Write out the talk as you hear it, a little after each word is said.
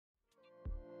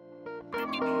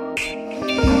Cool.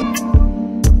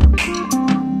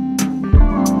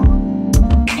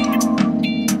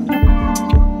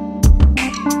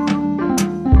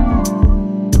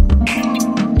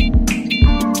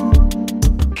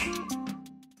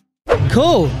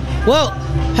 Well,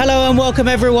 hello and welcome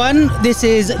everyone. This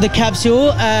is the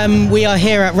Capsule. We are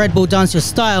here at Red Bull Dance Your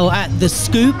Style at the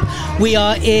Scoop. We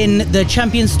are in the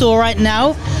Champion store right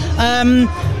now.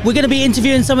 We're going to be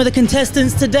interviewing some of the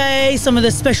contestants today, some of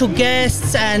the special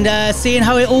guests, and seeing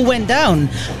how it all went down.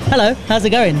 Hello, how's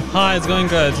it going? Hi, it's going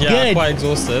good. Yeah, good. Quite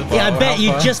exhausted. Yeah, I bet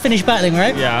you just finished battling,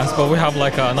 right? Yes, but we have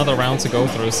like another round to go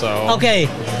through, so... Okay,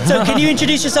 so can you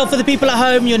introduce yourself for the people at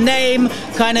home, your name,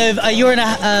 kind of, you're in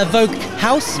a Vogue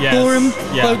house? Yes. Ballroom?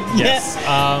 Yeah, Vogue? yes.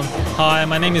 Hi,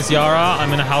 my name is Yara.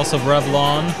 I'm in a house of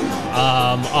Revlon.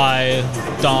 I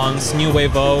dance New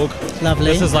Wave Vogue.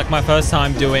 Lovely. This is like my first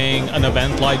time doing an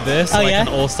event like this, an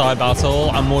all-star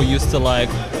battle. I'm more used to like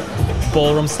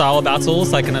ballroom style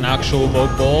battles, like in an actual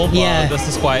Vogue ball. But this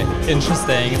is quite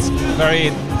interesting. It's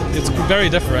very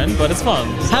different, but it's fun.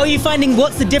 How are you finding,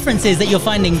 what's the differences that you're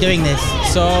finding doing this?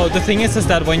 So the thing is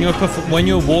that when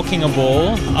you're walking a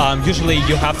ball, usually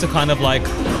you have to kind of like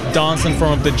dance in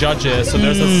front of the judges. So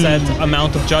there's a set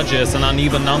amount of judges, an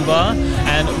uneven number.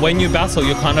 And when you battle,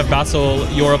 you kind of battle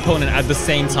your opponent at the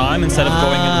same time instead of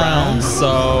going in rounds.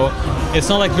 So it's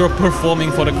not like you're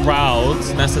performing for the crowd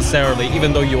necessarily,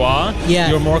 even though you are. Yeah.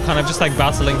 You're more kind of just like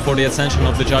battling for the attention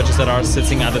of the judges that are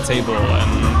sitting at the table.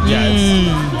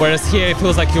 And whereas here it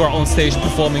feels like you're on stage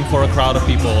performing for a crowd of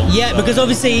people. Yeah, so. Because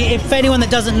obviously, if anyone that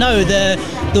doesn't know,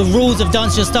 the rules of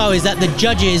Dance Your Style is that the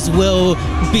judges will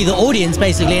be the audience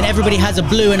basically, and everybody has a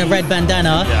blue and a red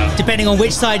bandana. Yeah. Depending on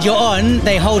which side you're on,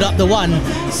 they hold up the one.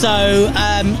 So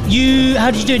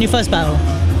how did you do in your first battle?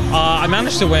 I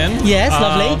managed to win. Yes,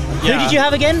 lovely. Who did you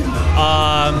have again?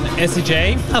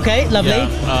 SEJ. Okay, lovely.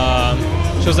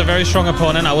 Yeah. She was a very strong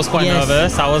opponent. I was quite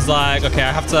nervous. I was like, okay,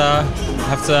 I have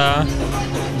to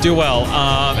do well,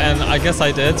 and I guess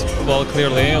I did. Well,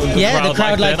 clearly, the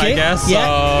crowd liked it, I guess. Yeah.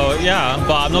 So yeah,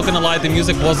 but I'm not gonna lie, the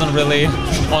music wasn't really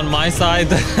on my side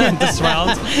this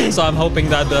round. So I'm hoping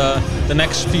that the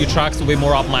next few tracks will be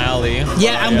more up my alley.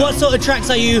 Yeah, and what sort of tracks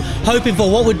are you hoping for?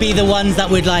 What would be the ones that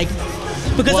would like?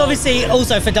 Because obviously,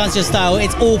 also for Dance Your Style,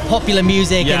 it's all popular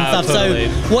music and stuff. Totally.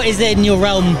 So what is it in your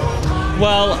realm?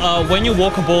 Well, when you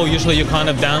walk a ball, usually you kind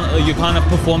of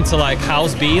perform to like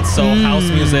house beats. So house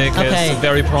music is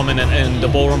very prominent in the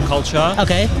ballroom culture.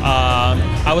 Okay.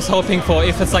 I was hoping for,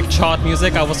 if it's like chart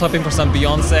music, I was hoping for some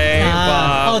Beyonce.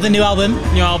 The new album.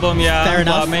 New album, yeah. Fair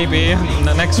enough. Maybe in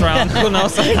the next round. Who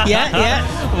knows?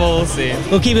 Yeah. We'll see.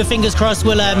 We'll keep our fingers crossed.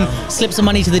 We'll slip some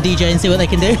money to the DJ and see what they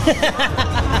can do.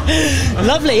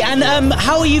 Lovely. And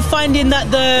how are you finding that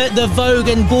the Vogue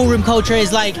and ballroom culture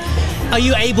is like? Are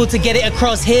you able to get it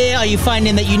across here? Are you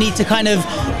finding that you need to kind of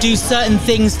do certain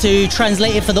things to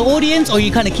translate it for the audience, or are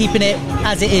you kind of keeping it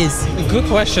as it is? Good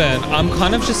question. I'm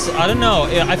kind of just, I don't know.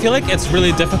 I feel like it's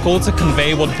really difficult to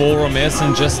convey what ballroom is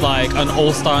in just like an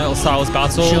all-styles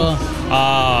battle. Sure.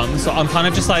 So I'm kind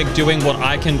of just like doing what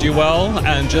I can do well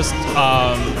and just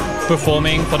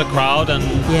performing for the crowd and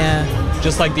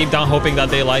just like deep down hoping that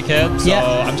they like it. So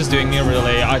I'm just doing it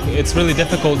really. It's really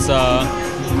difficult to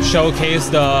showcase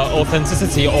the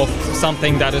authenticity of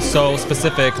something that is so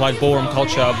specific like ballroom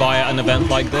culture via an event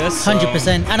like this.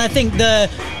 100%. And I think the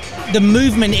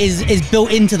movement is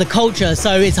built into the culture,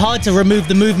 so it's hard to remove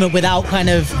the movement without kind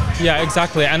of... Yeah,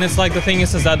 exactly. And it's like the thing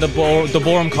is that the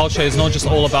ballroom culture is not just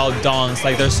all about dance.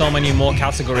 Like there's so many more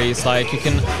categories. Like you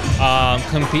can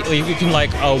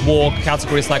walk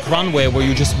categories like runway, where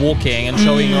you're just walking and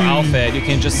showing your outfit. You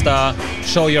can just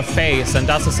show your face, and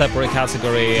that's a separate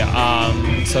category.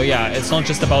 So yeah, it's not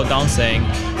just about dancing.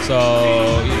 So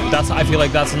I feel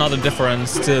like that's another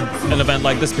difference to an event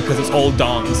like this, because it's all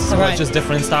dance. Right. It's just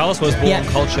different styles. Whereas ballroom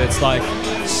culture, it's like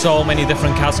so many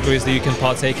different categories that you can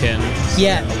partake in.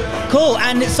 Yeah, cool.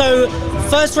 And so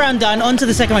first round done, on to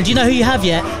the second round. Do you know who you have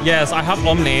yet? Yes, I have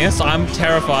Omni, so I'm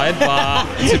terrified, but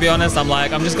to be honest,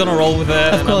 I'm just gonna roll with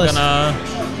it. Of course. And I'm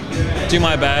gonna do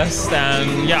my best.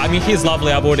 And yeah, I mean, he's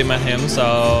lovely. I've already met him, so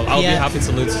I'll be happy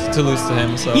to lose to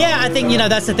him. So yeah, I think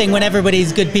that's the thing. When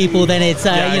everybody's good people, then it's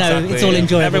exactly. It's all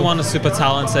enjoyable. Everyone is super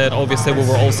talented. Obviously, we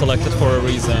were all selected for a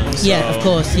reason. So. Yeah, of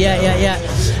course. Yeah.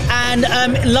 And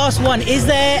last one, is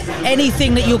there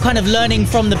anything that you're kind of learning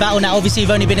from the battle now? Obviously,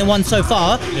 you've only been in one so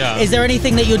far. Yeah. Is there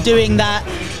anything that you're doing that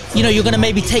you're going to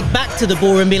maybe take back to the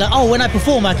ballroom and be like, oh, when I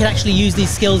perform, I can actually use these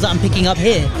skills that I'm picking up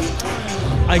here?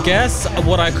 I guess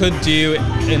what I could do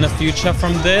in the future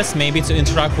from this, maybe to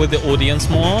interact with the audience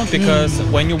more, because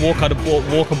when you walk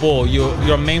a ball,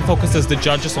 your main focus is the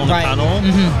judges on the panel.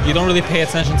 You don't really pay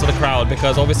attention to the crowd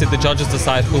because obviously the judges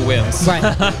decide who wins. Right.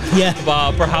 Yeah.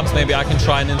 But perhaps maybe I can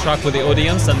try and interact with the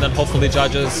audience, and then hopefully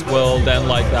judges will then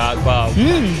like that. But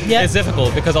yeah. it's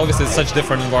difficult because obviously it's such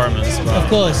different environments. But. Of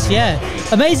course, yeah.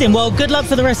 Amazing. Well, good luck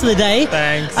for the rest of the day.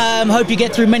 Thanks. Hope you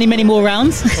get through many, many more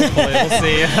rounds. Hopefully, we'll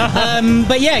see.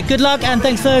 But yeah, good luck and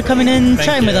thanks for coming in and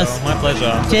chatting with us. My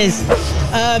pleasure. Cheers.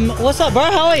 What's up, bro?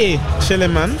 How are you?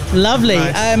 Chilling, man. Lovely.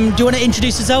 Nice. Do you want to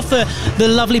introduce yourself for the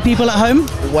lovely people at home?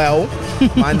 Well,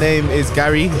 my name is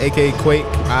Gary, aka Quake.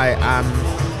 I am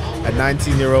a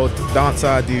 19-year-old dancer.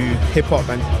 I do hip hop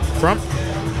and front.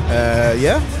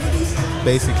 Yeah,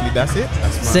 basically that's it.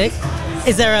 That's my Sick.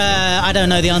 Is there I don't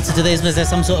know the answer to this, but is there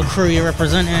some sort of crew you're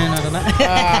representing? I don't know.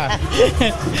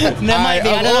 There might be,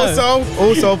 I don't know.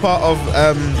 Also part of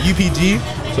UPG,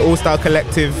 so All Star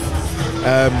Collective,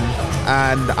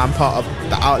 and I'm part of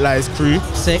the Outliers crew.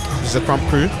 Sick. Which is a crump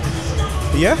crew.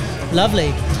 Yeah.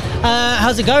 Lovely.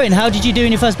 How's it going? How did you do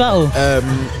in your first battle?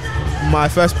 My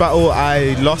first battle,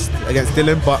 I lost against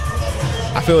Dylan, but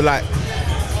I feel like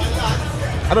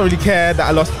I don't really care that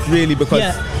I lost really because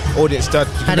audience judge,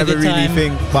 you can never really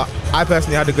think, but I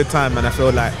personally had a good time and I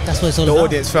feel like that's what it's all the about.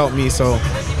 audience felt me, so.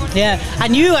 Yeah,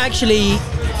 and you actually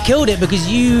killed it because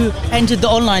you entered the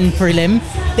online prelim,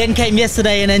 then came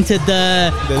yesterday and entered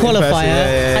the qualifier.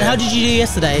 Yeah. And how did you do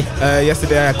yesterday?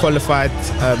 Yesterday I qualified,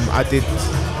 I did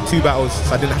 2 battles,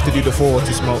 so I didn't have to do the 4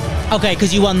 to smoke. Okay,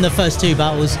 because you won the first 2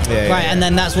 battles. Right, and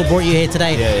then that's what brought you here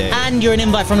today. And you're an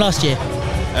invite from last year.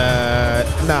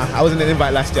 Nah, I wasn't an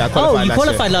invite last year. I qualified you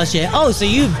qualified last year. Oh, so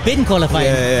you've been qualifying.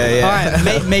 Yeah. All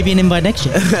right, maybe an invite next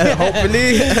year.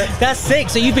 Hopefully. That's sick.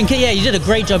 So you've been, you did a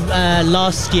great job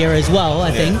last year as well,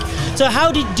 I think. So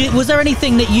how was there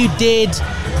anything that you did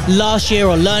last year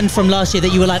or learned from last year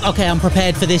that you were like, okay, I'm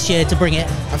prepared for this year to bring it?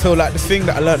 I feel like the thing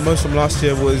that I learned most from last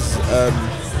year was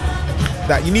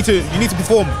that you need to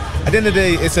perform. At the end of the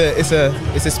day, it's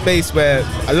a space where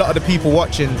a lot of the people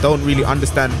watching don't really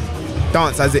understand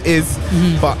dance as it is,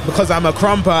 but because I'm a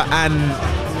crumper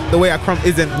and the way I crump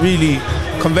isn't really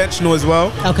conventional as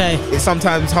well, it's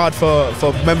sometimes hard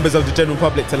for members of the general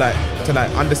public to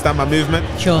understand my movement.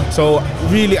 Sure. So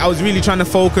really I was really trying to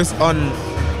focus on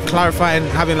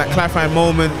having clarifying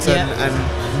moments and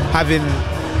having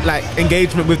like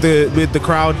engagement with the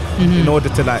crowd in order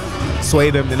to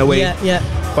sway them in a way.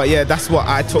 But yeah, that's what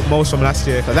I took most from last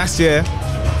year. Because last year,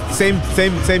 same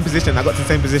position. I got to the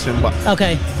same position, but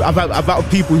about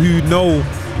people who know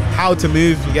how to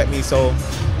move. You get me? So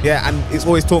yeah, and it's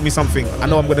always taught me something. I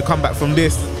know I'm going to come back from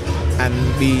this and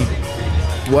be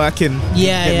working.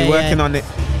 Working on it.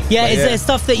 Yeah, is there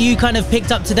stuff that you kind of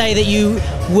picked up today that you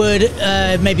would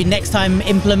maybe next time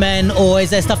implement, or is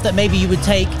there stuff that maybe you would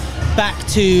take back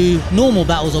to normal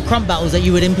battles or crump battles that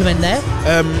you would implement there?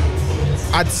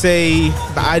 I'd say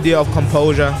the idea of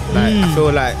composure. I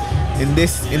feel like in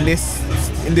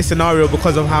this scenario,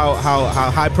 because of how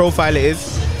high profile it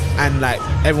is, and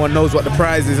everyone knows what the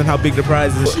prize is and how big the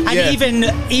prize is.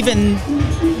 And even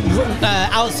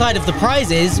outside of the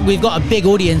prizes, we've got a big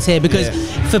audience here because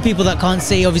for people that can't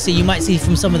see, obviously you might see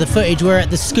from some of the footage, we're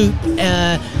at the Scoop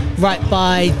right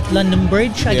by London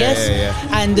Bridge, I guess.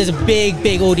 And there's a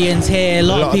big audience here, a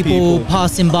lot of people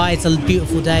passing by. It's a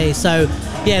beautiful day, so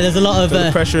yeah, there's a lot of the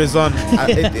pressure is on.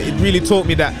 It really taught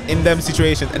me that in them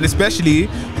situations, and especially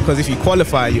because if you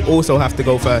qualify, you also have to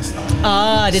go first.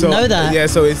 I didn't know that. Yeah,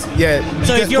 so it's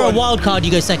so if you're a wild card, you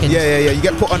go second. Yeah. You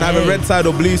get put on either red side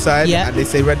or blue side, and they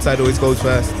say red side always goes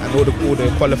first, and all the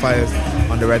qualifiers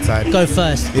on the red side go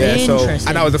first. Yeah,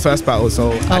 and that was the first battle.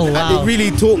 So and it really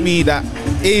taught me that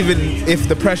even if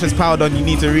the pressure's piled on, you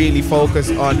need to really focus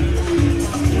on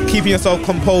keeping yourself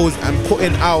composed and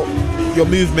putting out your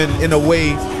movement in the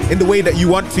way that you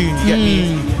want to. You get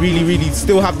me? Really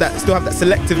still have that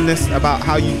selectiveness about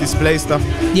how you display stuff.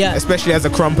 Yeah. Especially as a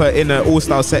crumper in an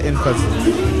all-style setting, because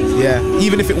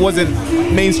even if it wasn't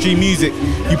mainstream music,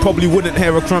 you probably wouldn't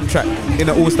hear a crump track in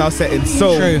an all-style setting.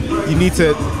 So you need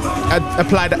to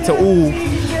apply that to all.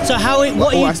 So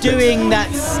what are you doing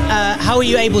that's how are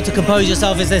you able to compose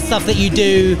yourself? Is there stuff that you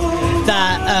do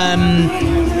that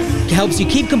helps you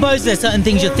keep composed? Is there certain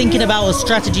things you're thinking about or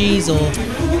strategies or?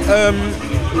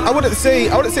 I'd say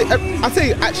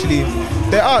actually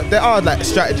there are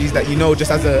strategies that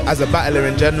just as a battler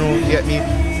in general. You get me?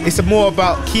 It's more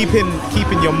about keeping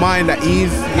your mind at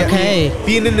ease. You get me?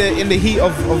 Being in the heat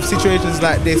of situations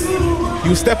like this,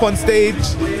 you step on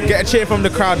stage, get a cheer from the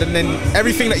crowd, and then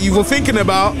everything that you were thinking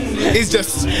about is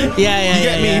just you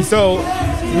get me? So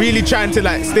really trying to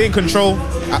stay in control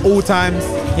at all times.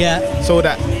 Yeah. So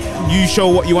that you show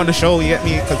what you want to show. You get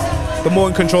me? Because the more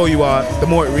in control you are, the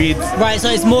more it reads. Right, so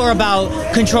it's more about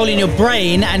controlling your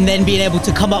brain and then being able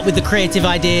to come up with the creative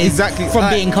ideas from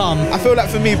being calm. I feel like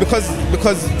for me, because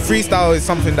freestyle is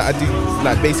something that I do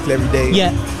like basically every day.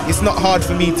 Yeah. It's not hard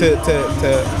for me to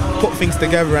put things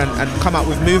together and come up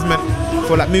with movement.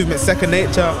 For like movement second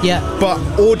nature. Yeah. But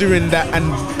ordering that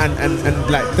and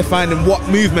like defining what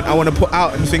movement I want to put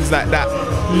out and things like that.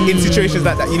 In situations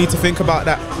like that, you need to think about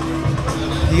that.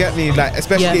 You get me? Like,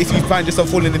 especially if you find yourself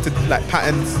falling into like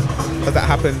patterns, because that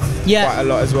happens quite a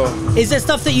lot as well. Is there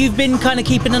stuff that you've been kind of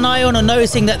keeping an eye on or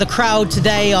noticing that the crowd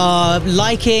today are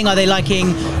liking? Are they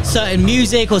liking certain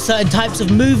music or certain types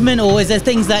of movement, or is there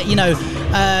things that, you know,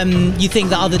 you think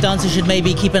that other dancers should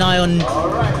maybe keep an eye on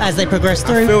as they progress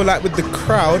through? I feel like with the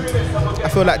crowd, I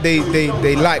feel like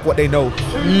they like what they know.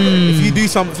 If you do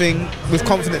something with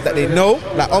confidence that they know,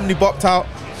 like Omni bopped out,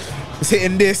 was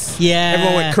hitting this,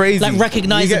 everyone went crazy. Like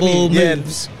recognizable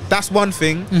moves. Yeah, that's one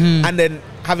thing. And then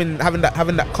having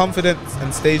that confidence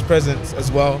and stage presence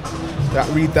as well.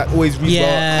 That always reads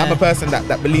well. I'm a person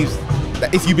that believes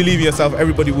that if you believe in yourself,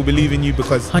 everybody will believe in you,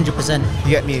 because 100%.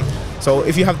 You get me? So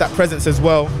if you have that presence as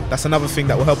well, that's another thing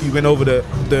that will help you win over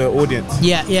the audience.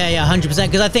 Yeah, 100%.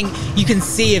 Because I think you can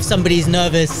see if somebody's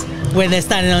nervous when they're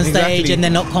standing on stage and they're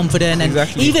not confident.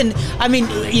 And even, I mean,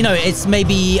 you know, it's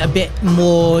maybe a bit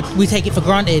more, we take it for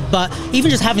granted, but even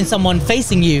just having someone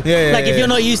facing you, if you're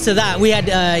not used to that. We had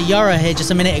Yara here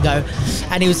just a minute ago,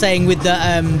 and he was saying with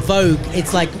the Vogue,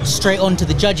 it's like straight on to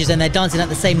the judges and they're dancing at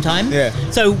the same time.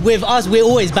 So with us, we're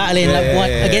always battling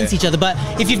against each other, but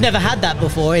if you've never had that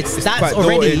before, that's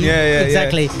already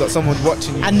exactly. You've got someone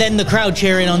watching you, and then the crowd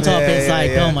cheering on top. It's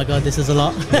like, oh my god, this is a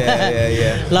lot.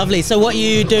 Lovely. So what are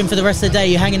you doing for the rest of the day?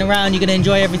 You hanging around? You gonna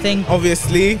enjoy everything?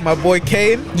 Obviously, my boy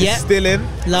Caine is still in.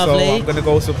 Lovely. So I'm gonna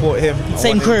go support him.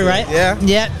 Same crew, right?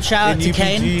 Yeah. Shout out to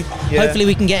Caine. Hopefully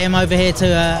we can get him over here to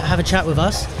have a chat with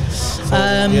us. So,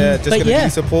 just gonna be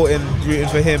supporting, rooting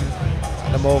for him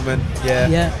at the moment.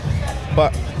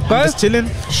 But bro, I'm just chilling.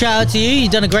 Shout out to you.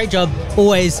 You've done a great job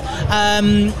always.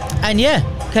 And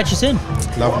catch you soon.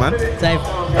 Love, man. Dave.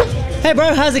 Hey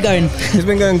bro, how's it going? It's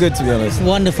been going good, to be honest.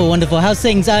 Wonderful. How's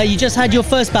things? You just had your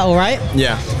first battle, right?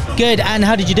 Yeah. Good. And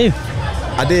how did you do?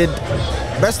 I did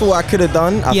best of what I could have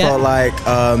done. I felt like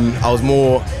I was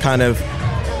more kind of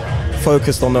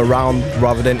focused on the round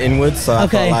rather than inwards. So I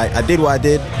felt like I did what I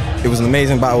did. It was an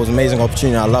amazing battle. It was an amazing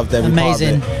opportunity. I loved every part of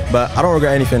it. But I don't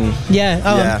regret anything.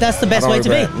 That's the best way to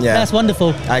be. That's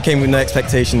wonderful. I came with no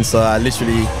expectations, so I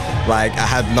literally, I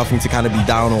had nothing to kind of be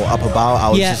down or up about. I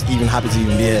was just even happy to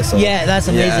even be here. So that's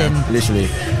amazing. Literally.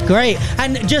 Great.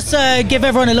 And just give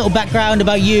everyone a little background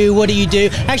about you. What do you do?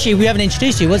 Actually, we haven't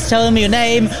introduced you. Let's tell them your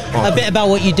name, a bit about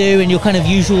what you do, and your kind of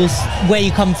usuals, where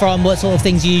you come from, what sort of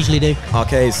things you usually do.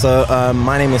 Okay, so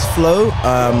my name is Flo.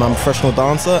 I'm a professional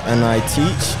dancer and I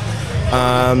teach.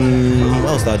 What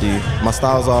else do I do? My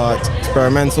styles are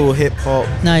experimental, hip hop.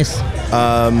 Nice.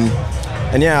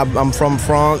 And I'm from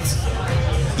France,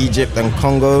 Egypt and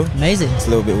Congo. Amazing. It's a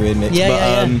little bit weird mix.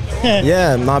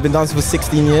 Now I've been dancing for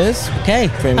 16 years. Okay.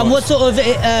 And what sort of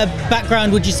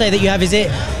background would you say that you have? Is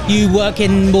it you work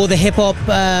in more the hip hop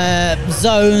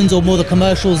zones or more the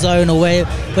commercial zone, or where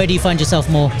do you find yourself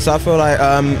more? So I feel like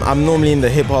I'm normally in the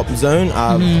hip hop zone.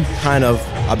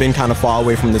 I've been kind of far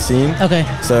away from the scene. Okay.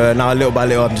 So now little by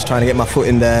little I'm just trying to get my foot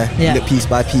in there, piece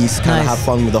by piece, kind of have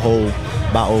fun with the whole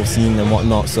battle scene and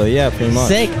whatnot. So pretty much.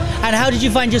 Sick. And how did you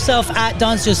find yourself at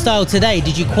Dance Your Style today?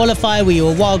 Did you qualify? Were you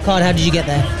a wild card? How did you get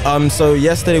there? So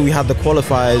yesterday we had the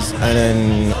qualifiers, and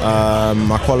then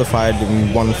I qualified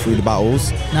and won through the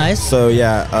battles. Nice. So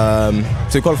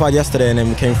so we qualified yesterday and then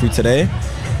we came through today.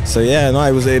 So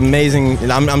it was amazing.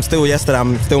 I'm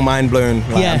still mind blown.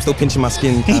 I'm still pinching my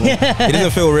skin. It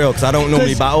doesn't feel real because I don't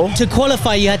normally battle. To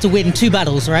qualify, you had to win 2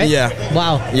 battles, right? Yeah.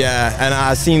 Wow. Yeah, and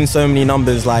I've seen so many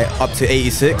numbers up to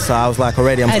 86. So I was like,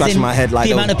 already, I'm scratching my head.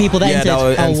 The amount of people that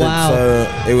entered. That entered. Wow.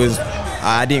 So it was.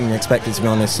 I didn't even expect it, to be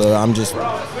honest. So I'm just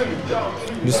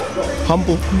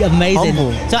humble. Amazing.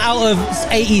 Humble. So out of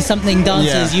 80 something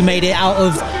dancers, you made it out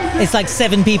of. It's like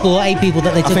 7 people or 8 people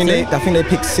that they took. I think they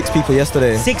picked 6 people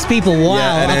yesterday. 6 people, wow.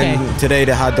 Yeah, and then today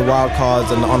they had the wild cards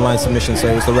and the online submission, so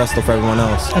it was the rest of everyone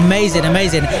else. Amazing.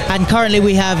 And currently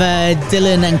we have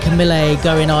Dylan and Kamile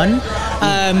going on.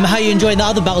 How are you enjoying the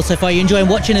other battles so far? Are you enjoying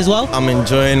watching as well? I'm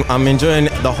enjoying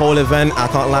the whole event. I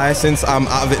can't lie, since I'm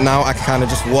out of it now, I can kind of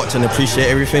just watch and appreciate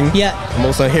everything. Yeah. I'm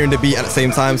also hearing the beat at the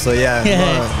same time, so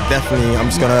definitely. I'm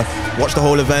just gonna watch the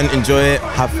whole event, enjoy it,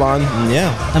 have fun, and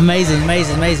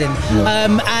Amazing.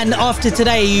 And after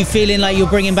today, are you feeling like you're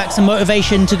bringing back some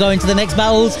motivation to go into the next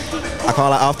battles? I can't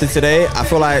like after today. I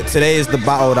feel like today is the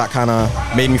battle that kind of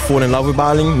made me fall in love with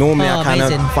battling. Normally, I kind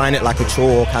of find it like a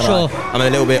chore. Kind of, I'm a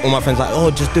little bit. All my friends like,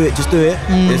 oh, just do it, just do it.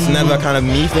 It's never kind of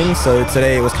me thing. So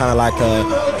today it was kind of like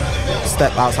a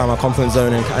step outside my comfort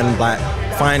zone and kind of like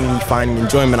finally finding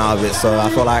enjoyment out of it. So I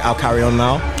feel like I'll carry on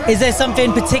now. Is there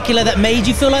something particular that made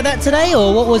you feel like that today,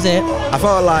 or what was it? I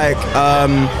felt like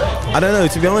I don't know.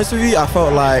 To be honest with you, I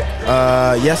felt like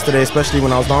yesterday, especially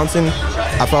when I was dancing,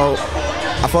 I felt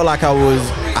like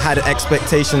I had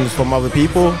expectations from other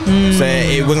people, so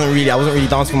I wasn't really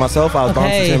dancing for myself. I was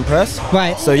dancing to impress.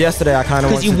 Right. So yesterday I kind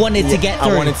of wanted to get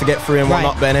through. I wanted to get through and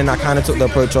whatnot. But then I kind of took the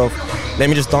approach of let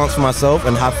me just dance for myself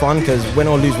and have fun, because win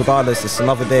or lose, regardless, it's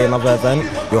another day, another event.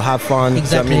 You'll have fun.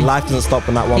 Exactly. So, I mean, life doesn't stop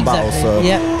in that one battle. So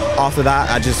after that,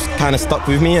 I just kind of stuck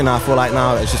with me, and I feel like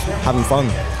now it's just having fun.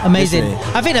 Amazing.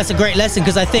 Literally. I think that's a great lesson,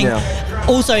 because I think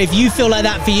also if you feel like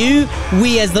that for you,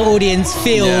 we as the audience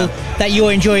feel that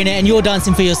you're enjoying it and you're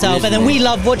dancing for yourself, and then we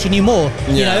love watching you more.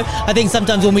 You know, I think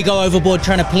sometimes when we go overboard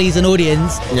trying to please an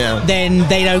audience, then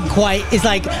they don't quite. It's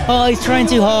like, oh, he's trying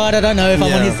too hard. I don't know if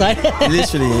I'm on his side.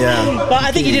 Literally, But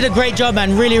I think you did a great job,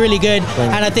 man. Really, really good.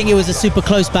 And I think it was a super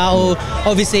close battle.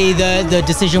 Obviously, the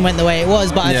decision went the way it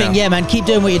was, but I think, man, keep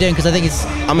doing what you're doing, because I think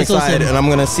I'm excited, and I'm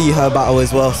gonna see her battle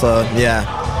as well. So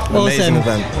amazing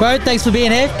event. Bro, thanks for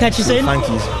being here. Catch you soon. Thank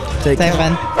you. Take care,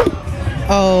 man.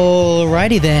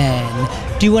 Alrighty then.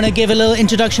 Do you want to give a little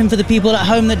introduction for the people at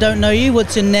home that don't know you?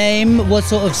 What's your name? What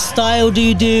sort of style do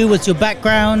you do? What's your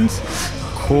background?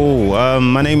 Cool.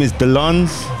 My name is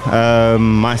Dlonze.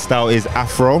 My style is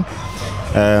Afro.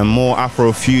 More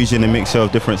Afro fusion, a mixture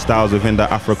of different styles within the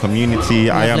Afro community.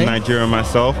 Lovely. I am Nigerian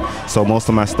myself, so most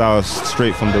of my style is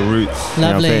straight from the roots. Lovely. You know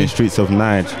what I'm saying? Streets of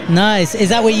Niger. Nice. Is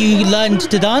that where you learned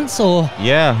to dance, or?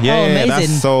 Amazing.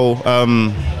 That's so.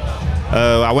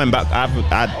 I went back.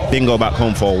 I didn't go back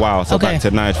home for a while, so back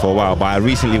to Niger for a while. But I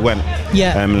recently went,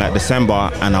 like December,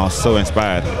 and I was so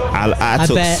inspired. I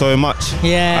took so much.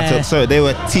 They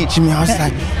were teaching me. I was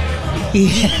like,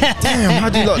 damn, how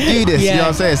do you not do this? You know what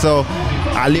I'm saying? So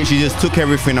I literally just took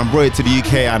everything and brought it to the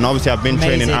UK, and obviously I've been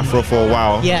training Afro for a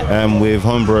while with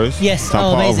Home Bros. Yes, so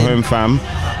I'm part of Home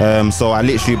Fam. So I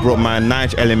literally brought my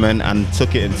Niger element and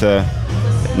took it into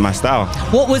my style.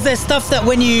 What was there stuff that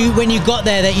when you got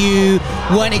there that you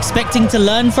weren't expecting to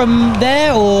learn from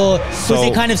there, or was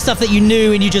it kind of stuff that you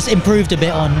knew and you just improved a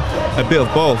bit on? A bit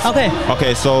of both.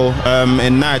 Okay. So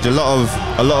in Niger, a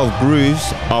lot of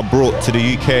grooves are brought to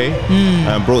the UK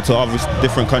and brought to obviously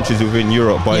different countries within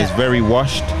Europe, but it's very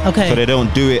washed. Okay. So they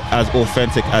don't do it as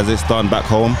authentic as it's done back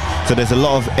home. So there's a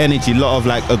lot of energy, a lot of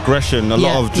like aggression, a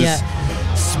lot of just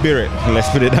spirit, let's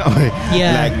put it that way.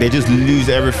 Like they just lose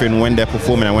everything when they're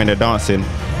performing and when they're dancing.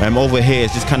 Over here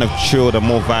it's just kind of chilled and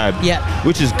more vibe,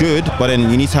 which is good, but then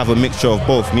you need to have a mixture of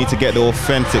both. You need to get the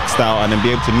authentic style and then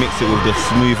be able to mix it with the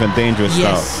smooth and dangerous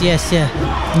style.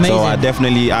 Amazing. So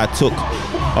I took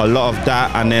a lot of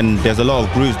that, and then there's a lot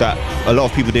of grooves that a lot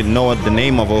of people didn't know the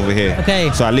name of over here.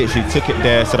 So I literally took it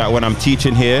there so that when I'm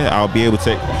teaching here, I'll be able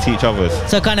to teach others.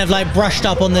 So kind of like brushed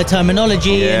up on the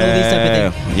terminology and all these type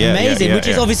of things. Amazing, which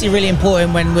is obviously really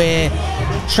important when we're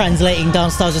translating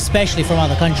dance styles, especially from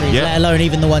other countries, let alone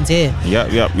even the ones here.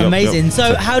 Amazing.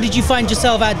 So how did you find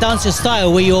yourself at Dance Your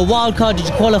Style? Were you a wild card? Did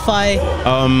you qualify?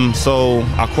 So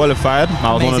I qualified.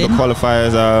 I was one of the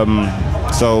qualifiers.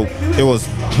 So it was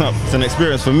it's an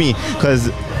experience for me, because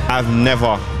I've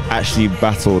never actually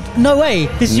battled. No way.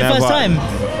 This is your first time.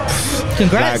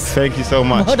 Congrats. Thank you so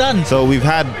much. Well done. So we've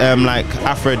had like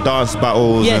Afro dance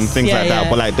battles and things like that,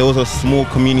 but like those are small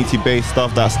community-based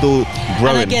stuff that's still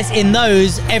growing. And I guess in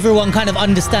those, everyone kind of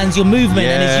understands your movement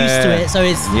and is used to it, so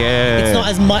it's not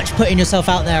as much putting yourself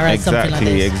out there as something like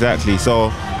this. Exactly. So,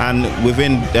 and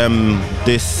within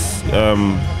this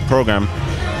program,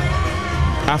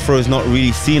 Afro is not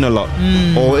really seen a lot,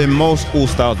 or in most all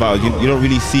styles battles you don't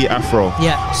really see Afro.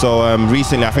 So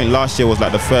recently, I think last year was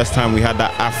like the first time we had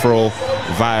that Afro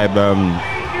vibe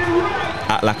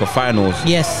at like a finals.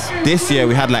 This year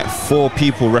we had like 4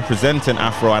 people representing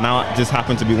Afro, and I just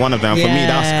happened to be one of them. For me,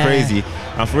 that's crazy,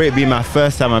 and for it being my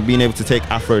first time I've been able to take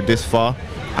Afro this far,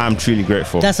 I'm truly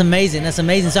grateful. That's amazing.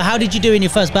 So how did you do in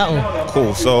your first battle?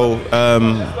 Cool. So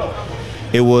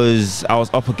I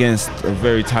was up against a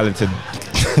very talented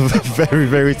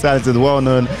very talented,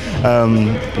 well-known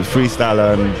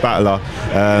freestyler and battler.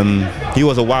 He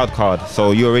was a wild card,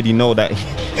 so you already know that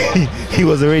he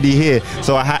was already here.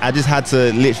 So I just had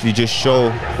to literally just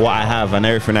show what I have and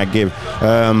everything I give.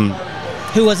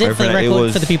 Who was it, for the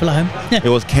record, for the people at home? It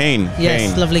was Caine.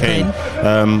 Yes, lovely Caine.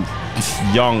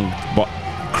 Young but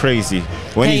crazy.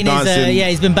 When Caine he's dancing,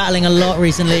 he's been battling a lot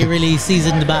recently, really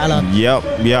seasoned battler.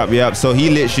 Yep. So he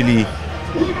literally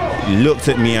looked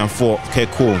at me and thought, okay,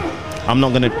 cool. I'm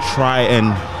not gonna try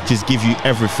and just give you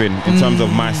everything in terms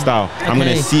of my style. Okay. I'm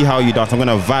gonna see how you dance. I'm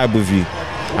gonna vibe with you,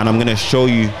 and I'm gonna show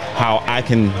you how I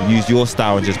can use your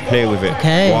style and just play with it.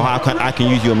 Okay. Or how I can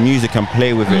use your music and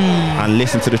play with it and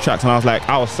listen to the tracks. And I was like,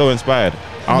 I was so inspired.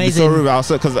 I'll be so rude.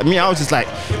 Because I was just like,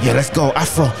 yeah, let's go,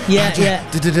 Afro.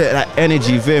 That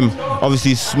energy, Vim.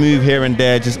 Obviously smooth here and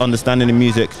there, just understanding the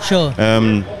music. Sure.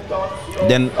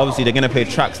 Then obviously they're gonna play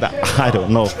tracks that I don't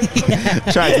know.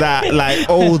 Tracks that like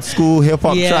old school hip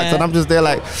hop tracks, and I'm just there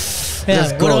like,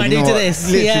 let's go. What do I do to this?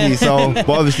 Literally. So, but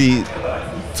obviously,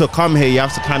 to come here, you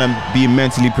have to kind of be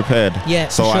mentally prepared.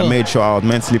 So I made sure I was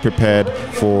mentally prepared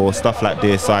for stuff like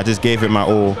this. So I just gave it my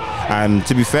all. And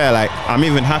to be fair, like, I'm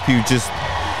even happy just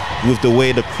with the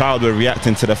way the crowd were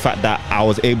reacting to the fact that I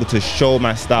was able to show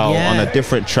my style on a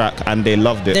different track, and they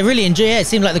loved it. They really enjoyed it. It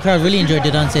seemed like the crowd really enjoyed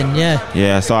the dancing.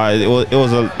 So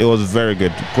it was very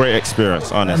good, great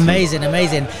experience, honestly. Amazing.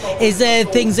 Is there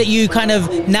things that you kind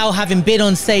of, now having been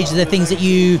on stage, are there things that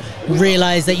you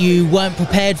realize that you weren't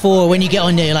prepared for, or when you get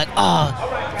on there you're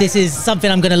like, this is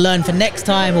something I'm going to learn for next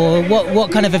time, or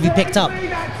what kind of have you picked up?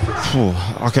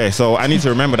 Okay, so I need to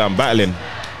remember that I'm battling.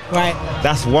 Right.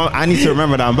 That's one. I need to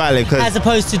remember that I'm battling, as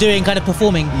opposed to doing kind of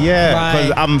performing. Yeah,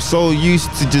 because I'm so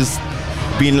used to just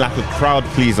being like a crowd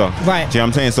pleaser. Right. Do you know what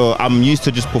I'm saying? So I'm used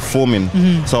to just performing.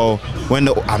 So when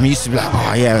I'm used to be like,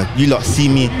 oh yeah, you lot see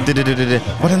me. But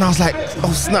then I was like,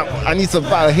 oh snap, I need to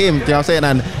battle him. Do you know what I'm saying?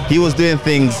 And he was doing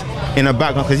things in the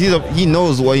background because he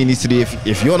knows what he needs to do.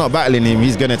 If you're not battling him,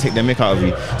 he's gonna take the mick out of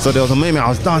you. So there was a moment I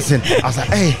was dancing. I was like,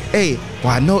 hey.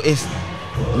 Well, I noticed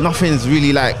nothing's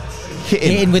really like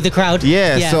hitting with the crowd.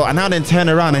 So and I then turn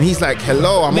around and he's like,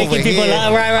 hello, I'm making over people here.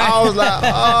 Right. I was like,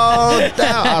 oh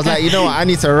damn. I was like, you know what, I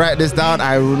need to write this down.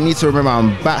 I need to remember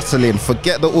I'm battling.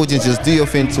 Forget the audience, just do your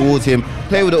thing towards him.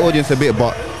 Play with the audience a bit,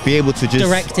 but be able to just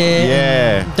direct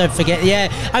it. Don't forget.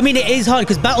 I mean, it is hard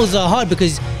because battles are hard,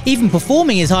 because even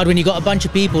performing is hard when you've got a bunch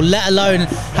of people, let alone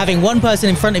having one person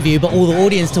in front of you but all the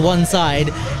audience to one side,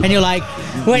 and you're like,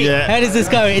 wait, how does this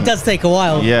go? It does take a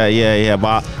while.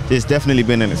 But it's definitely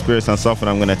been an experience and something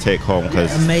I'm going to take home, because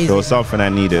it was something I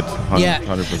needed.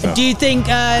 100%. Do you think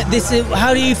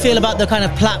how do you feel about the kind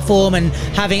of platform and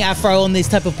having Afro on these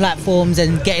type of platforms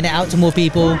and getting it out to more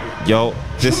people? Yo,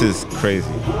 this is crazy.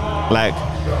 Like,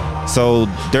 so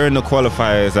during the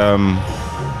qualifiers,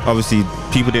 obviously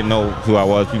people didn't know who I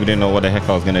was, people didn't know what the heck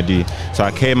I was gonna do. So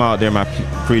I came out there in my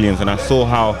prelims and I saw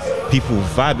how people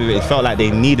vibed with it. It felt like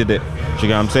they needed it. Do you get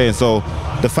what I'm saying? So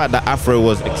the fact that Afro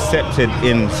was accepted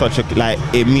in such a, like,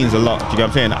 it means a lot. Do you get what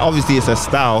I'm saying? Obviously it's a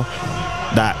style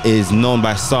that is known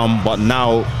by some, but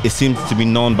now it seems to be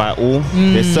known by all.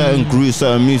 There's certain grooves,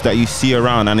 certain moves that you see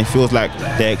around, and it feels like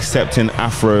they're accepting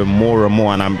Afro more and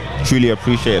more, and I'm truly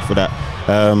appreciated for that.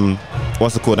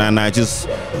 What's it called? And I just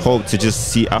hope to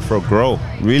just see Afro grow,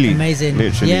 really. Amazing.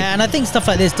 Literally. Yeah, and I think stuff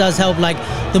like this does help. Like,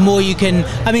 the more you can,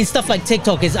 I mean, stuff like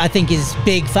TikTok I think is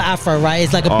big for Afro, right?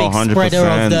 It's like a big 100%. spreader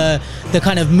of the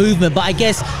kind of movement. But I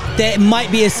guess there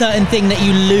might be a certain thing that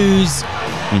you lose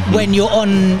when you're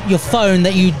on your phone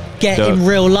that you get in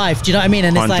real life. Do you know what I mean?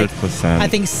 And it's 100%. like, I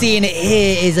think seeing it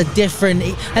here is a different,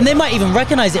 and they might even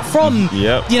recognize it from, you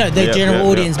know, the general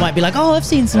audience might be like, oh, I've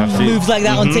seen some moves like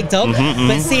that on TikTok.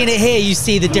 But seeing it here, you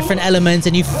see the different elements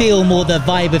and you feel more the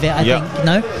vibe of it, I think, you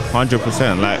know?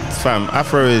 100%. Like, fam,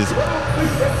 Afro is,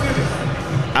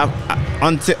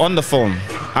 on the phone,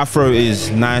 Afro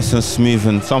is nice and smooth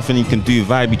and something you can do,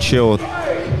 vibey, chilled.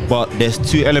 But there's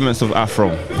two elements of Afro.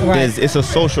 Right. It's a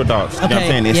social dance. You know what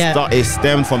I'm saying? It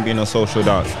stemmed from being a social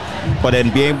dance. But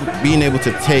then being able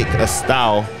to take a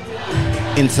style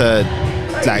into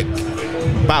like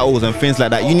battles and things like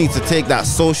that, you need to take that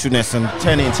socialness and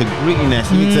turn it into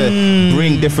grittiness. You need to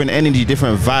bring different energy,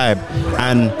 different vibe,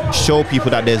 and show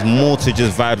people that there's more to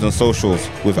just vibes and socials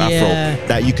with Afro.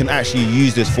 That you can actually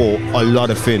use this for a lot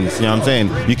of things. You know what I'm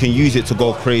saying? You can use it to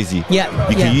go crazy. You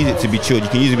can use it to be chilled. You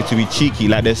can use it to be cheeky.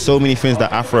 Like, there's so many things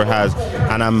that Afro has,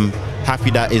 and I'm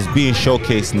happy that it's being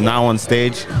showcased now on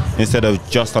stage instead of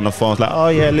just on the phones. Like, oh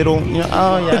yeah, little, you know,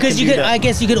 oh yeah. Because I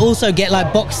guess you could also get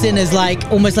like boxed in as like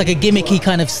almost like a gimmicky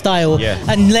kind of style,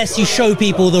 unless you show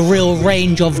people the real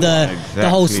range of the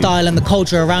whole style and the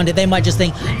culture around it. They might just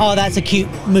think, oh, that's a cute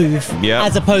move,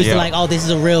 as opposed to like, oh, this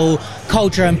is a real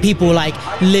culture and people like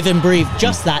live and breathe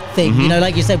just that thing. You know,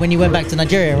 like you said when you went back to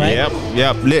Nigeria, right?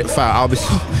 Lit fat. I'll be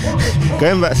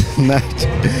going back to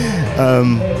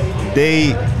Nigeria.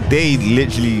 They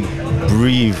literally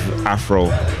breathe Afro.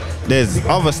 There's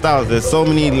other styles. There's so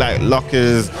many like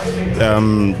lockers,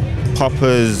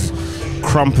 poppers,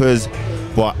 crumpers,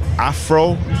 but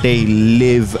Afro, they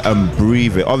live and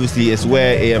breathe it. Obviously, it's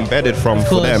where it embedded from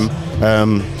for them.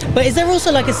 But is there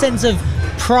also like a sense of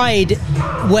pride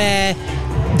where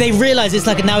they realize it's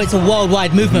like now it's a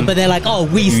worldwide movement, but they're like, oh,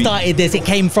 we started this, it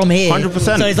came from here.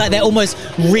 100%. So it's like they're almost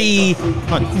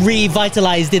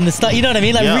revitalized in the start. You know what I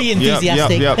mean? Like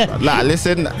re-enthusiastic. Yep. Like,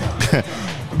 listen,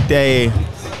 they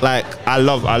like I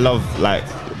love like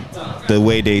the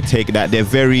way they take that. They're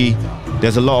very.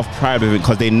 There's a lot of pride with it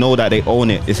because they know that they own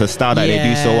it. It's a style that they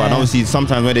do so well. And obviously,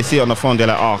 sometimes when they see it on the phone, they're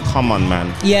like, "Oh, come on,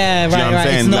 man." Yeah, do you know what I'm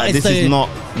saying? It's not, like, this is not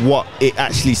what it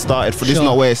actually started for. This is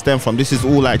not where it stemmed from. This is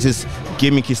all like just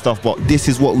gimmicky stuff. But this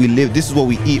is what we live. This is what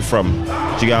we eat from. Do you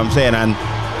get what I'm saying? And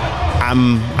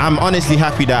I'm honestly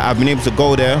happy that I've been able to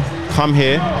go there, come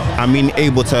here, and being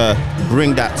able to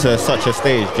bring that to such a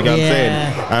stage. Do you get what I'm saying?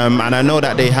 And I know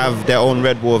that they have their own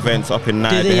Red Bull events up in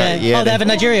Nigeria. They have a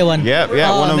Nigeria one. Yeah.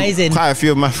 Oh, amazing. Quite a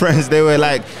few of my friends, they were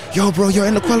like, "Yo, bro, you're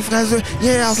in the qualifiers."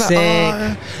 Yeah, I was like,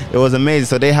 "Oh." It was amazing.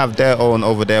 So they have their own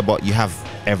over there, but you have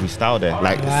every style there.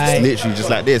 Like it's literally just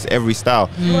like this, every style.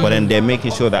 But then they're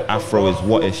making sure that Afro is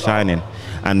what is shining.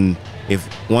 And if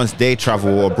once they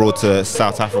travel abroad to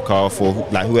South Africa for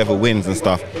like whoever wins and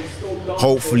stuff,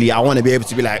 hopefully I want to be able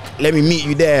to be like, let me meet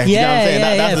you there. You know what I'm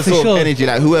saying? That's the sort of energy,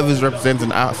 like whoever's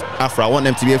representing Afro, I want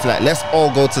them to be able to like, let's all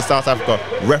go to South Africa,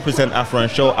 represent Afro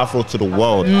and show Afro to the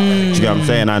world. Do you get what I'm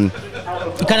saying? And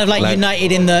you're kind of like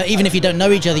united in the, even if you don't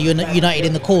know each other, you're united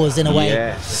in the cause in a way.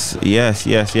 Yes.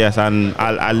 And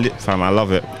I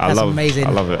love it. That's amazing.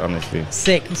 I love it, honestly.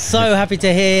 Sick. So happy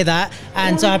to hear that,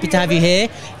 and so happy to have you here.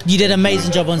 You did an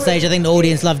amazing job on stage. I think the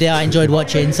audience loved it. I enjoyed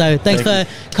watching. So thanks for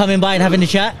coming by and having a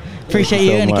chat. Appreciate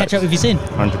you, and catch up with you soon.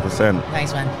 100%.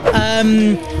 Thanks,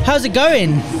 man. How's it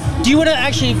going? Do you want to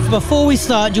actually, before we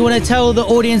start, do you want to tell the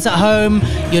audience at home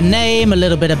your name, a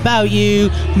little bit about you,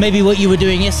 maybe what you were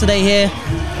doing yesterday here?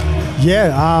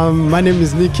 Yeah, my name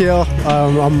is Nikhil.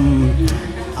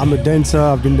 I'm a dancer.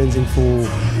 I've been dancing for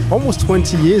almost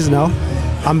 20 years now.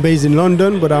 I'm based in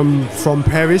London, but I'm from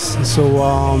Paris.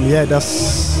 So yeah,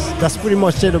 that's pretty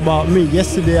much it about me.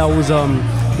 Yesterday I was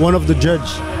one of the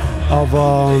judges of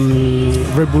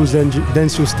Red Bull's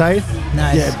Dance Style.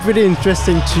 Nice. Yeah, pretty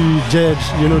interesting to judge,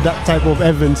 that type of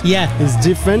event. Yeah. It's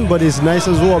different, but it's nice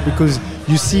as well because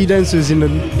you see dancers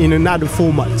in another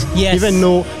format. Yes.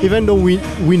 Even though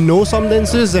we know some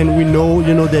dancers and we know,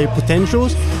 their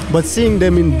potentials, but seeing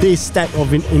them in this type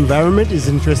of environment is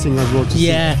interesting as well to see.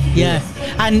 Yeah.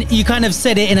 And you kind of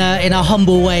said it in a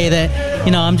humble way that,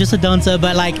 I'm just a dancer,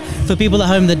 but like for people at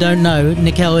home that don't know,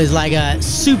 Nikhil is like a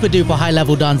super duper high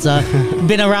level dancer.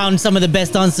 Been around some of the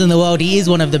best dancers in the world. He is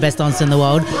one of the best dancers in the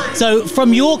world. So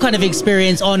from your kind of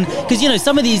experience on, because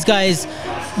some of these guys,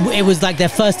 it was like their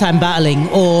first time battling,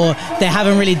 or they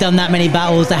haven't really done that many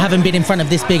battles, they haven't been in front of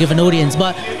this big of an audience.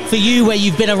 But for you, where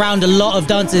you've been around a lot of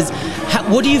dancers,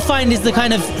 what do you find is the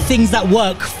kind of things that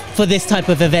work for this type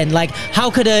of event? Like, how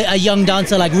could a young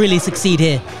dancer like really succeed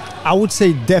here? I would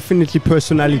say definitely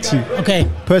personality. Okay.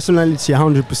 Personality,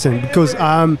 100%. Because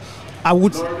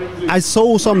I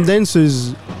saw some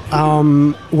dancers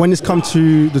when it comes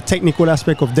to the technical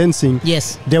aspect of dancing.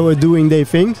 Yes. They were doing their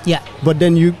thing. Yeah. But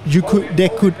then they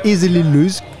could easily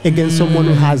lose against someone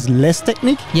who has less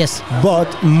technique. Yes.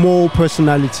 But more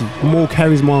personality, more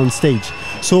charisma on stage.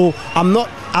 So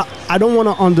I don't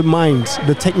want to undermine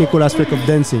the technical aspect of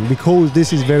dancing because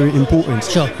this is very important.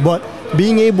 Sure. But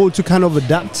being able to kind of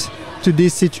adapt to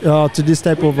this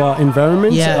type of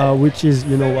environment, which is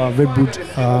Red Bull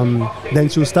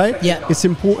Dance Style. Yeah. It's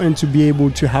important to be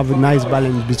able to have a nice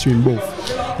balance between both.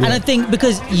 Yeah. And I think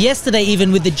because yesterday,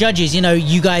 even with the judges,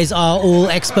 you guys are all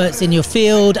experts in your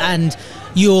field, and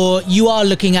you are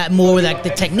looking at more like the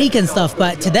technique and stuff.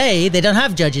 But today they don't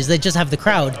have judges; they just have the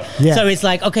crowd. Yeah. So it's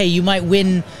like, okay, you might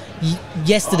win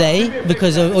yesterday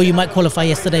or you might qualify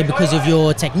yesterday because of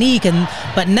your technique,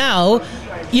 but now.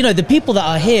 The people that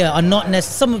are here are not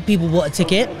necessarily, some people bought a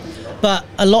ticket, but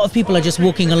a lot of people are just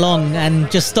walking along and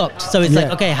just stopped. So it's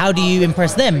like, okay, how do you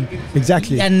impress them?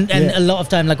 Exactly. And a lot of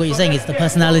time, like what you're saying, it's the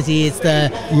personality, it's the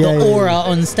aura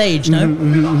on stage,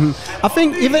 no? I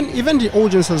think even the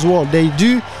audience as well,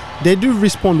 they do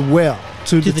respond well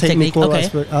to the technical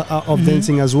aspect of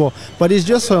dancing as well. But it's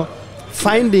just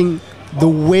finding the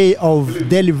way of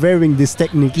delivering this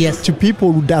technique to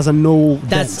people who doesn't know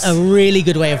that's dance. A really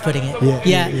good way of putting it.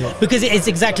 Yeah. Because it's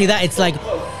exactly that. It's like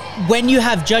when you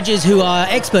have judges who are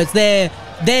experts, they're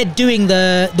they're doing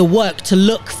the work to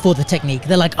look for the technique.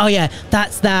 They're like, oh yeah,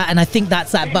 that's that, and I think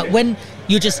that's that. But when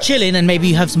you're just chilling and maybe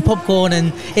you have some popcorn,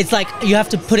 and it's like you have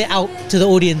to put it out to the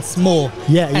audience more.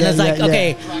 And it's like,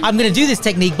 okay, I'm going to do this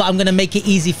technique, but I'm going to make it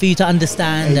easy for you to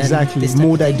understand. Exactly,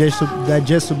 more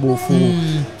digestible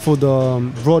for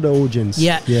the broader audience.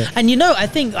 And I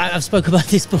think I've spoken about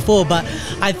this before, but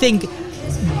I think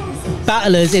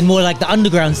battlers in more like the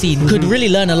underground scene could really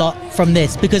learn a lot from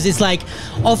this, because it's like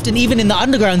often even in the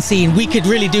underground scene we could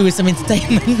really do with some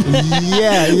entertainment. We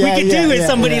could do with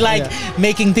somebody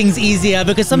making things easier,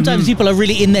 because sometimes people are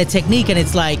really in their technique, and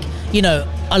it's like, a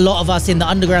lot of us in the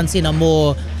underground scene are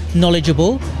more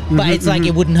knowledgeable, but it's like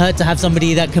it wouldn't hurt to have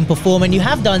somebody that can perform. And you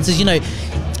have dancers,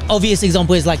 obvious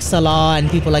example is like Salah and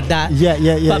people like that,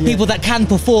 but people that can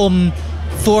perform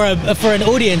for an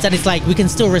audience, and it's like we can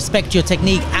still respect your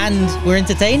technique and we're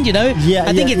entertained. I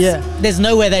think there's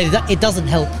nowhere that it doesn't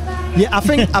help.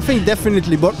 I think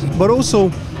definitely, but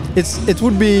also it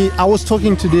would be. I was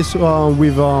talking to this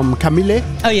with Kamile.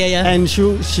 And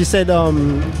she said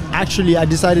actually I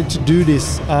decided to do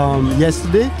this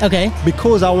yesterday.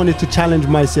 Because I wanted to challenge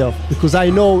myself, because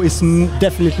I know it's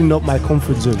definitely not my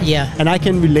comfort zone. And I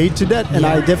can relate to that, and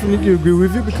I definitely agree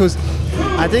with you, because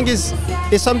I think it's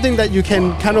something that you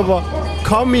can kind of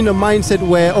come in a mindset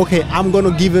where, okay, I'm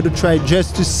gonna give it a try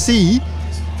just to see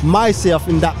myself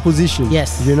in that position. And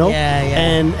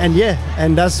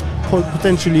that's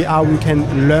potentially how we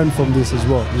can learn from this as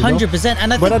well. 100%.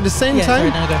 And but at the same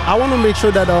time, I want to make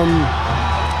sure that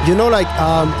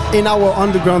in our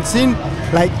underground scene,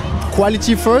 like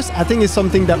quality first, I think is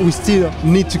something that we still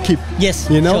need to keep.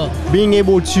 Being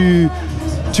able to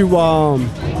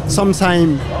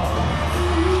sometime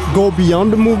go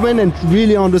beyond the movement and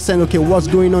really understand, okay, what's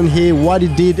going on here, what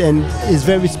it did, and it's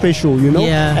very special,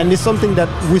 and it's something that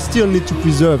we still need to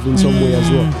preserve in some way as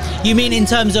well. You mean in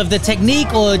terms of the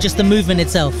technique or just the movement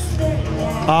itself?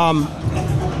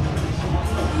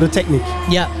 The technique.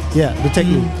 The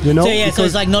technique, so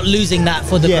it's like not losing that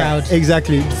for the crowd.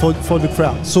 Exactly, for the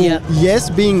crowd. So yes,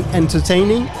 being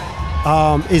entertaining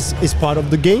is part of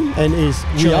the game, and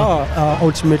we are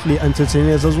ultimately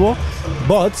entertainers as well.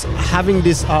 But having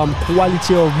this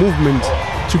quality of movement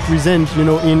to present, in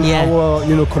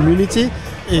our community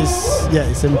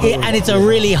it's important. And it's a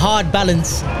really hard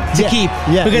balance to keep,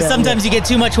 because sometimes you get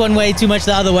too much one way, too much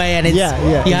the other way, and it's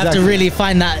you have to really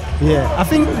find that. I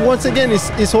think once again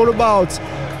it's all about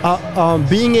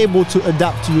being able to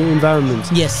adapt to your environment.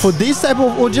 For this type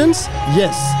of audience,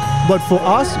 but for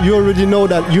us, you already know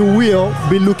that you will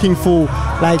be looking for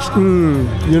like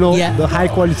the high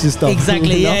quality stuff.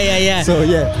 Exactly. So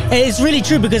it's really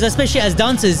true, because especially as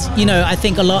dancers, I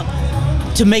think a lot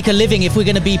to make a living, if we're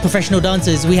going to be professional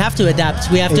dancers, we have to adapt.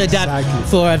 We have to adapt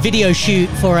for a video shoot,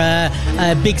 for a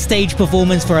big stage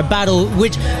performance, for a battle,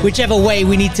 whichever way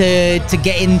we need to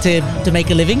get into to make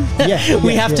a living.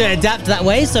 We have to adapt that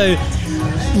way. So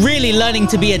really learning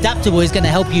to be adaptable is going to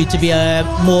help you to be a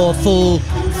more full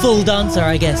dancer,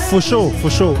 I guess. For sure.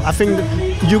 I think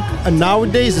that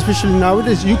nowadays, especially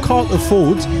nowadays, you can't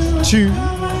afford to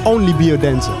only be a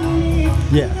dancer.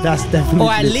 That's definitely.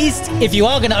 Or at least, if you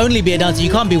are going to only be a dancer, you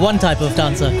can't be one type of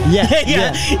dancer.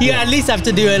 You at least have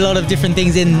to do a lot of different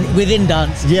things within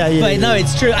dance. But no,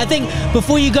 it's true. I think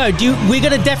before you go, we're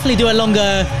going to definitely do a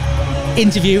longer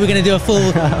interview. We're going to do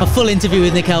a full interview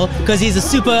with Nikhil, because he's a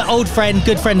super old friend,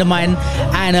 good friend of mine,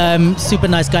 and super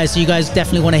nice guy, so you guys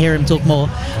definitely want to hear him talk more.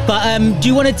 But do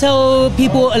you want to tell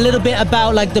people a little bit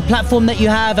about like the platform that you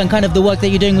have and kind of the work that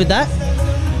you're doing with that?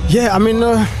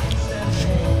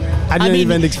 I didn't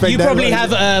even expect you that. You probably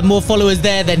have more followers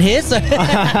there than here, so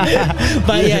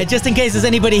but just in case there's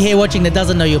anybody here watching that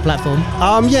doesn't know your platform.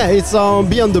 It's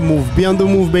Beyond the Move. Beyond the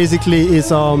Move basically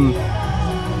is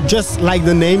just like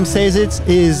the name says,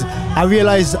 I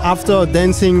realized after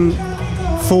dancing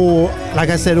for, like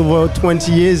I said, over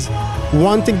 20 years,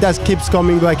 one thing that keeps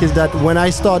coming back is that when I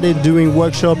started doing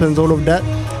workshops and all of that,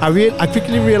 I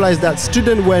quickly realized that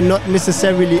students were not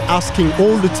necessarily asking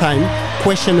all the time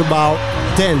questions about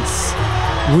dance,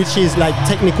 which is like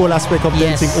technical aspect of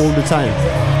dancing all the time.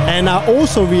 And I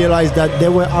also realized that they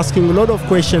were asking a lot of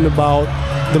questions about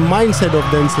the mindset of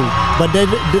dancing, but they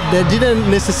didn't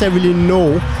necessarily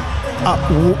know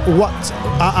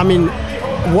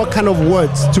what kind of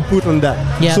words to put on that.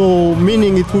 So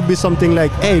meaning it would be something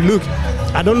like, hey, look,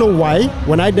 I don't know why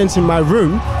when I dance in my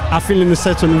room I feel in a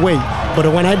certain way, but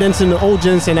when I dance in the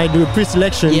audience and I do a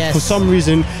pre-selection, for some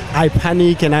reason I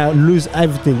panic and I lose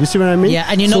everything. You see what I mean?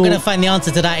 And you're not going to find the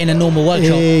answer to that in a normal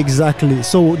workshop. Exactly.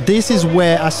 So this is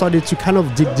where I started to kind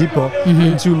of dig deeper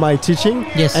into my teaching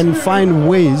and find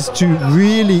ways to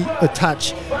really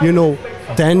attach,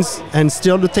 dance and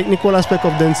still the technical aspect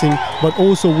of dancing, but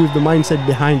also with the mindset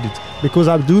behind it. Because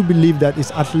I do believe that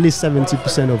it's at least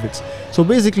 70% of it. So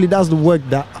basically, that's the work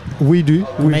that we do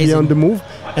with Beyond the Move,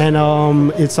 and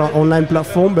it's an online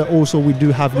platform, but also we do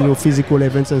have physical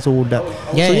events and so all that.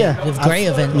 Yeah, so, we have great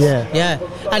events. Yeah,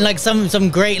 and like some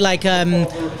great like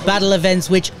battle events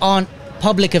which aren't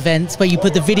public events, but you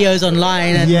put the videos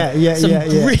online and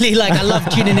really like I love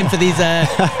tuning in for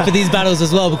these battles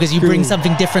as well, because you bring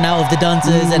something different out of the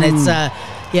dancers, and it's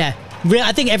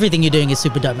I think everything you're doing is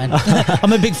super dope, man.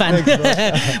 I'm a big fan.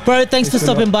 Thanks, bro. Thanks for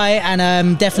stopping by,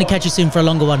 and definitely catch you soon for a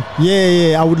longer one.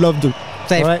 Yeah, I would love to.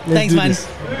 Safe. Right, thanks, man.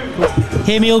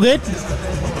 Hear me all good?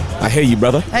 I hear you,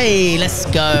 brother. Hey, let's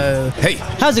go. Hey.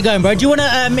 How's it going, bro? Do you want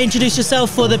to introduce yourself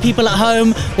for the people at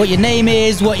home, what your name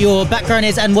is, what your background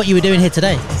is, and what you were doing here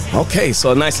today? Okay,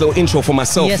 so a nice little intro for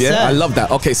myself, yes, yeah? Sir. I love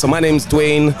that. Okay, so my name's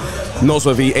Dwayne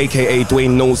Nosworthy, a.k.a.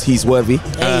 Dwayne Knows He's Worthy.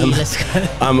 Hey, let's go.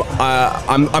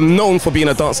 I'm known for being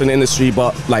a dancer in the industry,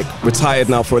 but like retired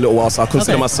now for a little while, so I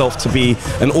consider myself to be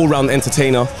an all-round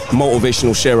entertainer,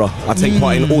 motivational sharer. I take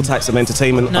part in all types of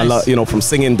entertainment. Nice. I love, from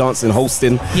singing, dancing,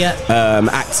 hosting,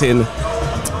 acting.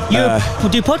 You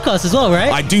do podcasts as well,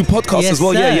 right? I do podcasts as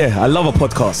well, yeah. I love a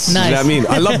podcast. Nice. You know what I mean?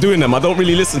 I love doing them. I don't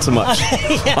really listen to much.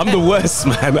 I'm the worst,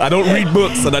 man. I don't read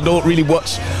books and I don't really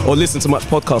watch or listen to much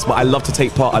podcasts, but I love to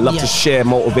take part. I love to share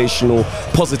motivational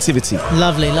positivity.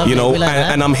 Lovely. You know,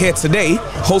 and I'm here today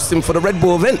hosting for the Red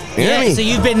Bull event. You know what I mean? So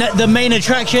you've been the main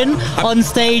attraction on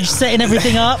stage, setting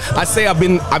everything up. I'd say I've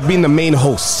been the main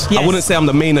host. Yes. I wouldn't say I'm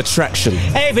the main attraction.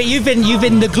 Hey, but you've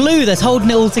been the glue that's holding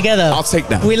it all together. I'll take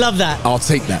that. We love that. I'll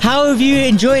take that. How have you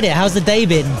enjoyed it? How's the day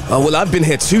been? Well, I've been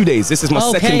here 2 days. This is my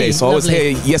second day. So I was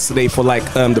here yesterday for like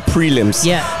the prelims.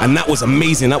 Yeah. And that was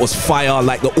amazing. That was fire.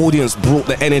 Like the audience brought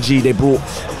the energy. They brought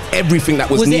everything that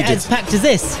was needed. Was it as packed as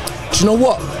this? Do you know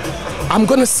what? I'm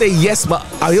going to say yes, but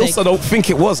I also don't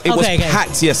think it was. It was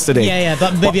packed yesterday. Yeah,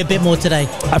 but maybe a bit more today.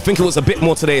 I think it was a bit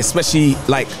more today, especially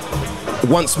like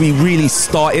once we really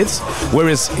started.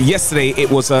 Whereas yesterday it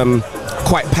was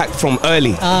quite packed from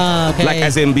early. Like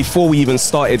as in before we even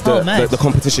started the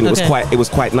competition. It was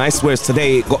quite nice. Whereas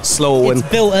today it got slow. It's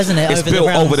built, hasn't it? It's built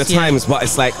over the times, but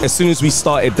it's like as soon as we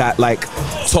started that like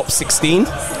top 16,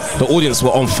 the audience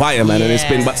were on fire, man. And it's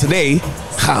been, but today,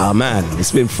 man,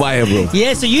 it's been fire, bro.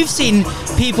 Yeah, so you've seen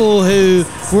people who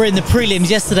were in the prelims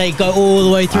yesterday go all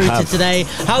the way through to today.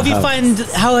 How have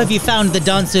you found the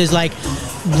dancers like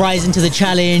rising to the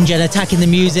challenge and attacking the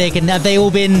music, and have they all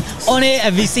been on it?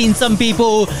 Have you seen some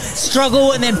people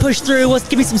struggle and then push through?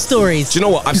 Give me some stories. Do you know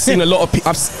what? I've seen a lot of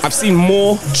I've seen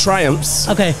more triumphs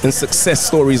and success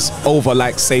stories over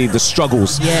like say the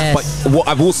struggles. Yes. But what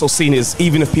I've also seen is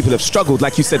even if people have struggled,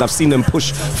 like you said, I've seen them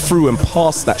push through and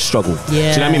past that struggle. Yeah. Do you know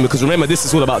what I mean? Because remember, this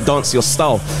is all about dance your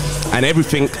style, and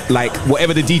everything, like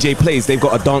whatever the DJ plays, they've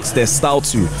got to dance their style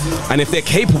to. And if they're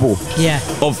capable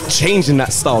of changing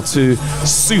that style to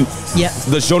suit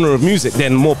the genre of music,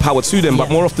 then more power to them. But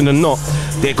more often than not,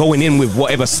 they're going in with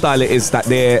whatever style it is that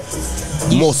they're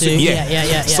more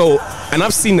So, and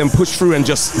I've seen them push through and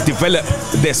just develop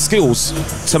their skills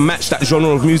to match that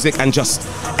genre of music and just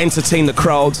entertain the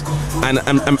crowd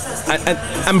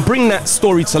and bring that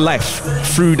story to life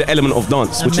through the element of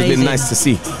dance, which has been nice to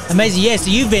see. Amazing. Yeah,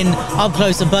 so you've been up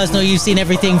close and personal. You've seen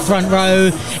everything front row.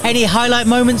 Any highlight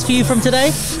moments for you from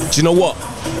today? Do you know what?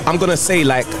 I'm gonna say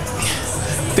like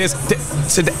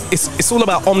it's all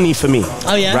about Omni for me.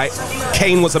 Oh yeah. Right?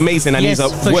 Caine was amazing and he's a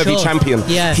worthy champion.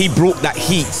 Yeah. He brought that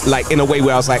heat like in a way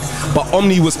where I was like, but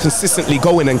Omni was consistently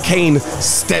going and Caine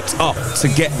stepped up to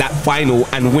get that final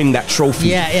and win that trophy.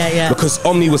 Yeah. Because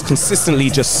Omni was consistently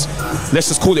just, let's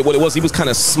just call it what it was, he was kind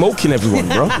of smoking everyone,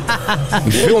 bro.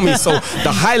 You feel me? So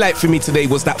the highlight for me today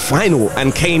was that final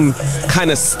and Caine kind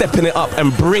of stepping it up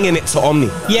and bringing it to Omni.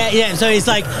 Yeah. So it's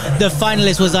like the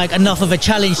finalist was like enough of a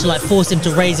challenge to like force him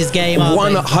to raise his game.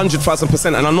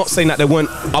 100,000%. And I'm not saying that there weren't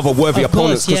other worthy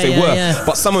opponents, because they were,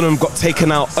 but some of them got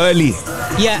taken out early.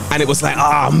 Yeah. And it was like,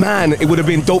 man, it would have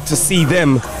been dope to see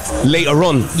them later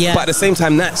on. Yeah. But at the same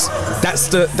time, that's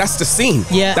the scene.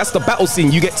 Yeah. That's the battle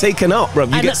scene. You get taken out, bro.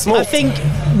 You get smoked. I think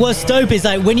what's dope is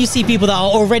like when you see people that are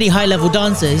already high level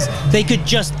dancers, they could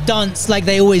just dance like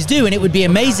they always do and it would be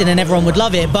amazing and everyone would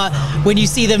love it. But when you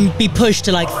see them be pushed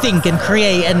to like think and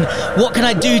create and what can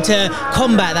I do to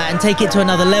combat that and take it to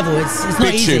another level, it's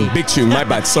not easy. Big tune, my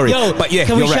bad, sorry. Yo, but yeah,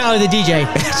 can we shout out the DJ?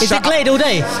 Is it Glade all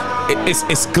day?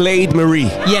 It's Glade Marie.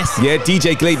 Yes. Yeah,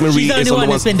 DJ Glade Marie. She's the only one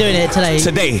that's been doing it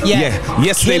today. Yeah.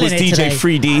 Yesterday was DJ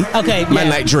 3D. Okay. Man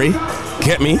like Dre.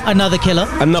 Get me? Another killer.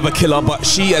 Another killer, but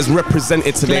she has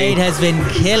represented today. Glade has been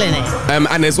killing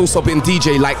it. And there's also been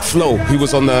DJ like Flo, who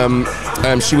was on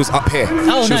she was up here.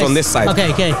 Oh, she was on this side.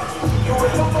 Okay.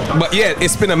 But yeah,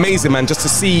 it's been amazing, man, just to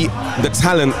see the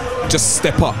talent just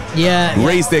step up,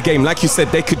 raise their game. Like you said,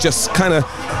 they could just kind of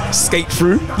skate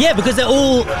through. Yeah, because they're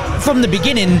all, from the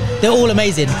beginning, they're all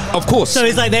amazing. Of course. So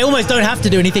it's like they almost don't have to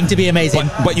do anything to be amazing.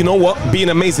 But you know what? Being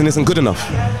amazing isn't good enough.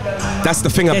 That's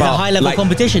the thing There's about a high-level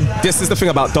competition. This is the thing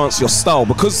about dance your style,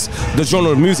 because the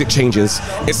genre of music changes.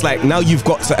 It's like now you've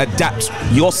got to adapt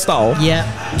your style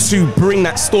to bring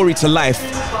that story to life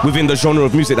within the genre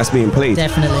of music that's being played.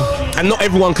 Definitely. And not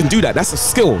everyone can do that. That's a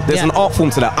skill. There's an art form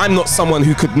to that. I'm not someone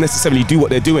who could necessarily do what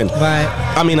they're doing. Right.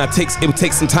 I mean, it would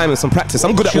take some time and some practice.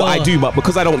 I'm good at what I do, but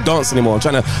because I don't dance anymore, I'm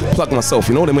trying to plug myself.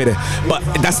 You know what I mean? But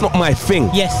that's not my thing.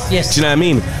 Yes. Do you know what I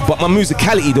mean? But my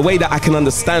musicality, the way that I can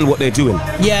understand what they're doing.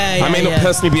 I may not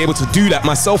personally be able to do that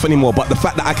myself anymore, but the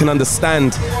fact that I can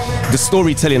understand the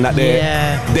storytelling that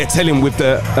they're telling with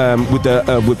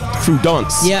through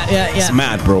dance. It's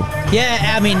mad, bro.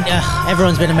 Yeah, I mean,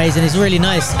 everyone's been amazing. It's really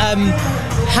nice.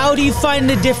 How do you find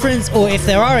the difference, or if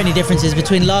there are any differences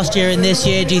between last year and this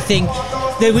year? Do you think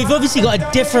that we've obviously got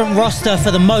a different roster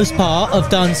for the most part of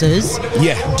dancers?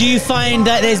 Yeah. Do you find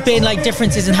that there's been like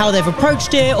differences in how they've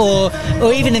approached it, or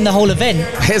even in the whole event?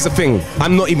 Here's the thing.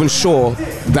 I'm not even sure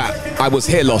that I was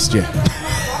here last year.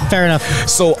 Fair enough.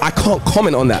 So I can't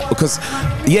comment on that because,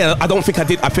 I don't think I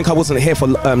did. I think I wasn't here for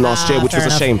last year, which was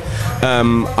a shame.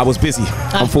 I was busy,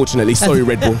 unfortunately. Sorry,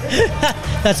 Red Bull.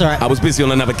 That's all right. I was busy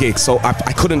on another gig, so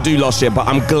I couldn't do last year, but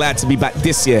I'm glad to be back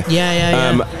this year.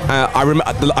 I remember,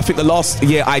 I think the last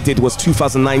year I did was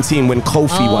 2019 when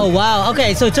Kofi won. Oh, wow.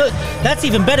 Okay, so that's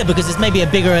even better because it's maybe a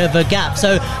bigger of a gap.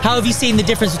 So how have you seen the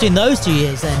difference between those 2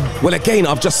 years then? Well, again,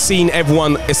 I've just seen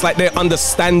everyone, it's like they're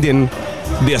understanding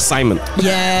the assignment.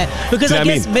 Yeah, because I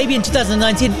guess maybe in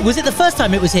 2019, was it the first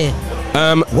time it was here?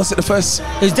 Was it the first?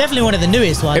 It was definitely one of the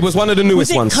newest ones. It was one of the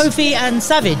newest ones. Was it Kofi and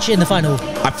Savage in the final?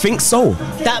 I think so.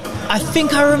 I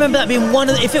think I remember that being one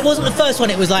of the, if it wasn't the first one,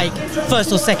 it was like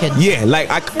first or second. Yeah, like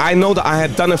I know that I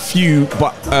had done a few,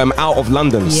 but out of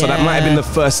London, so that might have been the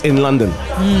first in London.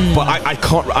 But I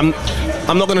can't.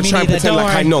 I'm not going to try and pretend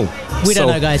like I know. We don't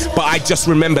know, guys. But I just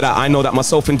remember that I know that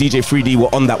myself and DJ 3D were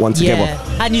on that one together.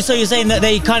 Yeah. And so you're saying that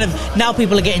they kind of, now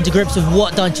people are getting to grips with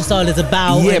what Dance Your Style is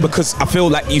about. Yeah, because I feel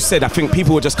like you said, I think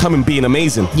people were just coming being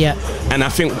amazing. Yeah. And I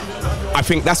think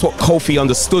that's what Kofi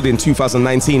understood in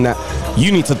 2019, that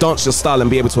you need to dance your style and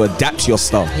be able to adapt your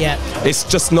style. Yeah. It's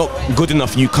just not good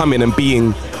enough you come in and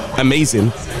being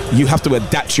amazing. You have to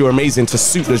adapt your amazing to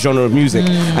suit the genre of music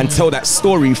and tell that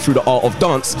story through the art of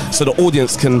dance so the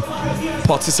audience can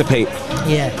participate.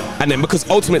 Yeah. And then because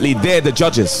ultimately they're the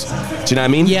judges. Do you know what I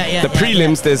mean? Yeah. The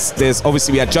prelims, there's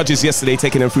obviously we had judges yesterday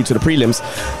taking them through to the prelims,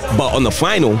 but on the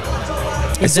final,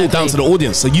 it's all down to the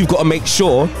audience. So you've got to make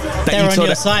sure that they're on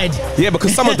your side. Yeah,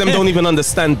 because some of them don't even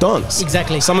understand dance.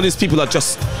 Exactly. Some of these people are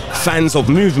just fans of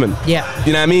movement. Yeah.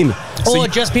 You know what I mean? Or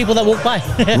just people that walk by.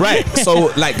 Right.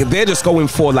 So like they're just going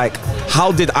for like,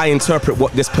 how did I interpret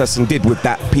what this person did with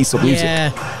that piece of music?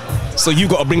 Yeah. So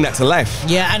you've got to bring that to life.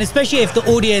 Yeah, and especially if the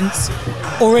audience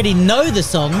already know the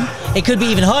song, it could be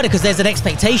even harder because there's an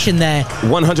expectation there.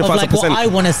 100%. Of like what I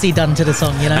want to see done to the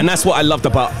song, you know. And that's what I loved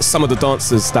about some of the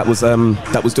dancers that was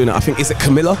doing it. I think, is it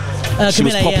Kamile? She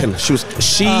was popping.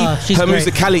 Yeah. Her great.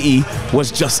 Musicality was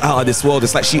just out of this world.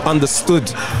 It's like she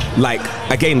understood, like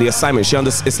again, the assignment.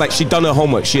 It's like she'd done her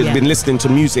homework. She had been listening to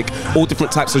music, all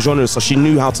different types of genres, so she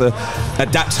knew how to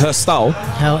adapt her style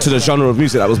to the genre of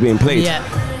music that was being played.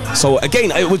 Yeah. So again,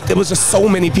 there was just so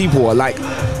many people, like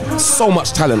so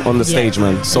much talent on the stage,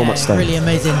 man. So much talent. Really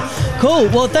amazing. Cool.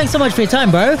 Well, thanks so much for your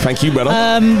time, bro. Thank you, brother.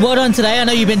 Well done today. I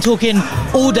know you've been talking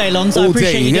all day long, so I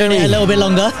appreciate you doing it a little bit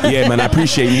longer. Yeah, man. I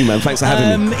appreciate you, man. Thanks for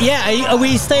having me. Yeah. Are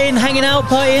we staying, hanging out,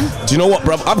 partying? Do you know what,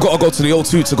 bro? I've got to go to the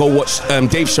O2 to go watch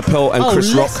Dave Chappelle and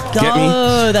Chris Rock. Go. Get me?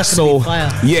 That's gonna be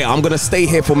fire. Yeah, I'm gonna stay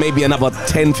here for maybe another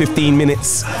 10-15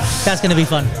 minutes. That's gonna be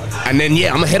fun. And then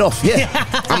I'm gonna head off. Yeah,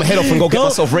 I'm gonna head off and go get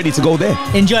myself ready to go there.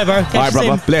 Enjoy, bro. All right,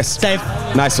 brother. Bless. Safe.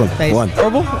 Nice one.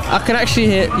 Horrible. I can actually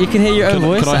hear. You can hear your own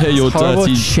voice. Can I hear your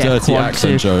dirty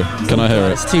accent, Joe? Can I hear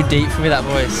it? It's too deep for me, that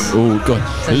voice. Oh god,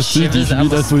 it's too deep for me,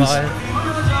 that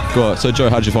voice. Go on. So Joe,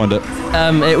 how'd you find it?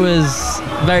 It was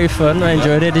very fun. I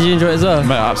enjoyed it. Did you enjoy it as well?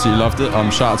 Mate, I absolutely loved it.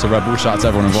 Shout out to Rebel. Shout out to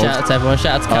everyone involved. Shout out to everyone.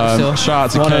 Shout out to Capsule.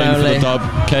 Shout out to Caine for the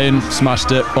dub. Caine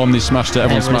smashed it. Omni smashed it.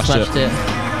 Everyone smashed it.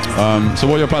 So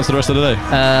what are your plans for the rest of the day?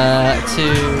 To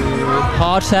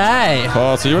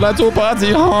party. You're allowed to party.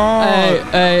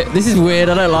 Hey, this is weird.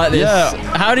 I don't like this. Yeah.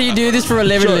 How do you do this for a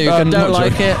living, Luke? I don't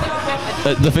like it.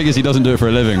 The thing is, he doesn't do it for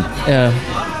a living. Yeah.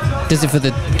 Does it for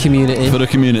the community. For the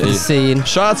community. For the scene.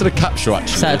 Shout out to the Capsule,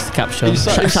 actually. Shout out to the Capsule. He's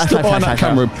stood behind that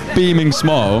camera, beaming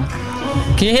smile.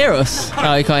 Can you hear us?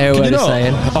 Oh, you can't hear what he's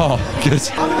saying. Oh, good.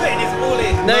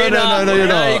 No, you're not. No, you're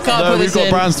not. You can't put we've this got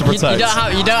brands to protect.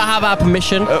 You don't have our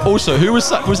permission. Also, who was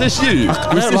that? Was this you?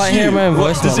 I don't like hearing my own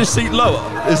voice. Does this seat lower?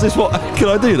 Is this what? Can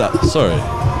I do that? Sorry.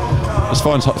 It's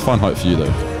fine height for you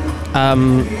though.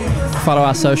 Follow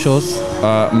our socials.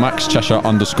 Max Cheshire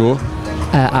 _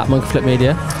 at Monkflip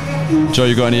Media. Joe,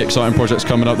 you got any exciting projects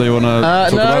coming up that you want to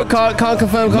talk about? No, can't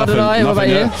confirm, can't deny. What about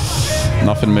you?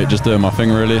 Nothing, mate. Just doing my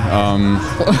thing, really.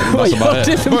 That's about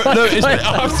it.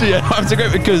 I have to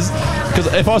go because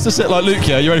if I was to sit like Luke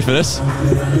here, you ready for this?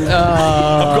 I've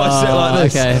got to sit like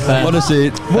this. Okay, fair. Honestly,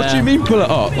 what do you mean pull it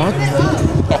up?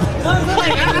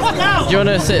 Do you want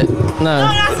to sit? No.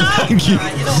 Thank you.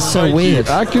 This is so weird.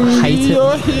 I can hate be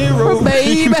your hero,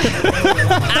 baby.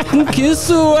 I can kiss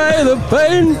away the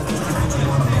pain.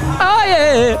 Oh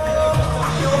yeah.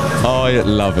 I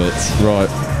love it. Right.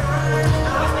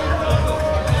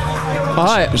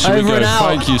 Alright, over and out.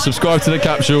 Thank you. Subscribe to the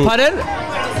Capsule. Pardon?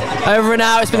 Over and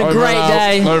out. It's been a great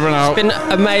day. Over and out. It's been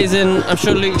amazing. I'm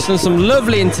sure Luke's done some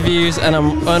lovely interviews, and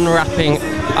I'm unwrapping.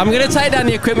 I'm going to take down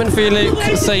the equipment for you, Luke,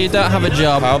 so you don't have a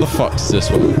job. How the fuck does this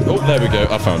work? Oh, there we go.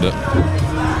 I found it.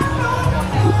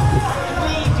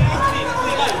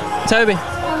 Toby.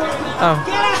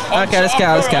 Oh. Okay, let's go.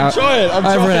 I'm trying.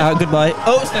 Over and out. Goodbye.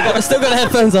 Oh, still got the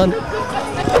headphones on.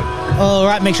 All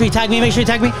right, make sure you tag me.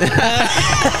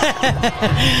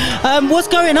 What's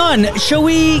going on? Shall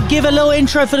we give a little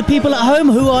intro for the people at home?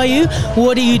 Who are you?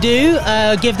 What do you do?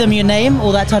 Give them your name,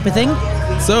 all that type of thing.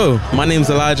 So, my name's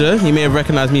Elijah. You may have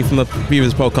recognized me from the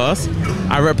previous podcast.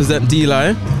 I represent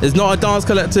Dlonze. It's not a dance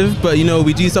collective, but you know,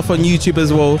 we do stuff on YouTube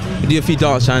as well. We do a few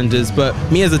dance challenges. But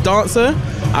me as a dancer,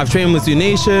 I've trained with Zoo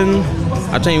Nation.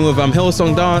 I've trained with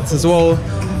Hillsong Dance as well.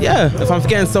 Yeah, if I'm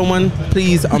forgetting someone,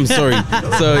 please, I'm sorry.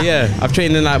 So yeah, I've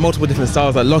trained in like multiple different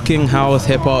styles, like locking, house,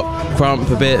 hip hop, crump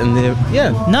a bit, and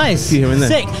yeah. Nice, here and there.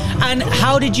 Sick. And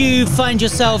how did you find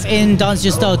yourself in Dance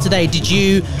Your Style today? Did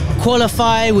you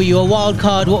qualify? Were you a wild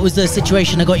card? What was the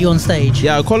situation that got you on stage?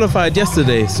 Yeah, I qualified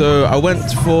yesterday, so I went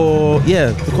for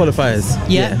the qualifiers.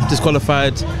 Yeah, just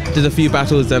qualified, did a few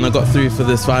battles, and I got through for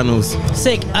this finals.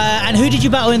 Sick. And who did you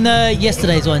battle in the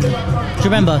yesterday's one? Do you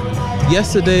remember?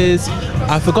 Yesterday's,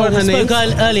 I forgot her name.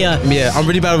 Earlier. Yeah, I'm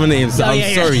really bad with names, so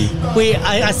I'm sorry.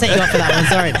 I set you up for that one,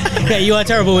 sorry. Yeah, you are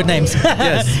terrible with names.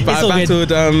 Yes, but I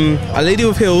battled a lady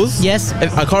with heels. Yes.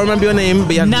 I can't remember your name,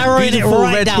 but you had narrowing beautiful it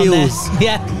right red down heels. There.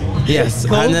 Yeah. Yes,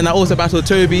 cool. And then I also battled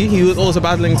Toby. He was also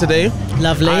battling today.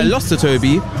 Lovely. I lost to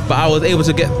Toby, but I was able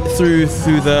to get through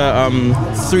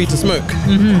the 3 to smoke.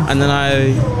 And then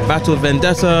I battled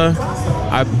Vendetta.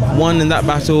 I won in that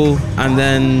battle, and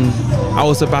then I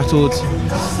also battled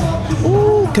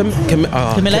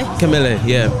Kamile.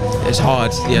 Yeah, it's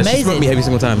hard. Yeah, she smoked me every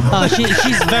single time. Oh,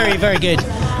 she's very, very good.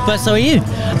 But so are you.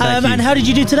 And how did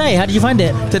you do today? How did you find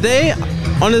it? Today,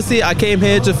 honestly, I came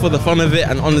here just for the fun of it,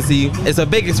 and honestly, it's a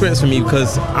big experience for me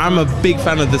because I'm a big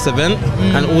fan of this event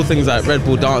and all things like Red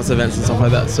Bull dance events and stuff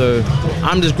like that. So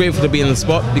I'm just grateful to be in the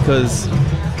spot because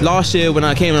last year when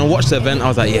I came and watched the event, I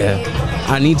was like, yeah,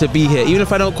 I need to be here. Even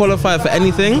if I don't qualify for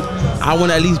anything, I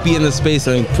want to at least be in the space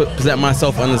and present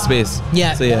myself on the space.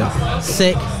 Yeah. So yeah.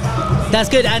 Sick. That's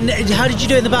good. And how did you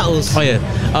do in the battles? Oh yeah.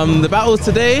 The battles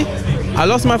today, I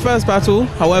lost my first battle.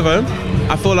 However,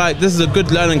 I feel like this is a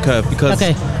good learning curve because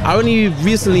I only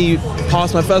recently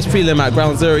passed my first prelim at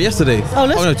Ground Zero yesterday. Oh,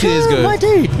 let's go. 2 days ago. My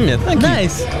dude. Yeah, thank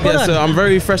nice. you. Well done. So I'm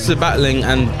very fresh to battling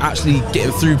and actually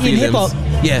getting through prelims. In hip-hop?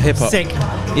 Yeah, hip-hop. Sick.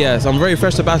 Yeah, so I'm very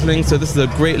fresh to battling, so this is a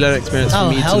great learning experience for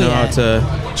me to know how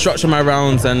to structure my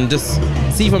rounds and just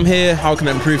see from here how can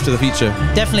I improve to the future.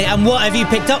 Definitely. And what have you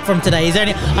picked up from today? Is there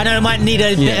any? I know it might need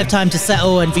a bit of time to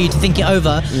settle and for you to think it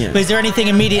over. Yeah. But is there anything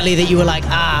immediately that you were like,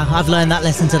 I've learned that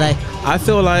lesson today? I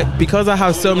feel like because I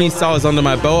have so many styles under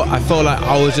my belt, I felt like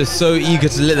I was just so eager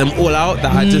to let them all out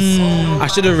that I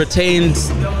should have retained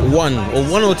one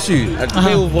or two. I'd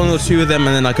play with 1 or 2 of them,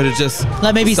 and then I could have just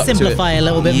like maybe simplify a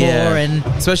little bit more, and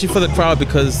especially for the crowd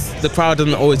because the crowd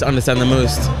doesn't always understand the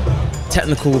most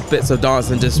technical bits of dance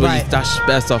and just really dash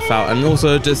their stuff out, and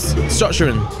also just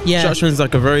structuring. Structuring is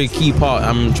like a very key part.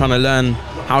 I'm trying to learn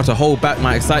how to hold back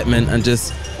my excitement and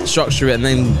just structure it and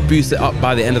then boost it up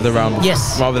by the end of the round.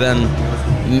 Yes. Rather than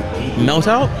melt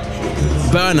out.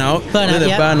 Burnout.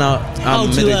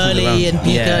 Burnout. Too early and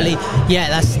peak early. Yeah,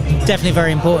 that's definitely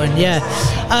very important. Yeah.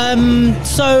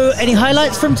 So, any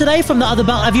highlights from today from the other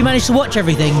battle? Have you managed to watch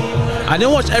everything? I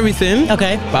didn't watch everything.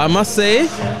 Okay. But I must say,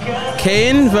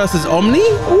 Caine versus Omni.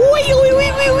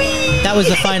 That was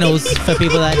the finals for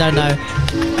people that don't know.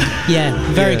 Yeah,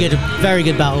 very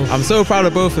good battle. I'm so proud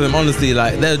of both of them, honestly.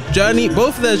 Like their journey,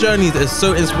 both of their journeys is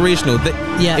so inspirational.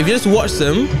 If you just watch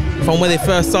them from where they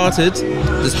first started,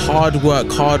 just hard work,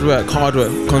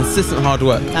 consistent hard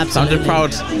work. Absolutely. So I'm just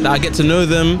proud that I get to know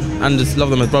them and just love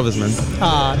them as brothers, man.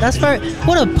 That's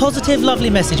what a positive, lovely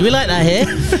message. We like that here.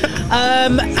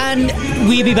 And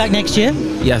will you be back next year?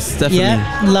 Yes, definitely.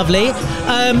 Yeah, lovely.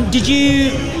 Did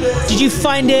you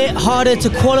find it harder to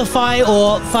qualify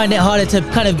or find it harder to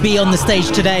kind of be on the stage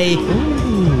today?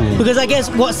 Ooh. Because I guess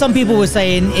what some people were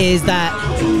saying is that,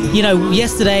 you know,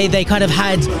 yesterday they kind of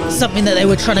had something that they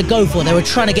were trying to go for. They were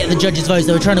trying to get the judges' votes.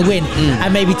 They were trying to win.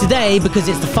 And maybe today, because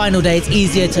it's the final day, it's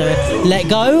easier to let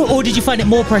go. Or did you find it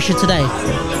more pressure today?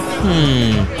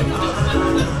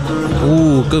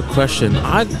 Ooh, good question.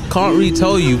 I can't really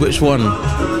tell you which one.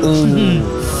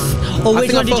 Or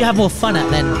which one did you have more fun at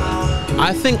then?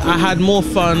 I think I had more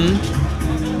fun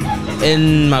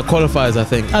in my qualifiers, I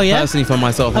think. Oh, yeah? Personally for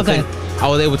myself. Okay. I think I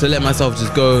was able to let myself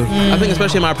just go. I think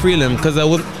especially in my prelim, because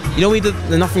there's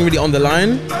nothing really on the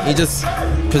line. You just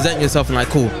present yourself and like,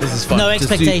 cool, this is fun. No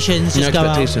expectations, just go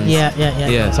out.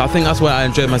 Yeah. So I think that's where I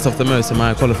enjoyed myself the most in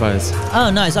my qualifiers.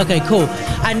 Oh, nice. Okay, cool.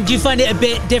 And do you find it a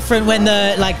bit different when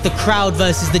the crowd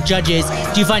versus the judges?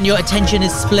 Do you find your attention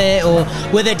is split, or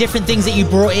were there different things that you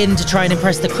brought in to try and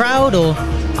impress the crowd, or?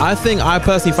 I think I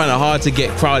personally find it hard to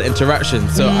get crowd interaction.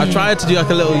 So I tried to do like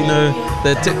a little,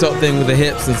 the TikTok thing with the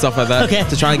hips and stuff like that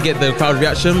to try and get the crowd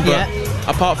reaction. But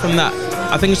apart from that,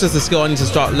 I think it's just a skill I need to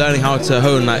start learning how to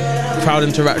hone, like crowd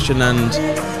interaction and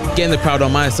getting the crowd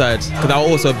on my side, because I'll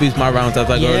also boost my rounds as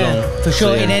I go along. For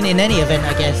sure, in any event,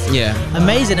 I guess. Yeah.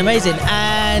 Amazing.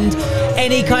 And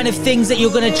any kind of things that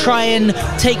you're going to try and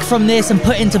take from this and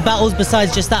put into battles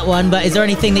besides just that one? But is there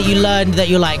anything that you learned that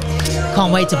you're like,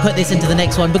 can't wait to put this into the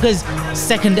next one? Because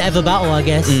second ever battle, I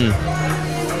guess.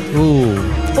 Ooh.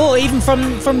 Or even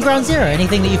from ground zero,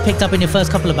 anything that you've picked up in your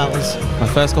first couple of battles? My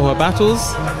first couple of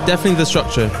battles, definitely the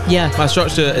structure. Yeah. My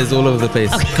structure is all over the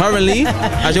place. Okay. Currently,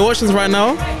 as you're watching this right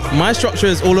now, my structure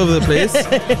is all over the place.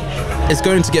 It's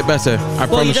going to get better, I promise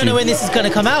you. Well, you don't know when this is going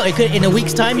to come out. It could, in a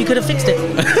week's time, you could have fixed it.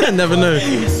 Never know.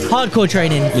 Hardcore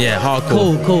training. Yeah,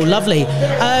 hardcore. Cool, lovely.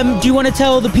 Do you want to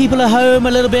tell the people at home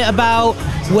a little bit about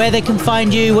where they can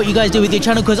find you, what you guys do with your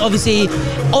channel? Because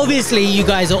obviously you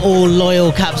guys are all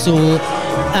loyal Capsule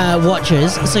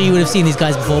watchers, so you would have seen these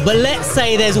guys before. But let's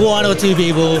say there's one or two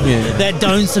people that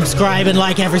don't subscribe and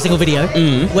like every single video.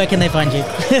 Where can they find you?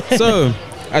 So,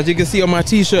 as you can see on my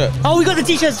t-shirt. Oh, we got the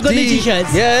t-shirts. We got new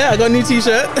t-shirts. Yeah, I got a new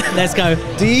t-shirt. Let's go.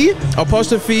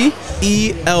 D''ELI.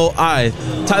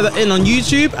 Type that in on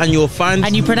YouTube and you'll find.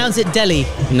 And you pronounce it Delhi.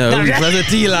 No, you pronounce it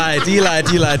D-Li.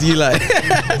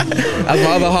 That's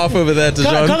my other half over there,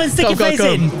 Dejan. Come and stick your face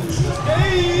in.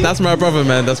 That's my brother,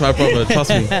 man. That's my brother. Trust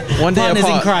me. One day Partners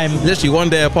apart. in crime. Literally one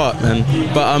day apart, man.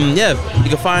 But you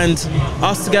can find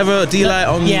us together, D-Li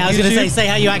on YouTube. Yeah, I was going to say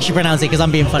how you actually pronounce it, because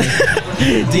I'm being funny.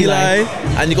 D-Li.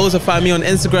 And you can also find me on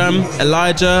Instagram,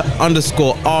 Elijah_R.S.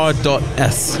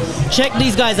 Check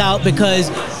these guys out, because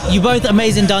you're both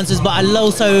amazing dancers, but I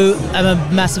also am a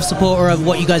massive supporter of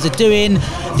what you guys are doing,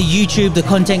 the YouTube, the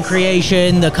content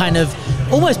creation, the kind of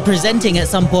almost presenting at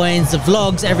some points, the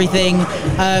vlogs, everything.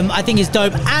 I think is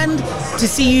dope. And to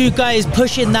see you guys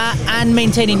pushing that and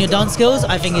maintaining your dance skills,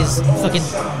 I think is fucking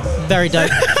very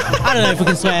dope. I don't know if we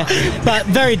can swear, but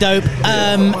very dope.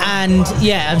 And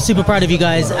yeah, I'm super proud of you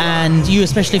guys, and you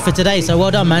especially for today. So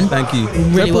well done, man. Thank you.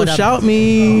 Really well done. Shout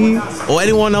me, or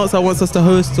anyone else that wants us to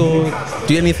host or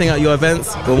do anything at your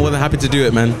events. We're more than happy to do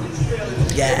it, man.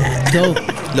 Yeah. Cool.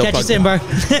 Catch you soon, bro.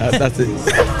 That's it.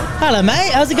 Hello,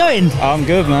 mate. How's it going? I'm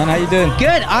good, man. How you doing?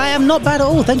 Good. I am not bad at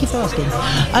all. Thank you for asking. Do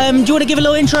you want to give a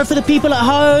little intro for the people at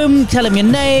home? Tell them your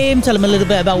name. Tell them a little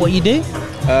bit about what you do.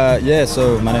 Yeah,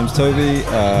 so my name's Toby.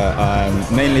 I'm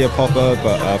mainly a popper,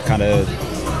 but I've kind of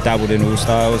dabbled in all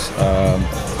styles.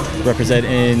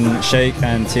 Representing Shake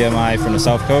and TMI from the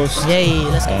South Coast. Yay,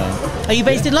 let's go. Are you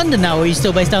based in London now, or are you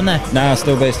still based down there? Nah,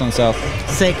 still based on South.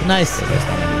 Sick, nice.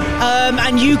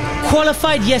 And you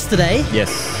qualified yesterday. Yes.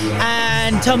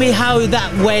 And tell me how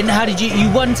that went. How did you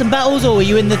won some battles, or were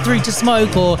you in the 3 to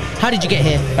smoke, or how did you get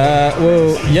here?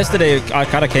 Well, yesterday I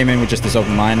kind of came in with just this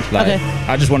open mind. Like,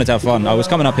 I just wanted to have fun. I was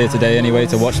coming up here today anyway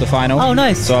to watch the final. Oh,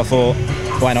 nice. So I thought,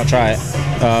 why not try it?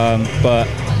 But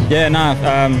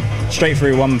yeah, straight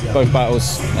through, won both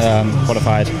battles,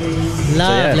 qualified.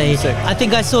 Lovely. So, yeah, I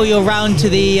think I saw your round to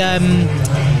the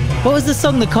what was the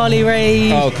song, the Carly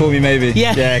Rae? Oh, Call Me Maybe.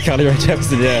 Yeah, Carly Rae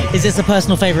Jepsen. Yeah. Is this a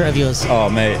personal favorite of yours? Oh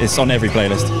mate, it's on every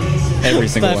playlist. Every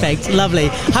single one. Perfect. Lovely.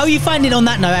 How are you finding, on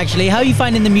that note, actually, how are you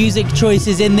finding the music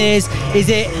choices in this? Is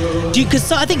it,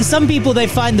 because I think some people, they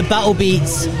find the battle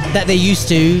beats that they're used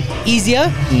to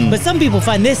easier, but some people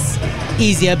find this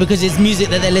easier because it's music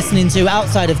that they're listening to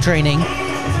outside of training.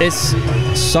 It's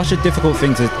such a difficult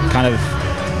thing to kind of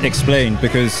explain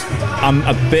because I'm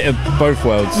a bit of both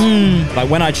worlds. Like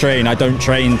when I train, I don't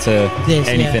train to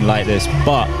anything like this,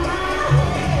 but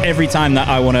every time that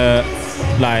I want to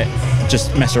like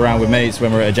just mess around with mates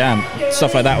when we're at a jam,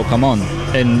 stuff like that will come on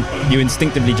and you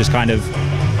instinctively just kind of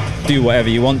do whatever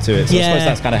you want to it. So I suppose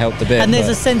that's kind of helped a bit. And there's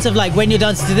a sense of like when you're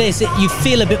dancing to this, you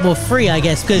feel a bit more free, I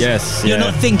guess, because you're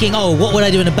not thinking, oh, what would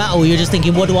I do in a battle? You're just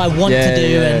thinking, what do I want to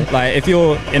do? And like if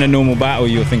you're in a normal battle,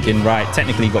 you're thinking, right,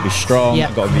 technically you've got to be strong,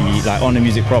 you've got to be like on the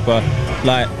music proper.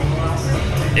 Like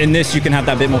in this, you can have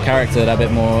that bit more character, that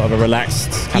bit more of a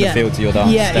relaxed kind of feel to your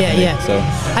dance. So,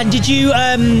 and did you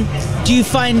do you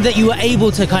find that you were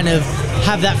able to kind of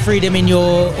have that freedom in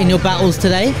your battles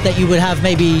today that you would have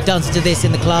maybe dancing to this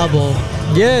in the club? Or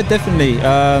yeah, definitely.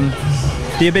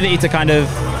 The ability to kind of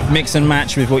mix and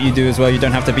match with what you do as well. You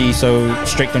don't have to be so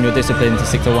strict on your discipline to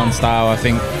stick to one style. I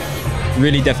think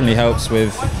really definitely helps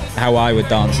with how I would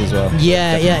dance as well.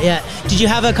 Yeah. Did you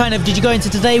have did you go into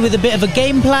today with a bit of a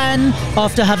game plan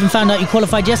after having found out you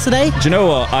qualified yesterday? Do you know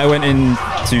what? I went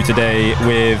into today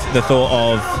with the thought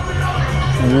of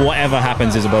whatever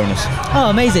happens is a bonus.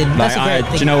 Oh, amazing. That's a great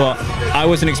thing. Do you know what? I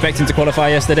wasn't expecting to qualify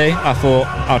yesterday. I thought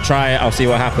I'll try it, I'll see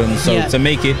what happens. So to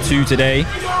make it to today,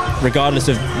 regardless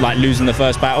of like losing the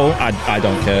first battle, I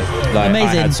don't care. Like, amazing.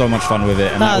 I had so much fun with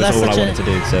it, and that was all I wanted to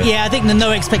do. So. Yeah, I think the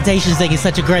no expectations thing is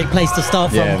such a great place to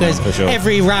start from because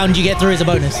every round you get through is a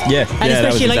bonus. Yeah, and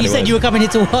especially like you said, you were coming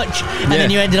here to watch, and then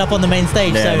you ended up on the main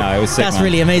stage. Yeah, so no, it was sick, that's man.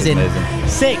 really amazing.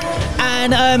 Sick.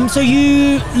 And so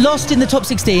you lost in the top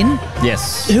 16.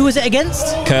 Yes. Who was it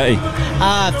against? Kurty.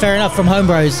 Ah, fair enough, from Home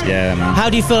Bros. Yeah, man. How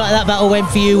do you feel like that battle went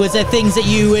for you? Was there things that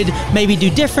you would maybe do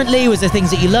differently? Was there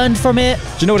things that you learned from it? Do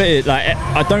you know what it is? Like,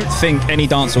 I don't think any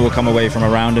dancer will come away from a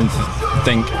round and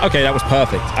think, okay, that was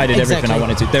perfect. I did everything I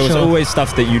wanted to. There was always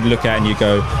stuff that you'd look at and you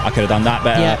go, I could have done that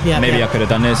better. Maybe I could have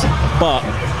done this. But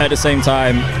at the same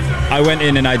time, I went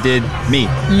in and I did me.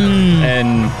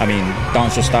 And I mean,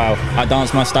 dance your style. I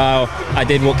danced my style. I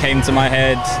did what came to my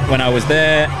head when I was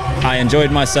there. I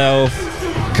enjoyed myself.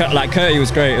 Like Kurty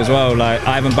was great as well. Like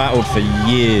I haven't battled for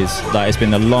years. Like it's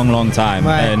been a long time.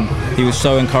 And he was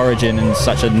so encouraging and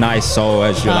such a nice soul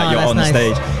as you're on the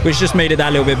stage, which just made it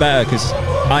that little bit better because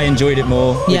I enjoyed it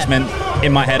more, which meant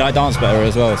in my head I danced better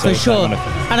as well. So for sure.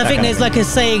 And I think there's like a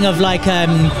saying of like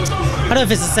I don't know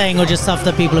if it's a saying or just stuff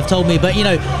that people have told me, but you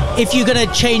know, if you're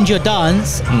gonna change your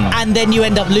dance and then you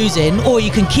end up losing, or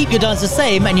you can keep your dance the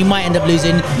same and you might end up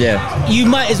losing, you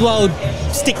might as well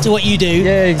stick to what you do,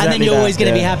 and then you're always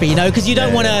gonna be happy, you know, because you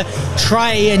don't want to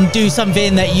try and do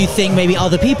something that you think maybe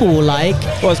other people will like.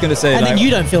 Well, I was gonna say, and like, then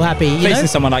you don't feel happy. You facing know?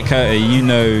 someone like Kurty, you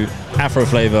know, Afro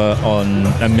flavor on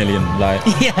a million. Like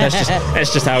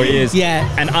that's just how he is.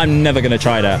 And I'm never gonna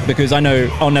try that because I know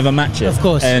I'll never match it. Of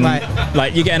course. And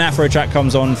like you get an Afro track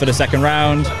comes on for the second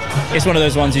round, it's one of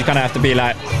those ones you kind of have to be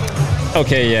like,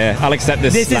 okay, I'll accept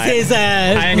this. This like, is his.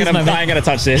 I ain't gonna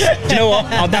touch this. Do you know what?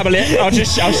 I'll dabble it.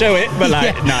 I'll show it. But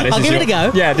like, this I'll is give it a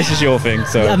go. Yeah, this is your thing.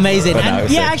 So amazing.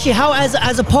 And actually, how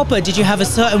as a popper, did you have a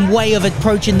certain way of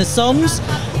approaching the songs?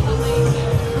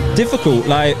 Difficult.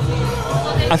 Like,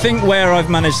 I think where I've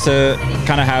managed to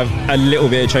kind of have a little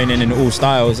bit of training in all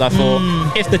styles, I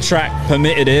thought if the track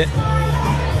permitted it,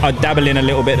 I'd dabble in a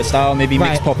little bit of style, maybe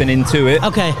mix popping into it,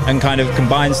 and kind of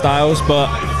combine styles.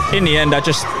 But in the end, I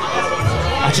just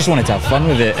wanted to have fun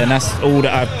with it, and that's all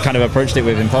that I kind of approached it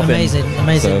with in popping. Amazing.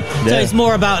 So it's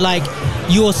more about like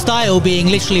your style being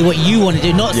literally what you want to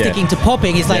do, not sticking to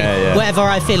popping. It's like whatever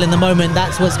I feel in the moment,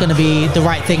 that's what's going to be the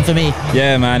right thing for me.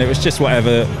 Yeah, man. It was just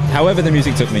however the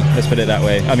music took me. Let's put it that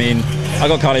way. I mean, I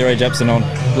got Carly Rae Jepsen on.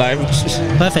 Like,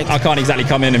 perfect. I can't exactly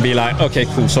come in and be like, okay,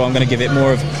 cool. So I'm going to give it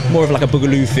more of like a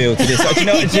boogaloo feel to this. Do you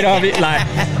know what I mean?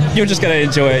 Like, you're just going to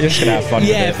enjoy it. You're just going to have fun.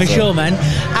 Yeah, for sure, man.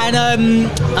 And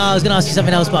I was going to ask you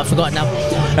something else, but I forgot now.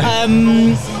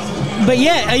 But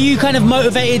yeah, are you kind of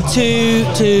motivated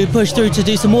to push through to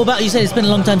do some more battles? You said it's been a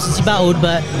long time since you battled,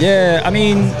 but yeah, I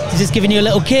mean, is this giving you a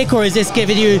little kick, or is this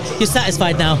giving you're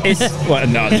satisfied now? It's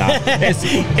no.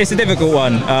 It's a difficult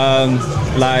one.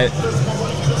 Like,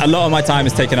 a lot of my time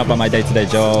is taken up by my day-to-day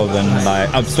job, and like,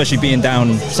 especially being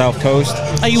down South Coast.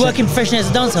 Are you working professionally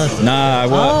as a dancer? Nah, I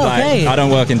work I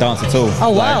don't work in dance at all. Oh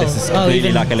wow! Like, this is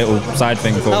completely like a little side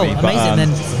thing for me. Amazing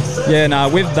then. Yeah, now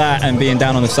with that and being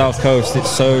down on the South Coast, it's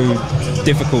so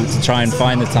difficult to try and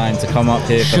find the time to come up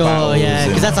here for battles. Sure, yeah,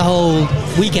 because that's a whole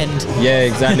weekend. Yeah,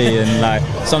 exactly. And like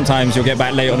sometimes you'll get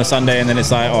back late on a Sunday, and then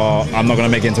it's like, oh, I'm not going to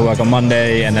make it into work on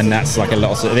Monday, and then that's like a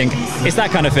loss. I think it's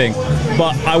that kind of thing.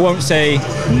 But I won't say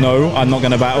no, I'm not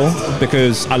going to battle,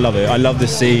 because I love it. I love the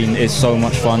scene. It's so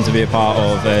much fun to be a part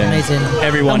of. And amazing.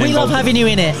 Everyone. And we love having you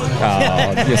in it.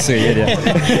 Oh, you're sweet,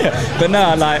 yeah. But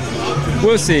no, like,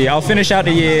 we'll see. I'll finish out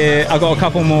the year. I've got a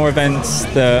couple more events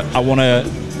that I want to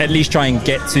at least try and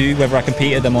get to, whether I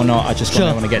compete at them or not. I just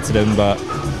want to get to them, but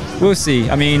we'll see.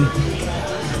 I mean,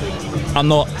 I'm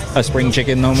not a spring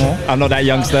chicken no more. I'm not that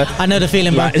youngster. I know the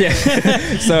feeling, bro. Yeah.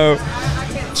 So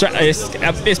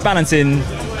it's balancing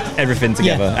everything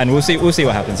together, and we'll see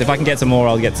what happens. If I can get to more,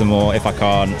 I'll get to more. If I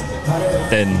can't,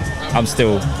 then I'm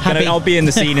still I'll be in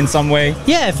the scene in some way.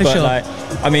 Yeah, for sure. Like,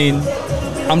 I mean,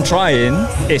 I'm trying.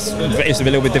 It's a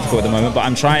little bit difficult at the moment, but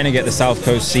I'm trying to get the South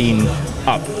Coast scene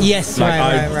up. Yes, like,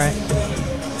 right.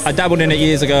 I dabbled in it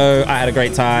years ago. I had a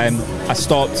great time. I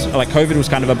stopped. Like, COVID was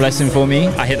kind of a blessing for me.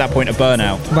 I hit that point of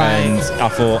burnout, and I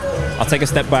thought I'll take a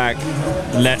step back.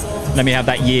 Let me have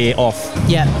that year off.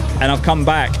 Yeah. And I've come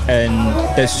back, and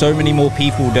there's so many more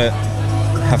people that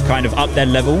have kind of upped their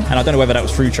level. And I don't know whether that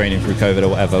was through training, through COVID or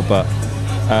whatever, but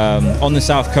on the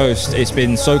South Coast, it's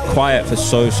been so quiet for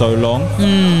so long.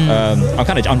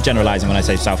 I'm generalizing when I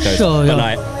say South Coast, but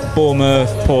like Bournemouth,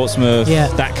 Portsmouth,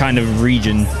 that kind of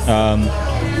region.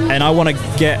 And I want to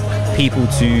get people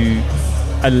to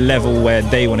a level where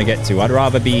they want to get to. I'd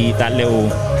rather be that little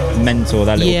mentor,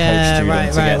 that little coach to them,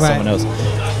 to get someone else.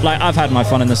 Like, I've had my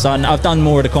fun in the sun. I've done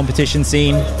more of the competition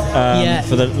scene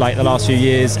for the last few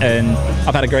years, and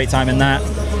I've had a great time in that.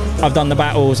 I've done the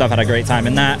battles. I've had a great time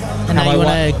in that. And now you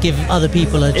want to give other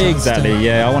people a chance. Exactly.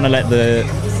 Yeah, I want to let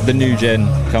the new gen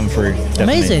come through.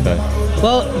 Amazing.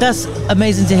 Well, that's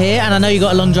amazing to hear, and I know you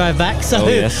got a long drive back, so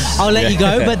I'll let you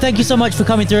go. But thank you so much for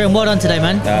coming through, and well done today,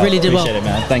 man. Really did well. Appreciate it,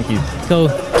 man. Thank you. Cool.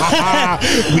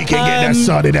 We can get that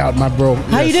sorted out, my bro.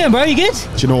 How you doing, bro? You good?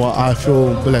 Do you know what? I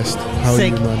feel blessed. How are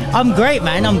you, man? I'm great,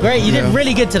 man. I'm great. You did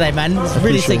really good today, man. It's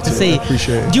really sick to see. I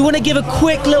appreciate it. Do you want to give a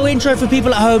quick little intro for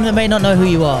people at home that may not know who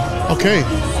you are? Okay.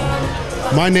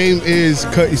 My name is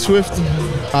Kurty Swift.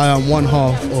 I am one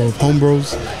half of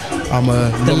Homebros. I'm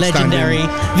the legendary,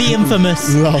 the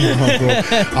infamous.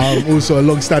 I'm also a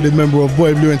long-standing member of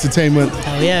Boy Blue Entertainment.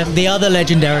 Oh yeah, the other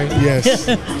legendary. Yes,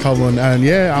 come on, and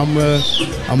yeah,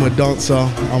 I'm a dancer.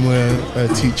 I'm a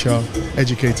teacher,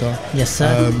 educator. Yes,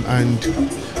 sir. And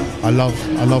I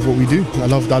love what we do. I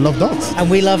love dance. And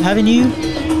we love having you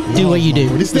do what you do.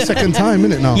 Well, this is the second time,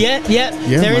 isn't it now? Yeah.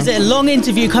 There is a long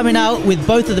interview coming out with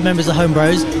both of the members of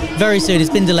Homebros very soon. It's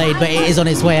been delayed, but it is on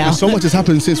its way out. And so much has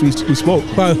happened since we spoke.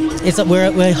 Bro, it's like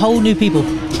we're whole new people.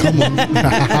 Come on.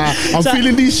 I'm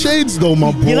feeling these shades though,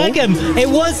 my bro. You like them? It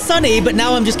was sunny, but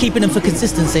now I'm just keeping them for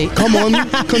consistency. Come on,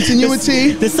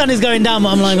 continuity. The sun is going down,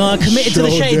 but I'm like, I committed to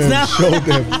the shades now. Show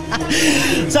them.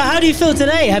 So how do you feel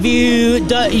today? Have you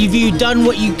done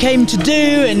what you came to do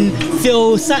and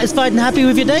feel satisfied and happy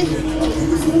with your day?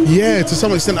 Yeah, to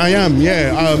some extent I am.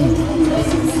 Yeah,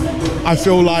 I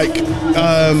feel like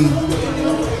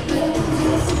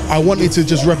I wanted to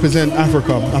just represent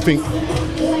Africa. I think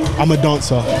I'm a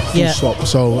dancer, full stop.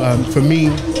 So for me,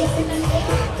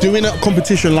 doing a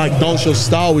competition like Dance Your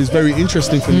Style is very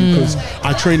interesting for me because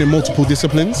I train in multiple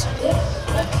disciplines.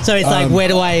 So it's like, where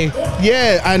do I...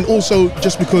 Yeah, and also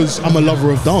just because I'm a lover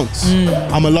of dance.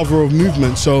 I'm a lover of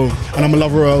movement, and I'm a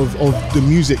lover of the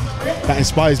music that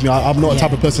inspires me. I'm not a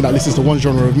type of person that listens to one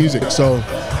genre of music,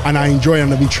 and I enjoy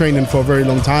and I've been training for a very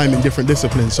long time in different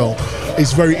disciplines. So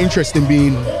it's very interesting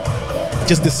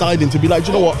just deciding to be like,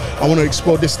 you know what, I want to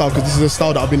explore this style because this is a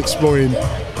style that I've been exploring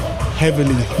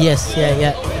heavily. Yes,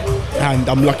 yeah. And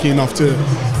I'm lucky enough to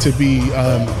be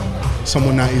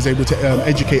someone that is able to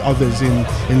educate others in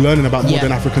learning about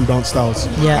modern African dance styles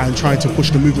and trying to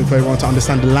push the movement for everyone to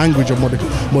understand the language of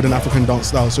modern African dance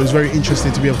styles. So it's very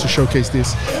interesting to be able to showcase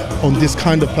this on this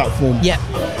kind of platform.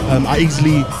 I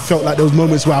easily felt like there was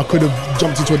moments where I could have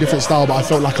jumped into a different style, but I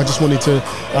felt like I just wanted to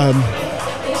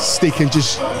stick and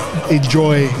just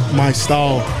enjoy my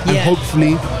style, and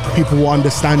hopefully people will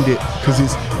understand it, because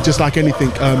it's just like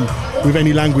anything. With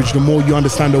any language, the more you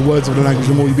understand the words of the language,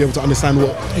 the more you'll be able to understand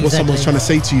what someone's trying to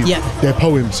say to you, their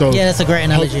poem. So yeah, that's a great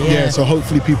analogy. So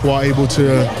hopefully people are able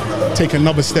to take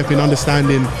another step in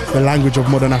understanding the language of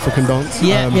modern African dance.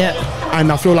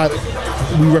 And I feel like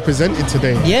we represented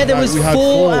today. Yeah, there was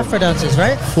four Afro dancers,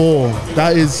 right? 4.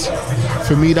 That is,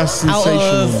 for me, that's sensational.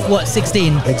 Out of what,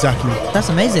 16? Exactly. That's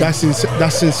amazing.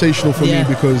 That's sensational for me,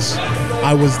 because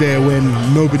I was there when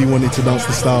nobody wanted to dance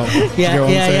the style.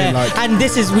 Like, and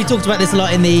we talked about this a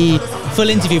lot in the full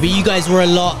interview, but you guys were a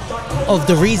lot of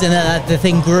the reason that the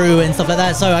thing grew and stuff like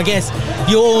that. So I guess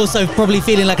you're also probably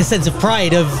feeling like a sense of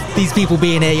pride of these people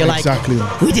being here. You're exactly.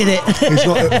 Like, we did it. It's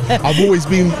not, I've always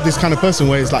been this kind of person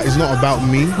where it's like, it's not about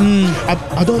me.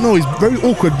 I don't know, it's very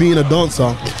awkward being a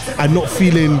dancer and not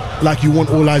feeling like you want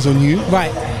all eyes on you.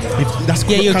 Right. That's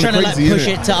you're trying crazy, to like push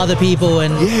it to other people.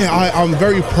 And I'm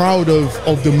very proud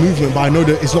of the movement, but I know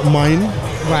that it's not mine.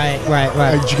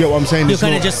 Right. Do you get what I'm saying? You're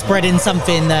kind of just spreading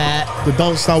something that... The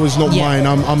dance style is not mine.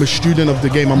 I'm a student of the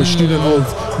game. I'm a student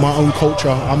of my own culture.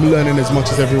 I'm learning as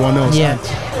much as everyone else. Yeah.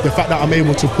 And the fact that I'm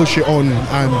able to push it on,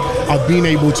 and I've been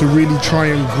able to really try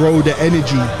and grow the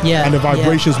energy and the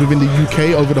vibrations within the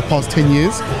UK over the past 10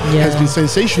 years has been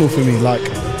sensational for me. Like,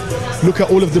 look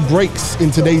at all of the breaks in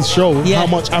today's show, how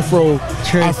much Afro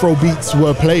beats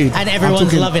were played. And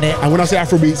everyone's loving it. And when I say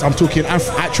Afro beats, I'm talking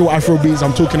actual Afro beats.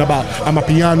 I'm talking about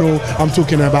amapiano. I'm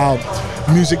talking about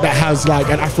music that has like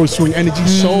an Afro swing energy.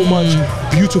 So much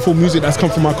beautiful music that's come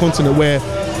from our continent, where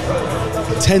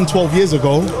 10, 12 years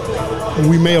ago,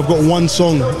 we may have got one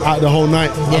song out the whole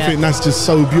night. I think that's just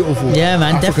so beautiful. Yeah,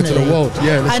 man, Africa definitely. to the world.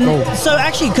 Yeah, let's go. So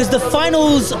actually, because the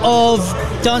finals of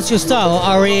Dance Your Style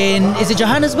are in, is it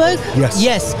Johannesburg?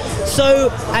 Yes. So,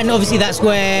 and obviously that's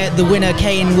where the winner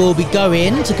Caine will be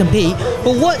going to compete.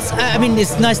 But I mean,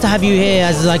 it's nice to have you here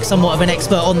as like somewhat of an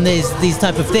expert on these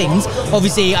type of things.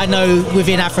 Obviously, I know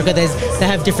within Africa they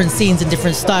have different scenes and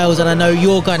different styles, and I know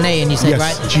you're Ghanaian, you said,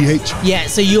 right? GH. Yeah,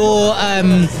 so your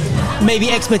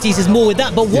maybe expertise is more with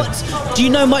that, but do you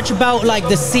know much about like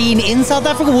the scene in South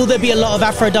Africa? Will there be a lot of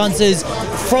Afro dancers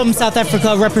from South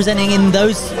Africa representing in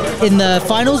the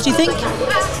finals, do you think?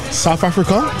 South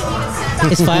Africa?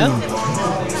 It's fire?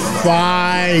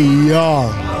 Fire!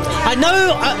 I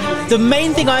know the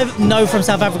main thing I know from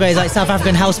South Africa is like South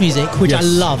African house music, which I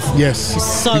love. Yes. It's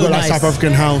so you've got nice. like South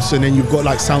African house, and then you've got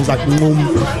like sounds like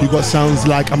you've got sounds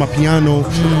like amapiano,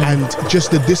 and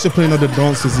just the discipline of the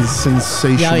dancers is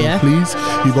sensational. Please,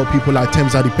 you've got people like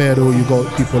Temza Dipero, you've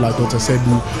got people like Dr.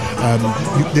 Sebu.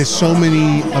 There's so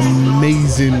many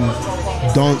amazing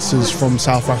dancers from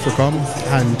South Africa,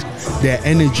 and their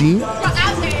energy,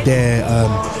 their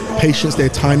patience, their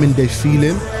timing, their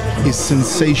feeling is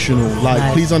sensational.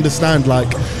 Like, please understand, like,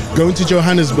 going to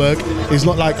Johannesburg is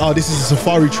not like, oh, this is a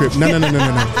safari trip. No.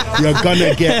 You're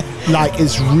gonna get, like,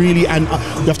 it's really, and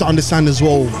you have to understand as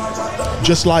well,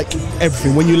 just like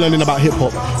everything, when you're learning about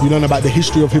hip-hop, you learn about the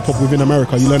history of hip-hop within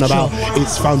America, you learn about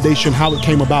its foundation, how it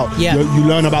came about, you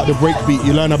learn about the breakbeat,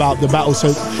 you learn about the battle,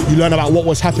 so you learn about what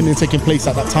was happening, taking place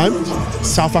at that time.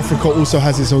 South Africa also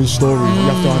has its own story. You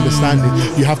have to understand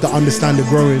it. You have to understand the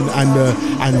growing and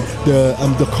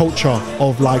the culture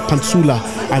of like Pantsula,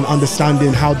 and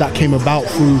understanding how that came about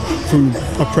through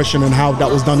oppression, and how that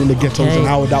was done in the ghettos, and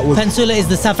how that was... Pantsula is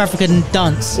the South African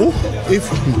dance. Oh, if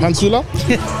Pantsula?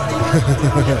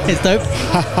 It's dope.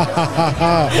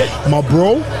 My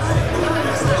bro,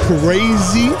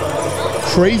 crazy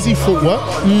footwork,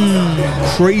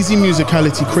 crazy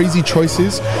musicality, crazy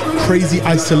choices, crazy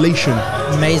isolation.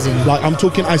 Amazing. Like, I'm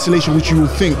talking isolation, which you will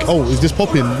think, oh, is this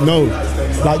popping? No.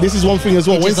 Like, this is one thing as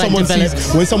well. When someone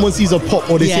sees a pop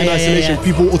or they see an isolation,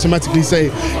 people automatically say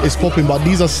it's popping. But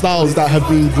these are styles that have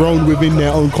been grown within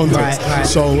their own context. Right.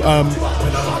 So,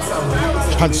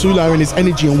 Pantsula and its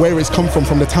energy and where it's come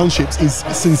from the townships is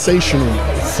sensational.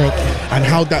 Sick. And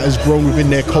how that has grown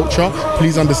within their culture.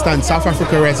 Please understand, South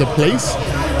Africa as a place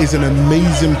is an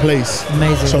amazing place.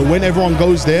 Amazing. So when everyone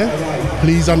goes there,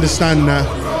 please understand that.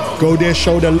 Go there,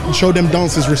 show them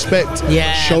dancers respect,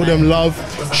 show them love,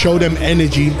 show them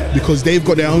energy, because they've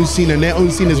got their own scene, and their own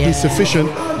scene has been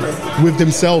sufficient with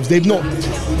themselves. They've not...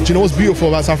 Do you know what's beautiful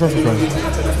about South Africa?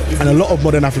 And a lot of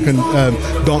modern African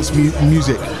dance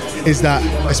music is that,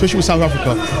 especially with South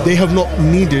Africa, they have not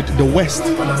needed the West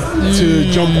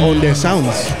to jump on their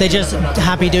sounds. They're just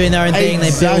happy doing their own thing.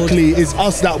 Exactly. It's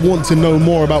us that want to know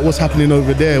more about what's happening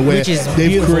over there, where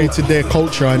they've created their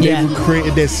culture, and they've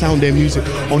created their sound, their music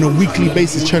on a weekly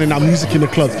basis, churning out music in the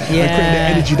clubs, and creating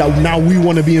their energy that now we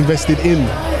want to be invested in.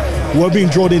 We're being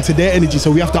drawn into their energy,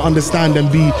 so we have to understand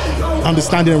and be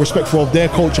understanding and respectful of their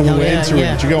culture when we're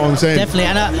entering. Do you get what I'm saying? Definitely.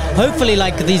 And hopefully,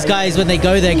 like, these guys, when they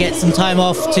go there, get some time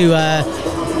off to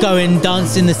go and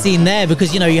dance in the scene there,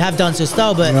 because, you know, you have Dance Your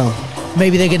Style, but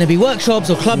maybe they're going to be workshops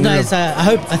or club nights.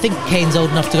 I think Caine's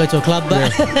old enough to go to a club,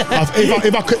 but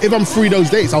if I'm free those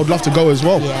dates, I would love to go as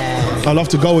well. I'd love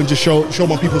to go and just show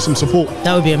my people some support.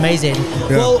 That would be amazing.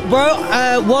 Well, bro,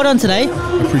 well done today.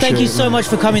 Thank you so much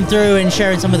for coming through and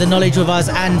sharing some of the knowledge with us,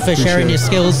 and for sharing your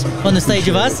skills on the stage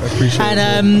with us. And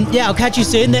I'll catch you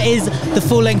soon. There is the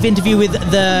full-length interview with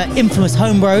the infamous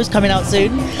Homebros coming out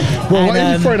soon. Well, why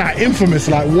are you throwing out infamous?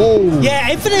 Like, whoa.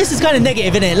 Yeah, infamous is kind of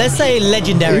negative, isn't it? Let's say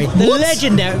legendary. The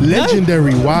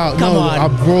Legendary. Wow. Come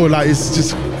on. Bro, like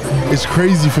it's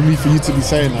crazy for you to be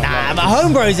saying that. Nah, but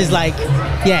Homebros is like,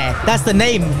 yeah, that's the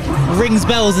name. Rings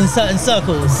bells in certain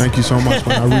circles. Thank you so much,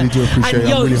 man. I really do appreciate it.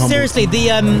 Yo, I'm really seriously,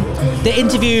 the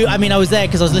interview, I mean, I was there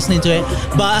because I was listening to it,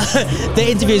 but the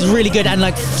interview is really good and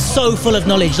like so full of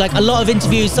knowledge. Like a lot of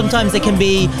interviews, sometimes they can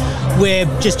be, we're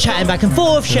just chatting back and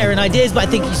forth, sharing ideas, but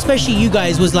I think especially you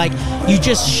guys was like, you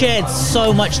just shared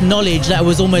so much knowledge that it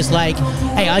was almost like,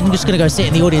 hey, I'm just going to go sit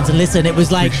in the audience and listen. It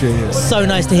was like so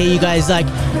nice to hear you guys like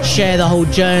share the whole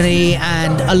journey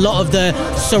and a lot of the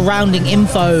surrounding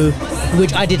info,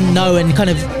 which I didn't know, and kind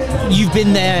of you've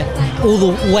been there all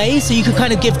the way, so you could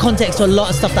kind of give context to a lot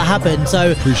of stuff that happened.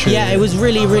 So it was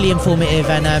really, really informative,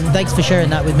 and thanks for sharing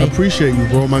that with me. I appreciate you,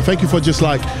 bro, man. Thank you for just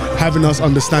like having us,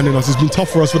 understanding us. It's been tough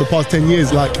for us for the past 10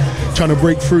 years, like trying to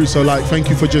break through. So like, thank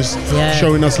you for just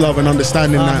showing us love and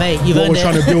understanding that mate, what we're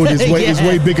trying to build is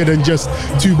way bigger than just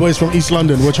two boys from East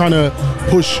London. We're trying to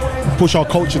push our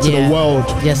culture to the world,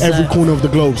 every corner of the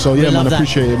globe. So yeah, man,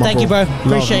 appreciate it, man. Thank you, bro.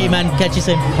 Appreciate you, man. Catch you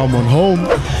soon. Come on home.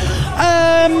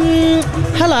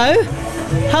 Hello.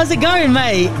 How's it going,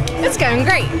 mate? It's going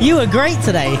great. You were great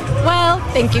today. Well,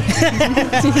 thank you.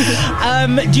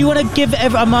 Do you want to give,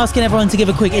 I'm asking everyone to give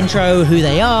a quick intro, who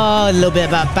they are, a little bit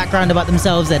about background about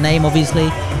themselves, their name,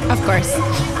 obviously. Of course.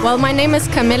 Well, my name is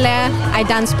Kamile. I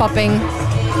dance popping.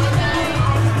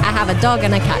 I have a dog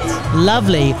and a cat.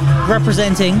 Lovely.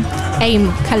 Representing?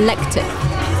 AIM Collective.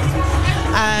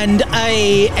 And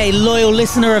a loyal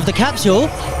listener of the Capsule.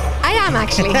 I am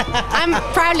actually. I'm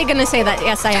proudly going to say that.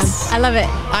 Yes, I am. I love it.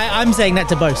 I'm saying that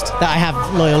to boast that I have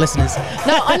loyal listeners.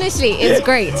 No, honestly, it's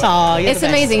great. Oh, it's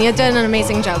amazing. You're doing an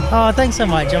amazing job. Oh, thanks so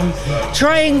much. I'm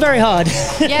trying very hard.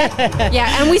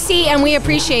 yeah. And we see and we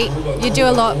appreciate you do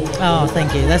a lot. Oh,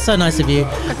 thank you. That's so nice of you.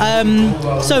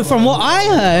 So from what I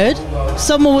heard,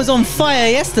 someone was on fire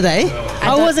yesterday.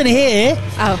 I wasn't here,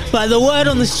 but the word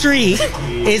on the street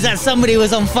is that somebody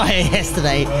was on fire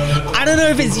yesterday. I don't know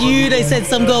if it's you. They said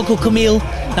some girl called Kamile.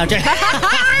 No,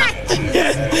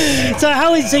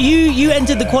 so you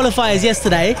entered the qualifiers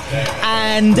yesterday,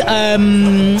 and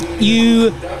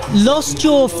you lost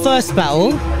your second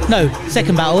battle,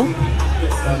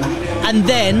 and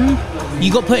then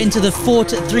you got put into the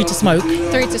 3 to smoke.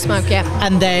 3 to smoke, yeah.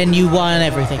 And then you won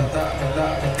everything.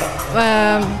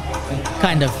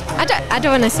 Kind of. I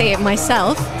don't want to say it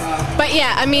myself, but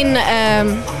yeah, I mean,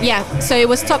 so it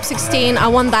was top 16. I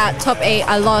won that. Top 8,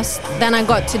 I lost. Then I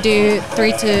got to do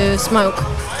 3 to smoke,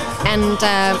 and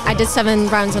I did 7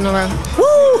 rounds in a row.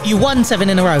 Woo! You won 7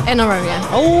 in a row? In a row, yeah.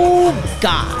 Oh,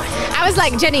 God. I was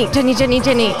like, Jenny,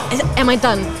 am I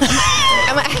done?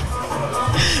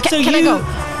 Can I go?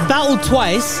 Battled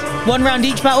twice, 1 round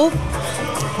each battle?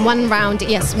 1 round,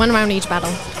 yes, 1 round each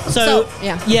battle. So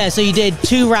so you did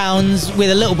 2 rounds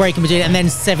with a little break in between, and then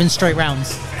 7 straight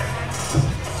rounds.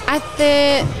 I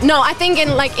think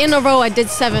in a row I did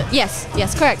 7. Yes,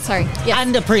 correct. Sorry. Yes.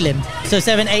 And a prelim. So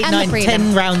 7, 8, 9,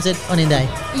 10 rounds on a day.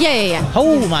 Yeah.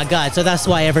 Oh my God! So that's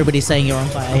why everybody's saying you're on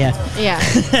fire. Yeah.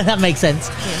 That makes sense.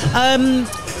 Yeah.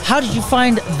 How did you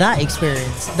find that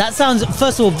experience? That sounds,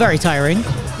 first of all, very tiring.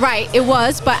 Right, it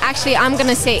was, but actually I'm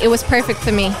gonna say it was perfect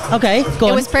for me. Okay, go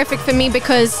on. It was perfect for me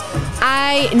because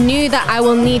I knew that I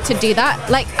will need to do that.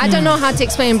 Like, I don't know how to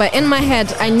explain, but in my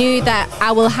head, I knew that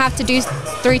I will have to do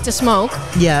 3 to smoke.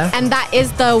 Yeah. And that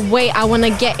is the way I want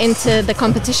to get into the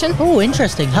competition. Oh,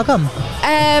 interesting. How come?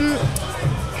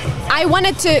 I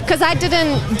wanted to, because I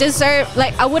didn't deserve,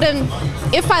 like, I wouldn't,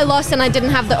 if I lost and I didn't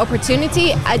have the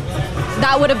opportunity,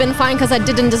 that would have been fine because I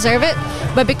didn't deserve it.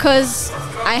 But because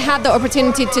I had the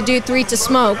opportunity to do 3 to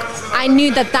smoke, I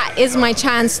knew that is my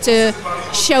chance to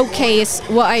showcase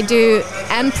what I do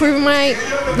and prove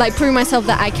myself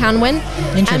that I can win.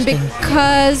 And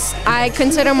because I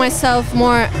consider myself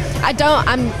more, I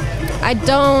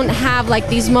don't have like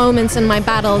these moments in my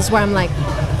battles where I'm like,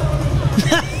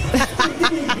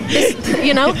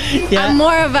 I'm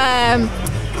more of an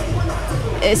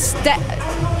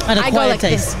acquired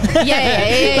taste.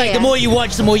 Yeah. Like the more you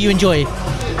watch, the more you enjoy.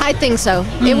 I think so.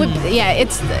 It would,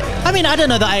 it's. I mean, I don't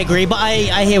know that I agree, but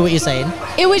I hear what you're saying.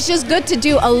 It was just good to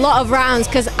do a lot of rounds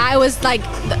because I was like,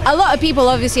 a lot of people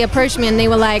obviously approached me and they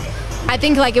were like, I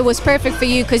think like it was perfect for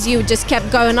you because you just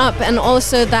kept going up, and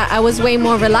also that I was way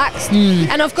more relaxed.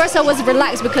 And of course I was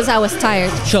relaxed because I was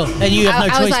tired. Sure, and you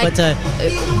have no choice but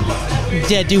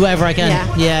to do whatever I can.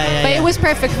 Yeah. But it was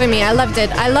perfect for me. I loved it.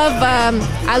 I love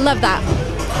that.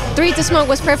 3 to smoke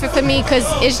was perfect for me because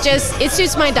it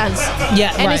suits my dance.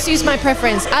 Yeah, and it suits my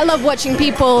preference. I love watching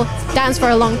people dance for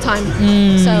a long time.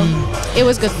 So it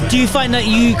was good. Do you find that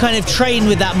you kind of train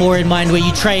with that more in mind, where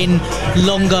you train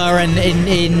longer and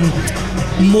in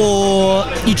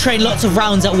you train lots of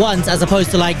rounds at once as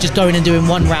opposed to like just going and doing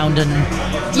one round and.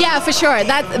 Yeah, for sure.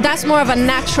 That's more of a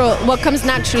natural, what comes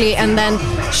naturally. And then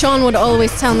Sean would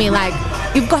always tell me like,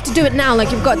 you've got to do it now.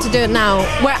 Like you've got to do it now.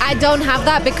 Where I don't have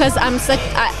that because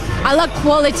I love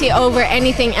quality over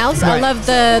anything else. Right. I love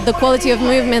the quality of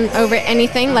movement over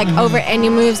anything, like over any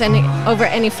moves and over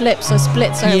any flips or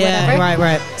splits or whatever.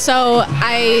 Right. So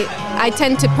I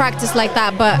tend to practice like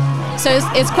that, but so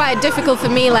it's quite difficult for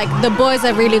me. Like the boys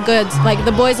are really good. Like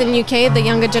the boys in UK, the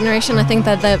younger generation, I think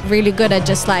that they're really good at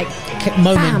just like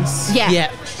moments. Bam.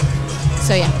 Yeah.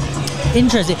 So yeah.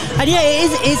 Interesting. And yeah,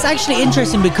 it's actually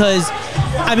interesting because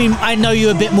I mean I know you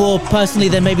a bit more personally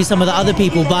than maybe some of the other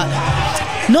people, but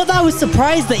not that I was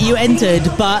surprised that you entered,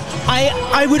 but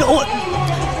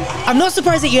I'm not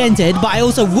surprised that you entered, but I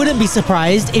also wouldn't be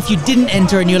surprised if you didn't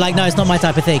enter and you're like, no, it's not my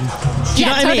type of thing. Do you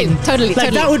know what I mean? Totally.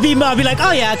 That would be, I'd be like,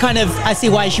 oh yeah, I see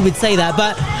why she would say that,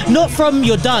 but not from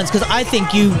your dance, because I think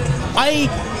I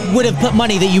would have put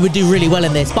money that you would do really well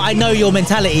in this, but I know your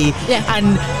mentality. Yeah.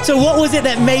 And so what was it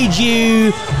that made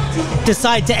you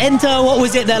decide to enter? What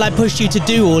was it that like pushed you to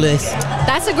do all this?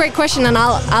 That's a great question, and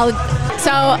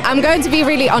so I'm going to be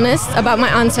really honest about my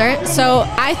answer. So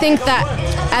I think that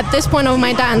at this point of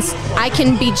my dance, I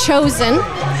can be chosen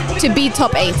to be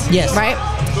top 8. Yes. Right?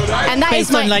 And that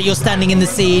based on like your standing in the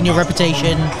scene, your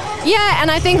reputation. Yeah, and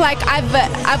I think like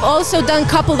I've also done a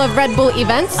couple of Red Bull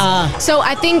events. So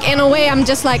I think in a way I'm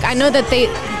just like, I know that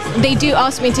they do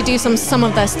ask me to do some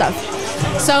of their stuff.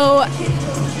 So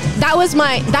that's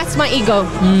my ego.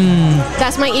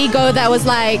 That's my ego that was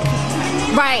like,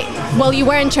 right, well, you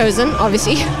weren't chosen,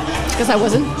 obviously, because I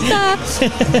wasn't.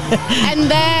 And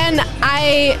then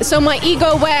so my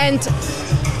ego went,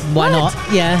 why not?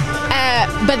 Yeah.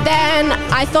 But then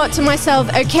I thought to myself,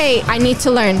 okay, I need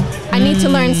to learn. I need to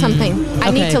learn something. I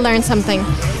need to learn something.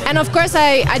 And of course,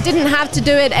 I didn't have to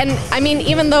do it. And I mean,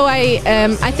 even though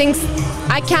I think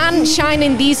I can shine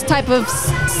in these type of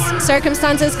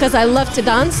circumstances because I love to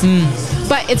dance,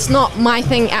 but it's not my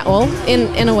thing at all.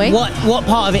 In a way. What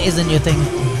part of it isn't your thing?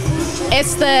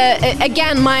 It's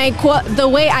the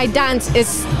way I dance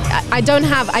is I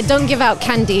don't give out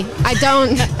candy. I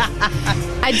don't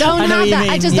have that.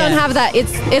 I just don't have that.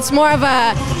 It's more of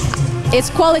it's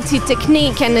quality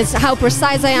technique and it's how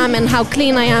precise I am and how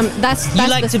clean I am. That's you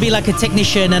like to be like a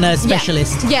technician and a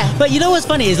specialist. Yeah. But you know what's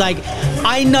funny is like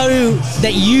I know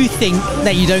that you think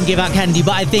that you don't give out candy,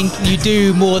 but I think you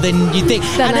do more than you think.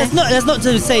 And that's not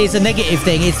to say it's a negative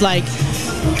thing. It's like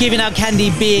giving out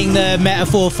candy being the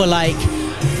metaphor for like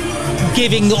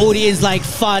giving the audience like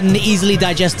fun, easily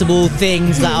digestible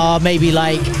things that are maybe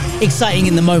like exciting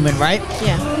in the moment, right?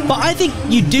 Yeah. But I think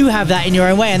you do have that in your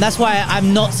own way, and that's why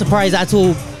I'm not surprised at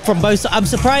all from both. I'm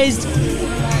surprised.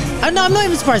 I'm not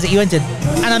even surprised that you entered,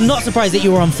 and I'm not surprised that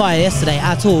you were on fire yesterday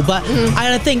at all. But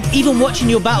I think even watching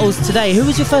your battles today, who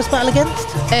was your first battle against?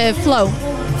 Flo.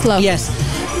 Yes.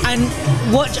 And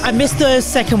I missed the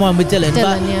second one with Dylan,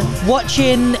 but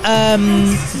watching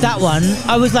that one,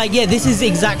 I was like, yeah, this is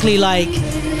exactly like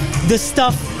the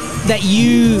stuff that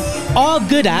you are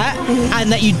good at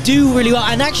and that you do really well.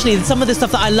 And actually, some of the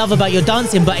stuff that I love about your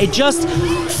dancing, but it just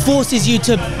forces you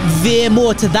to veer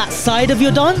more to that side of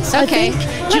your dance, I think.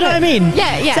 Do you know what I mean?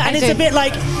 Yeah. So, and it's a bit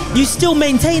like, you still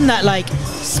maintain that like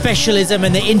specialism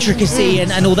and the intricacy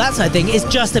and all that side of thing. It's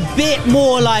just a bit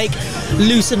more like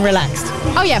loose and relaxed.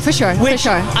 Oh yeah, for sure. Which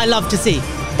I love to see.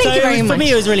 Thank you very much. For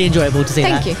me, it was really enjoyable to see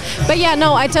that. Thank you. But yeah,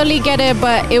 no, I totally get it.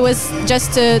 But it was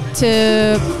just to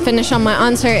finish on my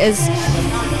answer is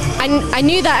I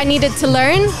knew that I needed to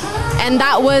learn, and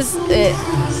that was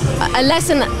a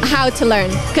lesson how to learn.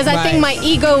 Because I think my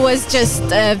ego was just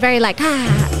very like,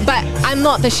 but I'm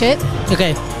not the shit.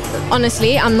 Okay.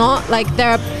 Honestly, I'm not. Like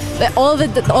all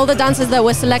the dancers that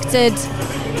were selected,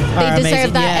 they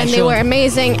deserved that, and they were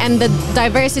amazing, and the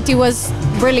diversity was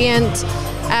brilliant.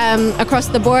 Across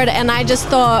the board, and I just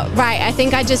thought, right, I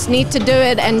think I just need to do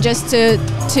it and just to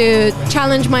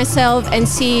challenge myself and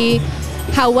see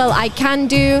how well I can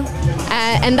do,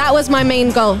 and that was my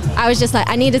main goal. I was just like,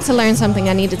 I needed to learn something,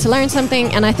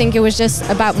 and I think it was just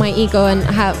about my ego and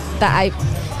how that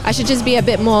I should just be a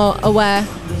bit more aware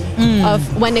of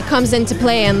when it comes into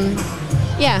play, and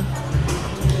yeah.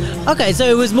 Okay, so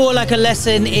it was more like a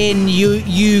lesson in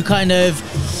you kind of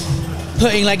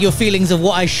putting like your feelings of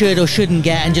what I should or shouldn't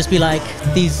get, and just be like,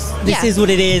 this is what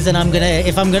it is, and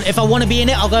if I want to be in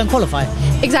it, I'll go and qualify.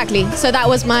 Exactly. So that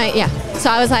was my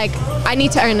So I was like, I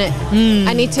need to earn it.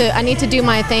 I need to do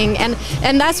my thing, and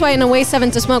that's why in a way 7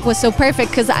 to Smoke was so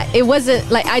perfect, because it wasn't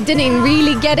like I didn't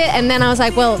really get it, and then I was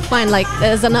like, well, fine, like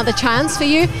there's another chance for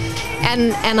you.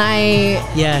 and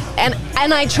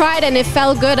I tried, and it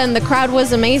felt good, and the crowd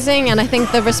was amazing, and I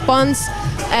think the response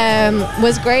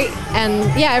was great, and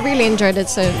I really enjoyed it,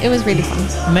 so it was really fun.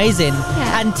 Amazing.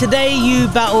 And today you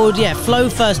battled Flo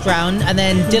first round, and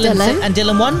then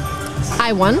Dylan won.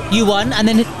 I won. You won, and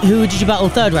then who did you battle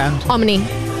third round?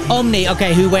 Omni,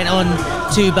 okay, who went on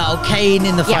to battle Caine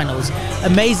in the finals.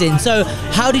 Amazing. So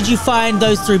how did you find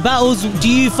those 3 battles? Do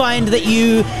you find that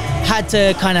you had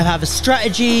to kind of have a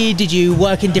strategy? Did you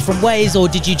work in different ways, or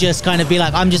did you just kind of be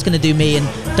like, I'm just going to do me and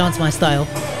dance my style?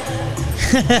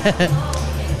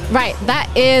 Right, that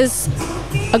is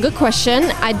a good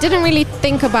question. I didn't really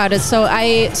think about it, so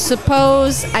I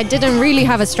suppose I didn't really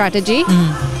have a strategy.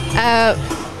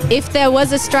 If there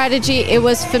was a strategy, it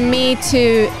was for me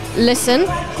to listen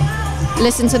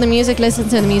to the music,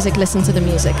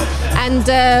 and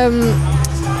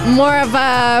more of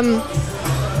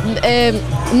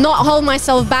not hold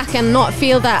myself back and not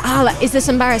feel that, is this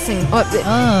embarrassing?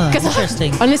 Because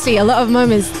interesting. Honestly, a lot of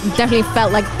moments definitely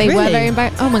felt like they were very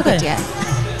embarrassing. Oh my God, yeah.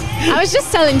 I was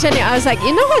just telling Jenny, I was like,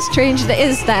 you know how strange it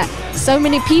is that so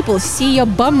many people see your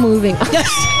bum moving?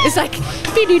 It's like,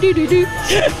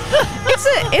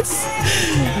 it's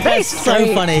very strange.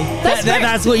 So funny.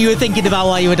 That's what you were thinking about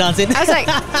while you were dancing. I was like,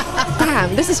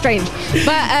 damn, this is strange.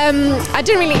 But I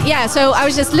didn't really, so I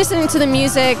was just listening to the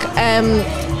music,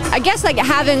 I guess like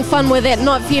having fun with it,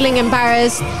 not feeling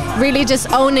embarrassed, really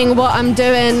just owning what I'm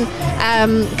doing.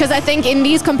 Because I think in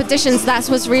these competitions, that's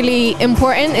what's really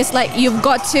important. It's like you've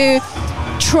got to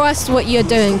trust what you're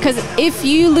doing, because if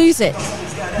you lose it,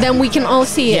 then we can all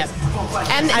see it.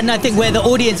 And I think where the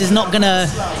audience is not gonna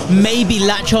maybe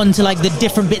latch on to like the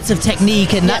different bits of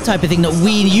technique and that type of thing that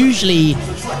we usually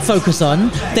focus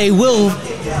on, they will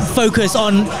focus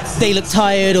on they look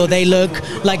tired or they look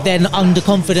like they're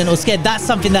underconfident or scared. That's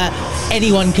something that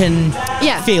anyone can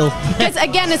feel. Because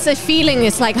again, it's a feeling.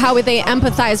 It's like how would they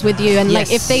empathize with you, and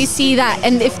like if they see that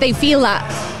and if they feel that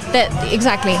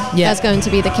exactly that's going to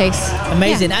be the case.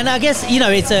 Amazing. And I guess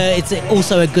it's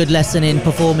also a good lesson in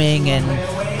performing and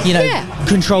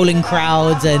controlling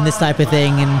crowds and this type of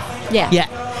thing. And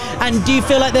and do you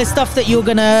feel like there's stuff that you're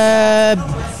gonna,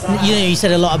 you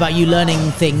said a lot about you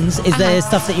learning things, is there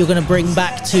stuff that you're gonna bring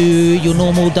back to your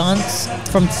normal dance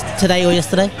from today or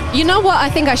yesterday? You know what, I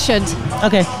think I should.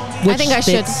 Okay. I think I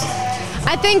should.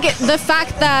 I think the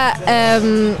fact that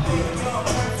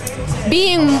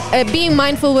being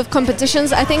mindful with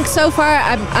competitions, I think so far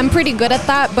I'm pretty good at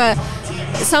that, but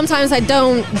sometimes I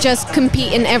don't just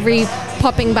compete in every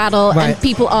popping battle and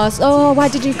people ask, oh, why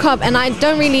did you cop? And I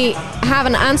don't really have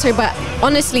an answer, but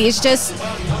honestly, it's just,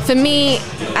 for me,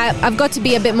 I've got to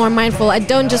be a bit more mindful. I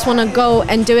don't just want to go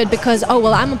and do it because, oh,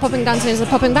 well, I'm a popping dancer, it's a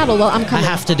popping battle, well, I'm coming. I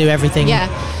have to do everything. Yeah.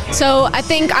 So I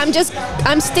think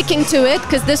I'm sticking to it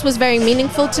because this was very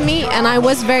meaningful to me, and I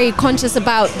was very conscious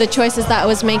about the choices that I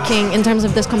was making in terms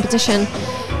of this competition.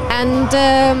 And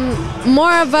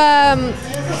more of a...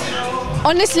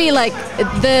 Honestly, like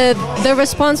the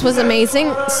response was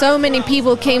amazing. So many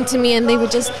people came to me and they were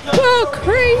just go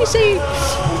crazy.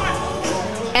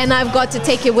 And I've got to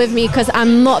take it with me because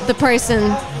I'm not the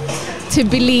person to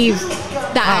believe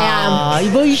that I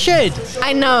am. Well, you should.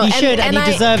 I know. You should, and you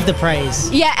deserve the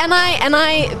praise. Yeah,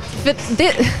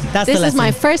 this is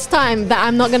my first time that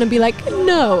I'm not going to be like,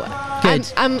 no.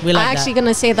 Good. I'm actually going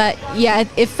to say that,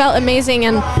 it felt amazing,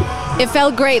 and it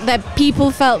felt great that people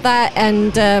felt that,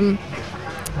 and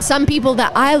some people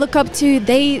that I look up to,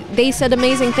 they said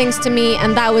amazing things to me,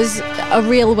 and that was a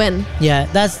real win. Yeah,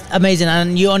 that's amazing,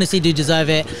 and you honestly do deserve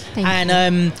it. Thank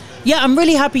you. I'm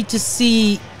really happy to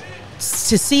see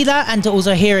that and to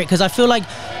also hear it, because I feel like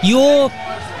you're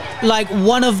like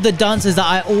one of the dancers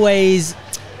that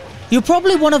you're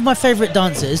probably one of my favorite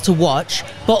dancers to watch,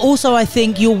 but also I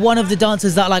think you're one of the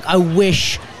dancers that like I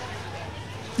wish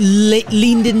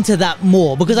leaned into that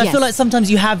more, because I feel like sometimes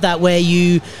you have that where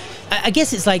I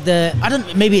guess it's like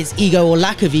maybe it's ego or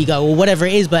lack of ego or whatever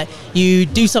it is, but you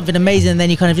do something amazing and then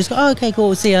you kind of just go, oh, okay,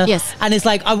 cool, see ya. Yes. And it's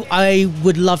like, I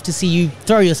would love to see you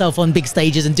throw yourself on big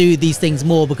stages and do these things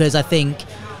more, because I think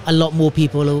a lot more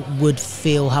people would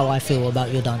feel how I feel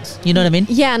about your dance. You know what I mean?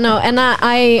 Yeah, no, and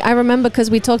I remember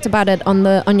because we talked about it on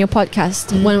your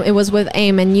podcast when it was with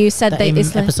AIM, and you said that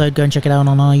it's episode, go and check it out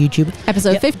on our YouTube.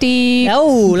 Episode 50.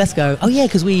 Oh, let's go. Oh yeah,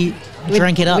 because we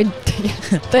drank it up.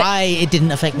 It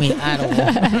didn't affect me at all.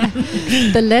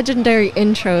 The legendary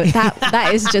intro,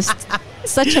 that is just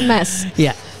such a mess.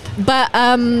 Yeah. But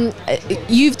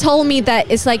you've told me that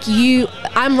it's like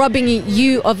I'm robbing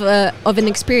you of an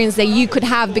experience that you could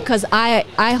have because I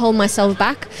hold myself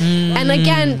back. And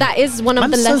again, that is one of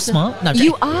the lessons. I'm so smart. No,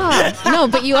 you are. No,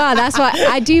 but you are. That's why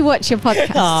I do watch your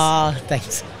podcast. Ah,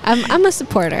 thanks. I'm a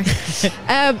supporter.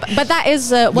 But that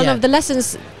is one of the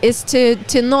lessons, is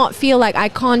to not feel like I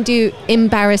can't do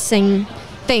embarrassing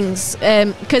things.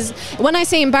 Because when I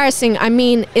say embarrassing, I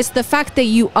mean it's the fact that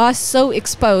you are so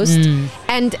exposed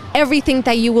and everything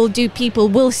that you will do, people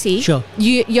will see. Sure.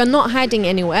 You're not hiding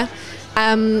anywhere.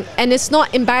 And it's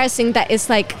not embarrassing that it's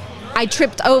like I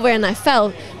tripped over and I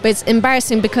fell, but it's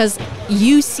embarrassing because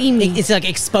you see me. It's like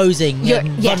exposing. You're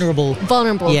vulnerable.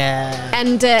 Vulnerable. Yeah.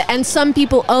 And some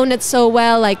people own it so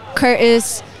well, like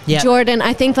Curtis, Jordan.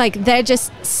 I think like they're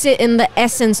just sit in the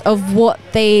essence of what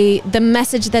the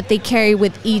message that they carry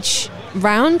with each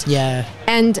round. Yeah.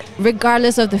 And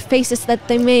regardless of the faces that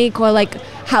they make or like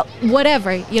how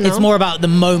whatever, you know. It's more about the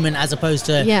moment as opposed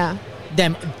to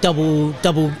them double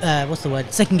what's the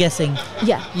word, second guessing.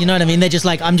 You know what I mean? They're just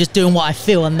like, I'm just doing what I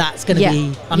feel, and that's gonna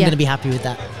be, I'm gonna be happy with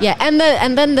that.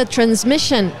 And then the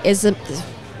transmission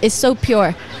is so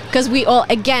pure, because we all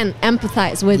again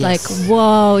empathize with like,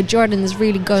 whoa, Jordan is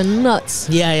really going nuts.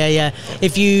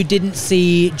 If you didn't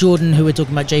see, Jordan, who we're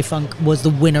talking about, J-Funk, was the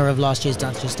winner of last year's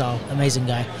Dance Your Style. Amazing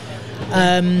guy.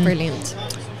 Brilliant.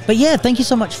 But yeah, thank you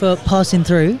so much for passing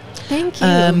through. Thank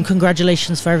you.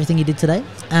 Congratulations for everything you did today.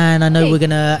 And I know we're going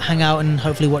to hang out and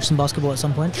hopefully watch some basketball at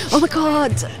some point. Oh my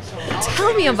God.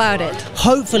 Tell me about it.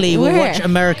 Hopefully we'll watch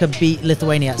America beat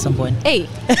Lithuania at some point. Hey.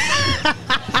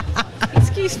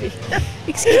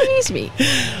 Excuse me.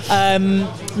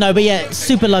 No, but yeah,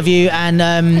 super love you.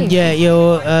 And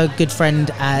you're a good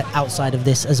friend outside of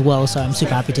this as well. So I'm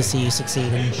super happy to see you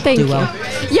succeed and do well.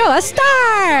 You're a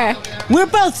star. We're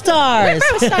both stars.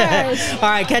 We're both stars. All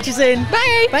right, catch you soon.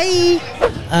 Bye. Bye.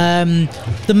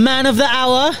 The man of the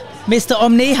hour, Mr.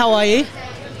 Omni, how are you?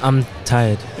 I'm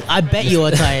tired. I bet you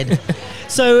are tired.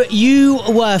 So you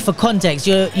were, for context,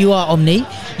 you are Omni.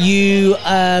 You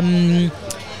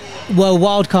were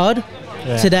wildcard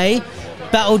today,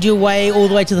 battled your way all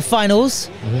the way to the finals,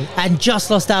 and just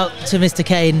lost out to Mr.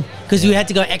 Caine because you had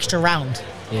to go extra round.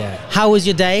 Yeah. How was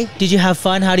your day? Did you have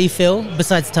fun? How do you feel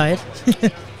besides tired?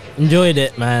 Enjoyed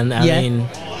it, man. I mean,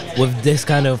 with this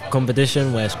kind of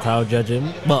competition where it's crowd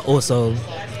judging, but also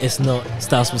it's not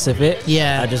style specific.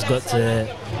 I just got to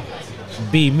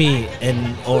be me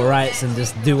in all rights and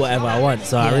just do whatever I want.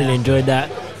 So I really enjoyed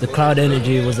that. The crowd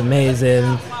energy was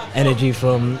amazing. Energy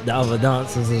from the other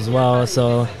dancers as well.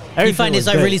 So you find it's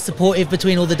like really supportive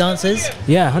between all the dancers?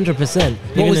 Yeah, 100%.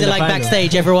 What was it like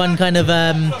backstage? Everyone kind of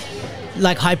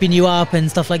like hyping you up and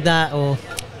stuff like that, or?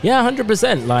 Yeah,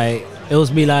 100%. Like it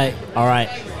was me like, all right,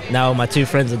 now my two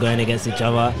friends are going against each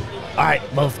other. All right,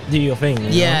 both do your thing. You know?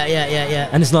 Yeah.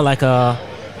 And it's not like a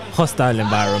hostile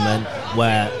environment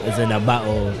where it's in a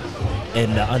battle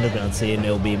in the underground scene.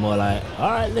 It'll be more like,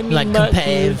 all right, let me like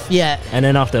competitive, and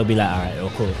then after it'll be like, all right,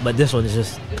 oh cool. But this one is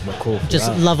just cool,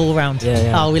 just love all around.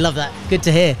 Yeah. Oh, we love that. Good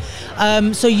to hear.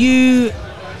 So you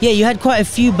had quite a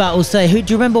few battles today.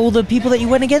 Do you remember all the people that you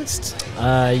went against?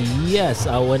 Yes,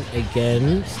 I went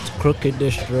against Crooked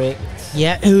District.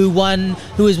 Yeah, who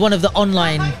was one of the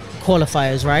online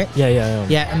qualifiers, right?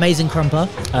 Yeah, amazing crumper.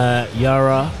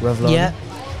 Yara Revlon. Yeah.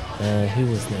 Who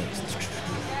was next?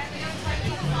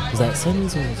 Was that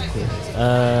Simmons or was it Quake?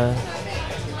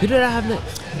 Who did I have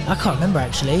next? I can't remember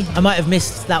actually. I might have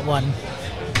missed that one.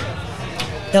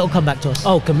 It'll come back to us.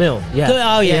 Oh, Kamile.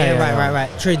 Yeah. Oh yeah. Right.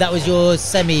 True. That was your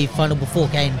semi-final before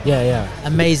Caine. Yeah.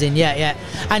 Amazing. Yeah.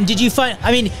 And did you find?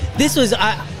 I mean, this was.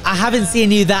 I haven't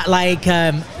seen you that like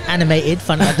animated.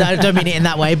 Fun. I don't mean it in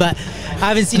that way, but I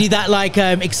haven't seen you that like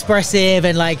expressive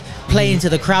and like play into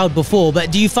the crowd before.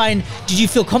 But did you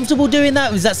feel comfortable doing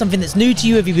that? Was that something that's new to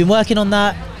you? Have you been working on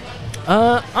that?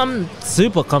 I'm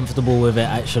super comfortable with it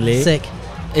actually. Sick.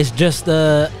 It's just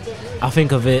I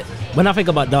think of it when I think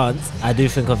about dance. I do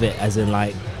think of it as in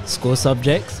like school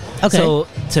subjects. Okay. So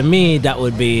to me, that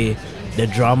would be the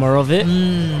drama of it.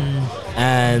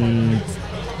 And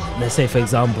let's say, for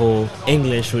example,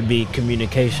 English would be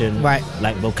communication, right?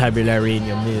 Like vocabulary in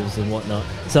your moves and whatnot.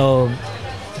 So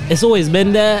it's always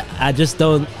been there. I just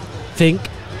don't think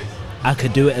I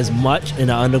could do it as much in an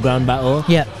underground battle.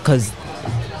 Yeah. Because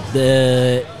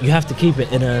you have to keep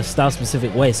it in a style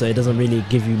specific way, so it doesn't really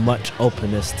give you much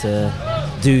openness to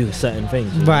do certain things.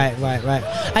 Right.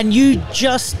 And you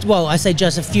I say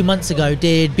just a few months ago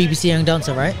did BBC Young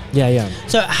Dancer, right? Yeah.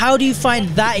 So how do you find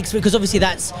that experience? Because obviously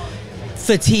that's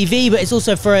for TV, but it's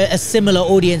also for a similar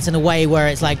audience in a way where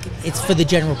it's like it's for the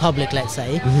general public, let's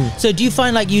say. So do you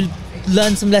find like you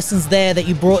learned some lessons there that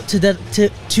you brought to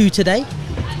today?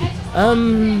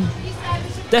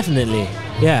 Definitely,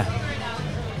 yeah.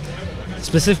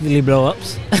 Specifically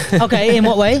blow-ups. Okay, in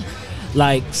what way?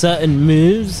 Like certain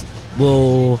moves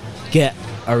will get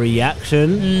a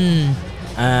reaction,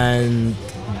 and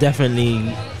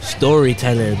definitely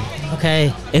storytelling.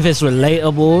 Okay. If it's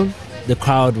relatable, the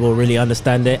crowd will really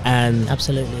understand it, and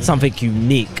absolutely something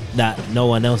unique that no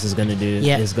one else is gonna do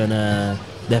Yeah. is gonna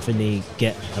definitely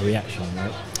get a reaction,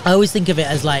 right? I always think of it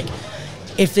as like,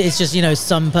 if it's just, you know,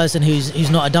 some person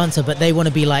who's not a dancer, but they want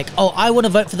to be like, oh, I want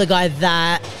to vote for the guy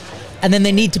that, and then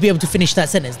they need to be able to finish that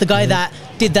sentence. The guy that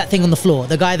did that thing on the floor,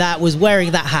 the guy that was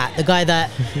wearing that hat, the guy that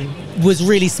was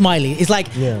really smiley. It's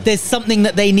like there's something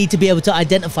that they need to be able to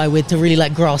identify with to really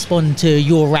like grasp onto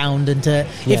your round, and to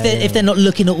if they're not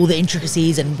looking at all the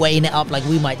intricacies and weighing it up like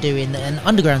we might do in an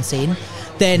underground scene,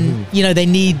 then you know they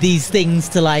need these things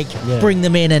to like bring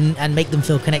them in and make them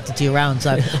feel connected to your round.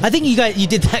 So I think you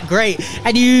did that great,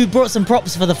 and you brought some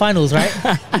props for the finals, right?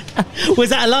 Was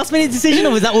that a last minute decision,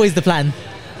 or was that always the plan?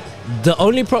 The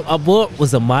only prop I bought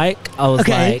was a mic. I was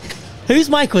like, whose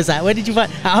mic was that? Where did you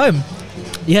find? At home?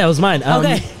 Yeah, it was mine.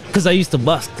 Okay. Because I used to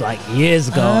bust like years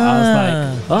ago. I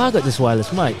was like, oh, I got this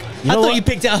wireless mic. I thought you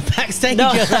picked it up backstage.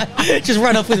 No. Just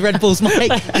run off with Red Bull's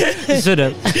mic. Should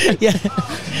have. Yeah.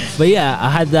 But yeah, I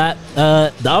had that.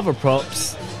 The other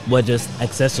props were just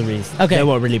accessories. Okay. They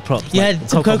weren't really props. You had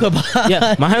some cocoa bar.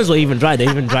 Yeah, my hands were even dry. They're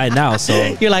even dry now.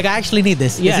 So you're like, I actually need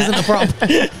this. Yeah. This isn't a prop.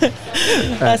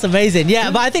 That's amazing.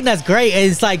 Yeah, but I think that's great.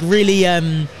 It's like really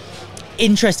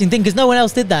interesting thing because no one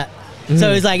else did that.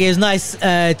 So it was nice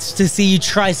to see you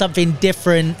try something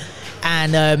different,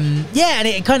 and and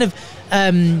it kind of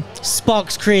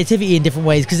sparks creativity in different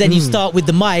ways, because then you start with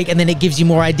the mic and then it gives you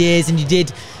more ideas, and you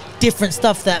did different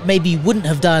stuff that maybe you wouldn't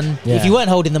have done if you weren't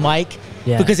holding the mic,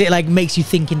 because it like makes you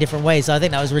think in different ways. So I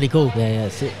think that was really cool.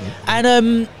 That's it.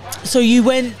 And so you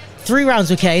went 3 rounds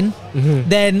with Caine,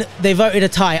 then they voted a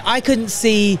tie. I couldn't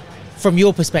see from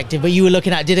your perspective, but you were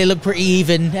looking at, did it look pretty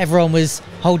even? Everyone was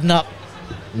holding up.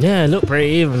 Yeah, it looked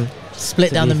pretty even.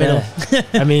 Split down the middle.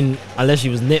 I mean, unless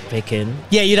you was nitpicking.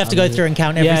 Yeah, you'd have to go through and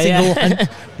count every single one.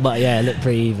 But yeah, it looked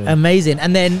pretty even. Amazing.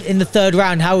 And then in the 3rd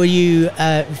round, how were you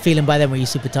feeling by then? Were you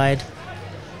super tired?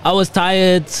 I was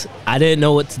tired. I didn't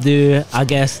know what to do. I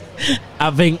guess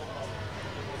I think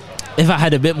if I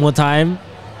had a bit more time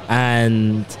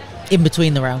and in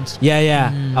between the rounds,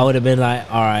 I would have been like,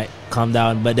 all right, calm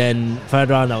down. But then 3rd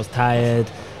round, I was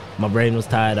tired. My brain was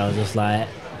tired. I was just like,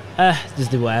 just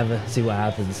do whatever, see what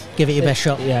happens. Give it your best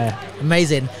shot. Yeah.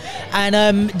 Amazing.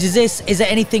 And is there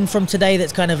anything from today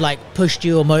that's kind of like pushed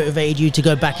you or motivated you to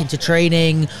go back into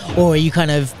training, or are you kind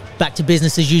of back to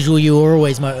business as usual? You were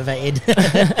always motivated.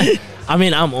 I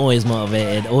mean, I'm always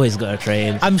motivated, always got to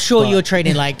train. I'm sure you're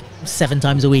training like 7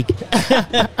 times a week.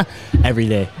 Every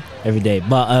day.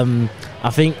 But I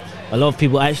think a lot of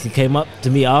people actually came up to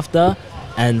me after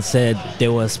and said they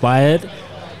were inspired.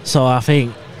 So I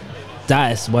think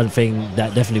that is one thing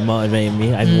that definitely motivated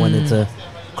me. I even wanted to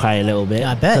cry a little bit.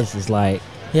 I bet. Because it's like,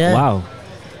 wow,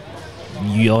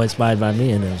 you're inspired by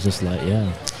me. And it was just like,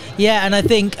 Yeah, and I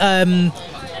think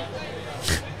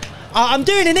I'm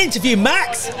doing an interview,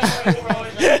 Max.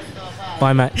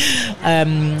 Bye, Max.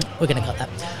 We're going to cut that.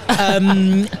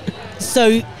 So,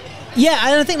 yeah,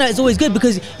 and I think that is always good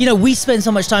because, you know, we spend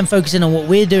so much time focusing on what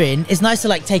we're doing. It's nice to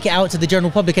like take it out to the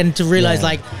general public and to realize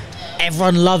like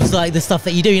everyone loves like the stuff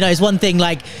that you do. You know, it's one thing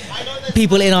like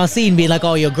people in our scene being like,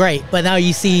 oh, you're great, but now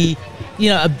you see, you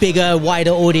know, a bigger, wider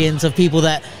audience of people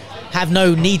that have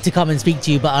no need to come and speak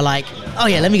to you, but are like, oh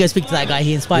yeah, let me go speak to that guy,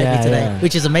 he inspired me today,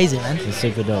 which is amazing, man. It's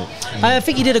super dope. I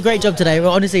think you did a great job today. We're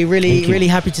honestly really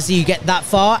happy to see you get that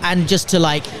far, and just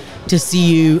to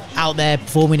see you out there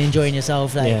performing, enjoying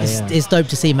yourself. Like, it's dope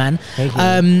to see, man. Thank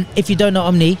you. If you don't know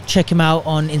Omni, check him out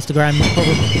on Instagram.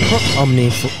 Omni.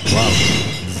 Wow.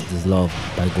 There's love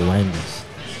by Dwayne.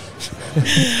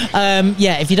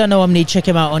 If you don't know Omni, check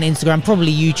him out on Instagram,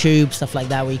 probably YouTube, stuff like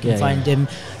that, where you can find him.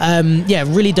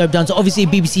 Really dope dancer. Obviously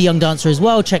BBC Young Dancer as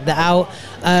well, check that out.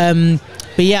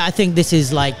 But yeah, I think this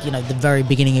is like, you know, the very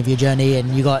beginning of your journey, and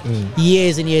you got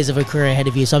years and years of a career ahead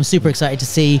of you, so I'm super excited to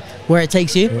see where it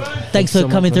takes you. Thanks for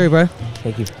coming through, bro.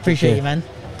 Thank you. Appreciate you, man.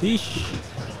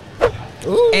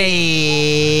 Ooh. Hey,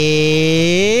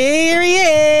 here he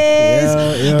is.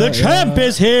 The champ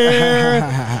is here.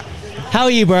 How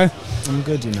are you, bro? I'm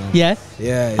good, you know. Yeah?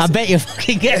 Yeah. I bet you're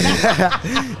fucking good.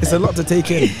 It's a lot to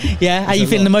take in. Yeah? How you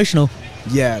feeling emotional?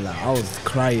 Yeah, like I was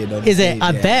crying. Is it?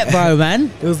 I bet, bro,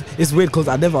 man. It's weird because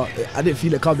I didn't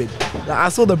feel it coming. Like, I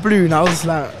saw the blue and I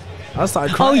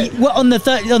started crying. Oh, on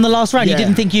the last round, you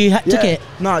didn't think you took it?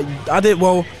 No, I did.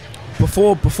 Well,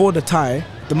 before the tie,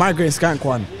 the migraine skank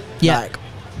one. Yeah. Like,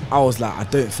 I was like, I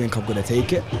don't think I'm gonna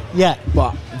take it. Yeah.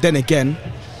 But then again,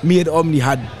 me and Omni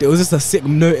it was just a sick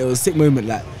note. It was a sick moment.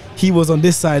 Like, he was on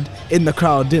this side in the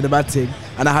crowd doing the bad thing,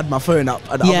 and I had my phone up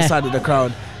at the other side of the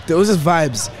crowd. There was just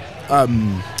vibes.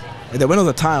 And then when it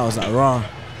was a tie, I was like, rah.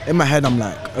 in my head I'm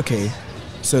like, okay,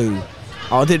 so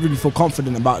I didn't really feel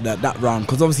confident about that round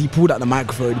because obviously he pulled out the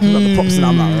microphone, he pulled out the props, and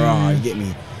I'm like, rah, you get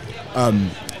me.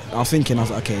 I was thinking, I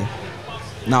was like, okay,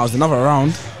 now it's another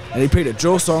round, and they played a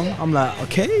drill song. I'm like,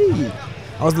 okay.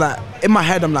 I was like, in my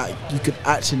head, I'm like, you could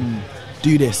actually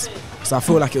do this. So I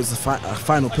feel like it was a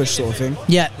final push sort of thing.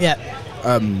 Yeah.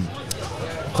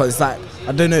 Because it's like,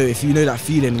 I don't know if you know that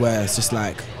feeling where it's just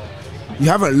like, you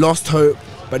haven't lost hope,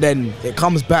 but then it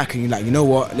comes back and you're like, you know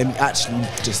what, let me actually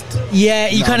just... Yeah,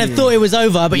 you kind of thought it was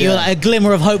over, but you're like, a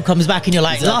glimmer of hope comes back and you're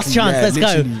like, last chance, let's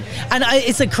go. And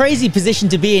it's a crazy position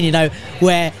to be in, you know,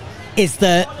 where it's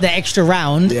the extra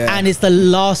round and it's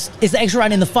the extra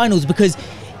round in the finals, because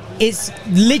it's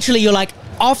literally, you're like,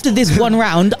 after this one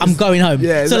round, I'm going home.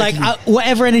 Yeah, exactly. So like,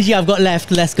 whatever energy I've got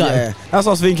left, let's go. Yeah, that's what I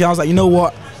was thinking. I was like, you know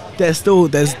what, there's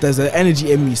an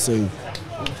energy in me, so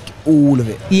all of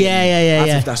it.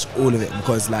 Yeah. That's all of it,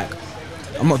 because like,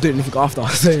 I'm not doing anything after.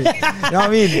 So, you know what I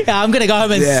mean? Yeah, I'm gonna go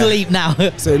home and sleep now.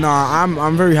 So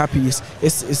I'm very happy.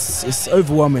 It's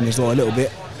overwhelming as well a little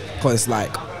bit, because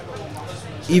like,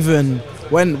 even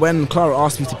when Clara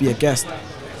asked me to be a guest,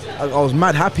 I was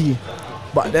mad happy,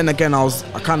 but then again I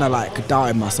kind of like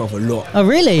doubted myself a lot. Oh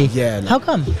really? Yeah. Like, how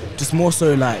come? Just more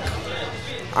so like,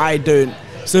 I don't.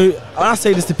 So when I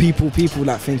say this to people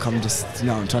like think I'm just, you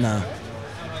know, I'm trying to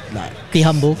like be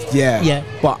humble. Yeah.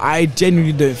 But I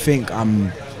genuinely don't think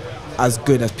I'm as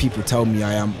good as people tell me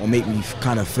I am or make me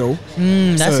kind of feel.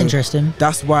 That's interesting.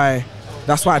 That's why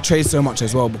I train so much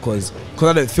as well, because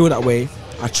I don't feel that way.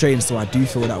 I train so I do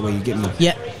feel that way. You get me?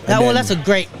 Yeah. That's a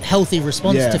great healthy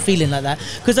response to feeling like that,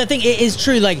 because I think it is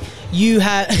true. Like you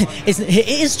have, it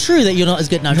is true that you're not as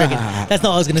good. No, I'm joking. That's not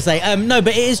what I was going to say. No,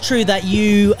 but it is true that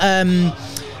you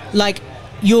like.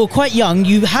 You're quite young.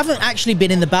 You haven't actually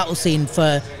been in the battle scene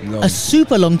for a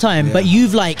super long time, but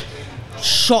you've like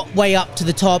shot way up to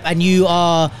the top, and you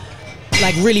are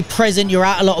like really present. You're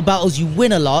at a lot of battles. You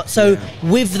win a lot. So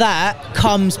with that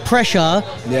comes pressure.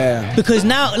 Yeah. Because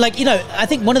now, like, you know, I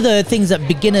think one of the things that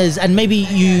beginners, and maybe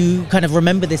you kind of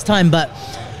remember this time, but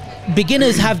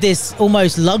beginners have this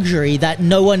almost luxury that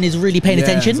no one is really paying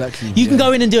attention. Exactly. You can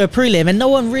go in and do a prelim and no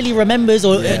one really remembers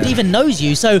or even knows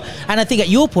you. So, and I think at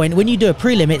your point, when you do a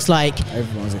prelim, it's like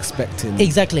everyone's expecting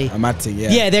a mad thing.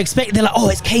 They're like, oh,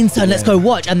 it's Caine's turn, let's go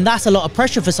watch. And that's a lot of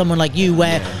pressure for someone like you,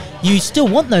 where you still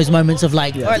want those moments of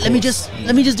like, all right, let me just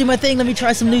do my thing, let me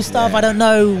try some new stuff. I don't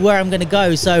know where I'm gonna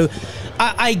go. So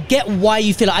I get why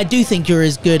you feel it. I do think you're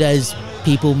as good as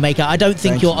people make out. I don't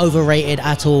think you're overrated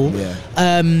at all.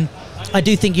 I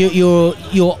do think you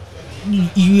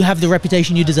have the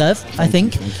reputation you deserve. I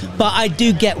think, but I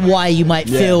do get why you might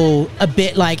feel a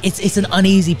bit like it's an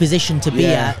uneasy position to be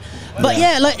at. But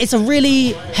like it's a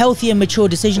really healthy and mature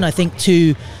decision, I think,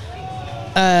 to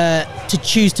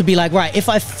choose to be like, right, if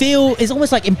I feel, it's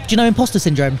almost like, do you know imposter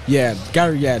syndrome? Yeah,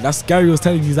 that's Gary was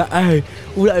telling you that, hey,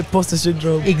 all that imposter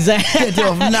syndrome. Exactly. Get it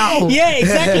off now. Yeah,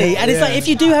 exactly. And it's like, if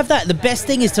you do have that, the best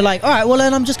thing is to like, all right, well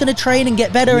then I'm just going to train and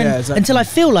get better until I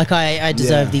feel like I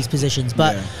deserve these positions.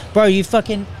 But bro, you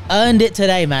fucking earned it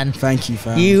today, man. Thank you,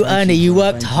 fam. You earned it. You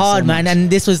worked hard, man. And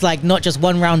this was like not just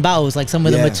one round battles, like some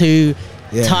of them were two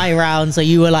tie rounds, so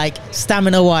you were like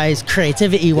stamina wise,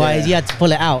 creativity wise, you had to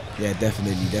pull it out. Yeah,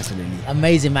 definitely.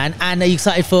 Amazing, man. And are you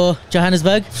excited for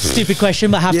Johannesburg? Stupid question,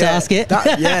 but I have to ask it.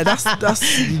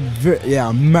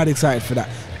 I'm mad excited for that.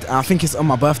 I think it's on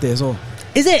my birthday as well.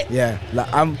 Is it? Yeah,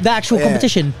 like the actual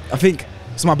competition. I think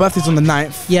so. My birthday's on the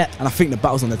 9th. Yeah, and I think the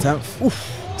battle's on the 10th.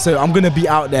 Oof. So I'm gonna be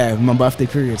out there with my birthday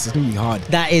period. So it's gonna be hard.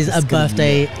 That is a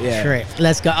birthday trip.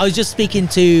 Let's go. I was just speaking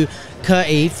to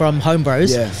Kurty from Home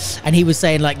Bros, and he was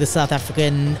saying like the South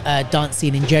African dance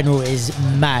scene in general is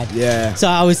mad. Yeah. So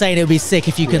I was saying it would be sick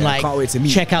if you can like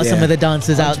check out some of the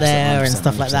dancers out there and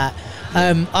stuff like that.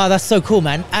 Oh, that's so cool,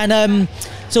 man. And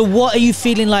so what are you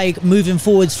feeling like moving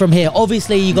forwards from here?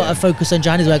 Obviously you got to focus on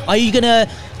Johannesburg. Are you gonna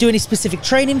do any specific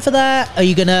training for that? Are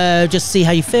you gonna just see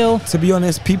how you feel? To be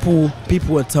honest, people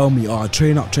would tell me, oh,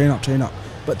 train up.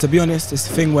 But to be honest, it's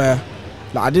the thing where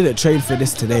like I didn't train for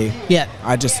this today. Yeah.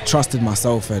 I just trusted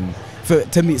myself, and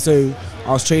to me, so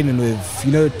I was training with,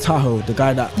 you know, Tahoe, the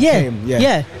guy that came.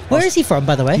 Yeah. Where is he from,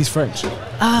 by the way? He's French. We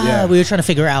were trying to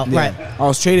figure it out. Right. I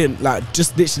was training like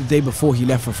just literally the day before he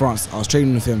left for France. I was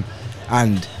training with him,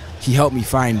 and he helped me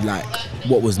find like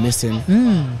what was missing.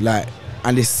 Like,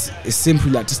 and it's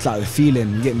simply like just like the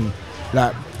feeling. You get me?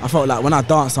 Like I felt like when I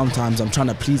dance, sometimes I'm trying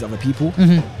to please other people.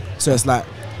 So it's like,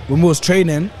 when we was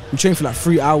training, we trained for like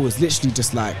 3 hours, literally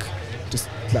just like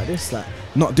this, like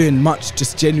not doing much,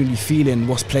 just genuinely feeling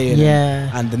what's playing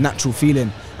and the natural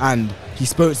feeling. And he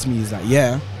spoke to me, he's like,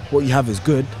 what you have is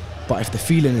good, but if the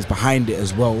feeling is behind it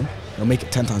as well, it'll make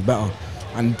it 10 times better.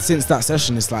 And since that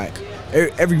session, it's like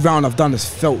every round I've done has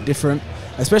felt different,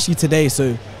 especially today.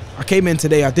 So I came in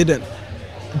today, I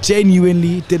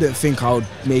genuinely didn't think I would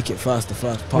make it past the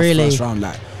first round.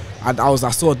 Like I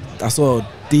saw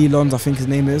Dlonze, I think his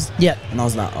name is. Yeah. And I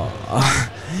was like,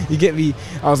 oh, you get me?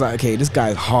 I was like, okay, this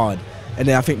guy's hard. And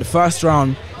then I think the first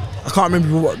round, I can't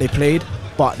remember what they played,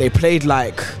 but they played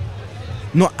like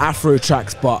not Afro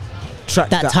tracks, but tracks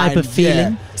that type of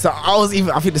feeling. Yeah. So I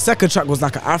think the second track was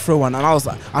like an Afro one, and I was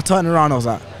like, I turned around, I was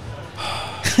like,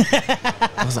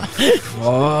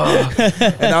 oh.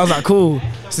 And I was like, cool.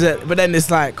 So, but then it's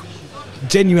like,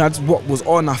 genuinely, what was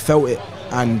on, I felt it,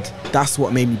 and that's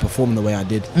what made me perform the way I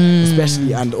did.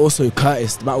 Especially, and also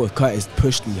Kurtis, the battle with Kurtis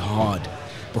pushed me hard,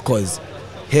 because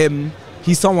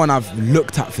he's someone I've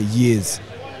looked at for years,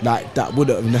 like that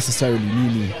wouldn't have necessarily knew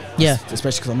me. Yeah.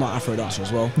 Especially because I'm not Afro dancer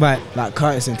as well. Right. Like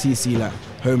Kurtis and TC, like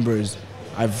homebrews,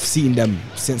 I've seen them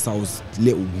since I was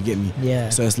little, you get me? Yeah.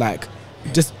 So it's like,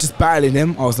 just battling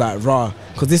him, I was like, rah,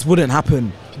 because this wouldn't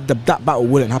happen, that battle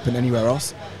wouldn't happen anywhere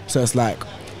else. So it's like,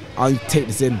 I'll take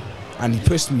this in. And he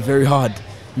pushed me very hard.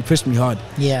 He pushed me hard.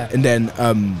 Yeah. And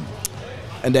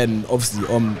then obviously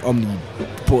Omni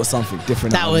brought something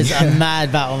different. That was a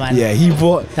mad battle, man. Yeah,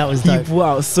 that was dope. He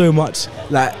brought out so much,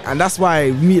 like, and that's why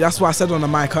I said on the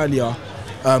mic earlier,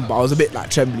 but I was a bit like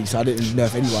trembly, so I didn't know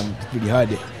if anyone really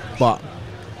heard it. But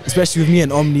especially with me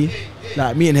and Omni,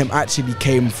 like me and him actually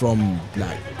came from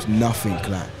like nothing,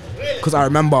 like, because I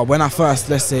remember when I first,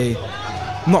 let's say,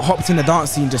 not hopped in the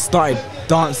dance scene, just started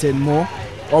dancing more.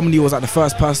 Omni was like the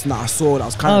first person that I saw that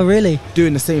was kind of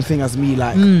doing the same thing as me,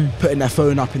 like putting their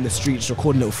phone up in the streets,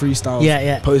 recording little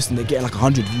freestyles, posting it, getting like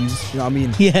 100 views, you know what I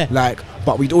mean? Yeah. Like,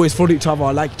 but we'd always follow each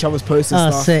other, like each other's posts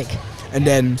and stuff. Sick. And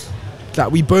then,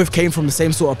 like, we both came from the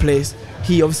same sort of place.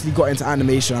 He obviously got into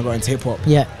animation, I got into hip hop.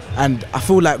 Yeah. And I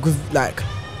feel like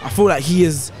he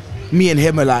is, me and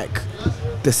him are like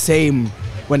the same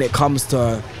when it comes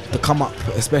to the come up,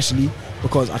 especially.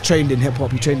 Because I trained in hip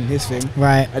hop, he trained in his thing.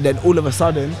 Right. And then all of a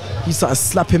sudden, he started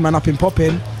slapping man up in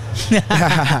popping.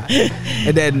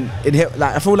 And then in hip,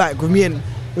 like, I feel like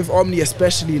with Omni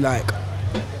especially, like,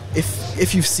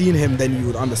 if you've seen him, then you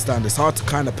would understand. It's hard to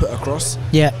kind of put across.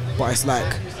 Yeah. But it's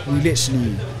like, we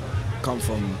literally come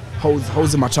from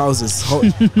holes in my trousers,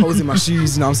 holes in my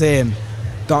shoes, you know what I'm saying?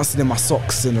 Dancing in my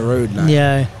socks in the road, like,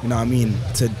 yeah, you know what I mean,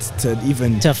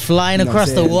 to flying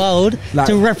across the world, like,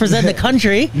 to represent the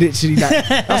country. Literally, like,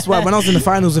 that's why when I was in the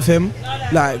finals with him,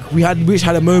 like, we had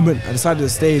a moment at the side of the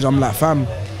stage. I'm like, fam,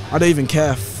 I don't even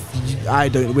care if I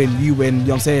don't win, you win, you know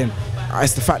what I'm saying?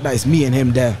 It's the fact that it's me and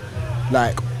him there.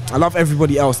 Like, I love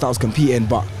everybody else that was competing,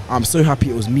 but I'm so happy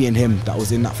it was me and him that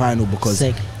was in that final, because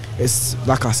it's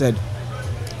like I said,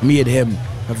 me and him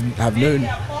have known,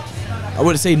 I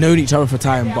wouldn't say known each other for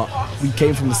time, but we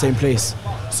came from the same place.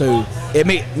 So it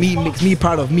makes me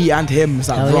proud of me and him. It's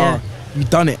like, bro, we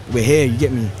done it. We're here. You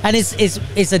get me? And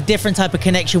it's a different type of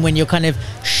connection when you're kind of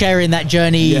sharing that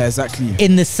journey. Yeah, exactly.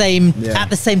 In the same at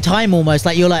the same time, almost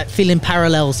like you're like feeling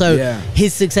parallel. So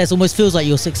his success almost feels like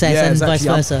your success, and vice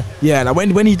versa. Like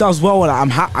when he does well,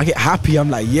 like, I get happy. I'm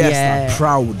like, yes, like,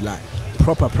 proud, like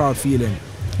proper proud feeling.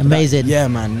 Amazing. Like, yeah,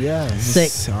 man. Yeah.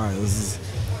 Sick.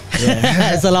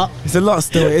 Yeah. It's a lot. It's a lot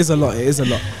still. It is a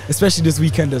lot. Especially this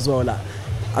weekend as well. Like,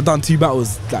 I done 2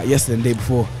 battles like yesterday and the day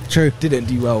before. True. Didn't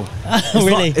do well.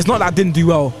 Really? It's not that I didn't do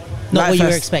well. Not what you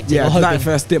were expecting. Yeah, night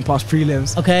first didn't pass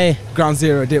prelims. Okay. Ground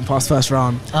zero didn't pass first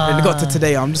round. And it got to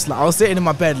today. I'm just like, I was sitting in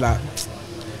my bed like,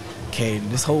 Caine,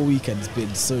 this whole weekend has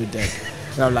been so dead.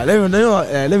 And I'm like,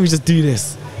 let me just do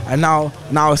this. And now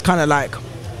it's kind of like,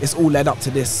 it's all led up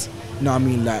to this. You know what I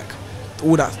mean? Like,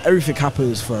 everything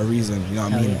happens for a reason, you know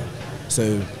what I mean?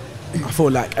 So I feel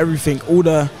like everything,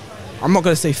 I'm not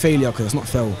gonna say failure because it's not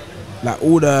fail, like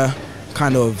all the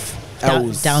kind of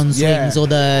L's, downswings, or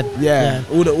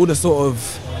all the sort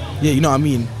of, you know what I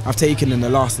mean, I've taken in the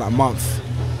last like month,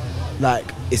 like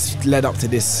it's led up to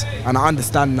this, and I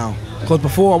understand now. Because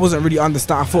before I wasn't really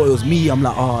understand. I thought it was me. I'm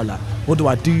like, like, what do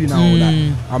I do now?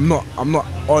 Like, I'm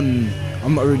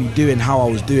not really doing how I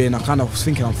was doing. I kind of was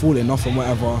thinking I'm falling off and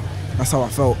whatever. That's how I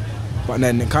felt. But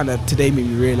then it kind of today made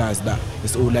me realise that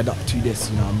it's all led up to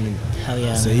this, you know what I mean? Hell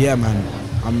yeah. So yeah, man,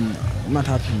 I'm not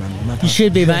happy, man. You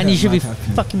should be, man. You should be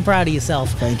fucking proud of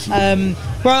yourself. Thank you.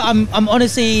 Bro, I'm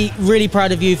honestly really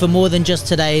proud of you for more than just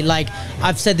today. Like,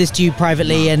 I've said this to you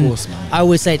privately, and course, I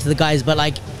always say it to the guys, but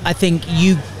like, I think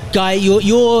your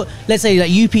let's say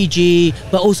like UPG,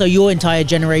 but also your entire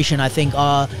generation, I think,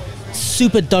 are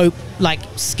super dope, like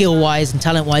skill-wise and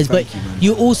talent-wise. But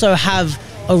you also have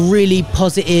a really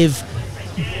positive,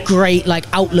 great like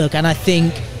outlook, and I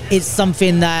think it's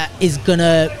something that is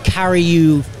gonna carry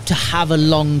you to have a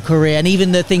long career, and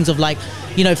even the things of like,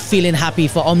 you know, feeling happy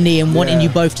for Omni and wanting you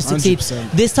both to succeed.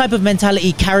 100%. This type of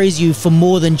mentality carries you for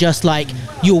more than just like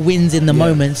your wins in the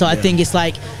moment. So I think it's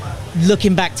like,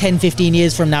 looking back 10-15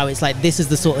 years from now, it's like this is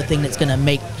the sort of thing that's going to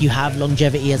make you have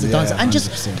longevity as a dancer and just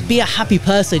 100%. be a happy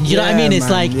person. You know what I mean? It's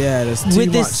like there's too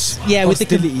with this much with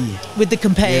hostility. with the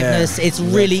competitiveness, it's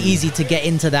really easy to get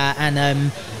into that,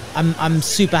 and I'm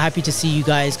super happy to see you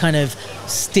guys kind of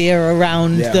steer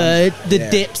around the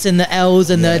dips and the L's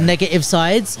and the negative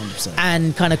sides 100%.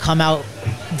 and kind of come out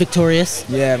victorious.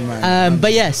 Yeah, man.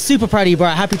 But yeah, super proud of you, bro.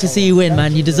 Happy to see you win,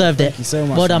 man. You deserved it. Thank you so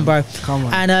much. Well done, bro. Come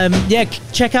on. And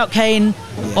check out Caine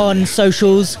on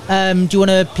socials. Do you want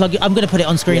to plug it? I'm going to put it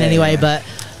on screen anyway, but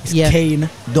it's Caine._.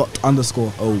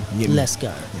 Let's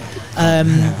go.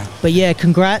 But yeah,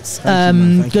 congrats.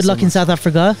 Good luck in South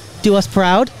Africa. Do us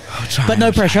proud, but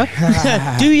no pressure.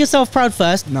 Do yourself proud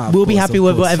first. We'll be happy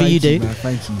with whatever you do.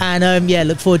 Thank you. And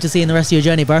look forward to seeing the rest of your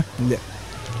journey, bro. Yeah.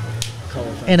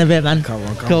 In a bit, man. Come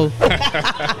on. Cool.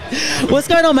 What's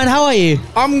going on, man? How are you?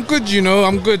 I'm good, you know.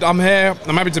 I'm good. I'm here.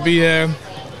 I'm happy to be here.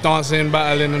 Dancing,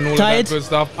 battling, and all Tired? of that good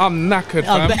stuff. I'm knackered,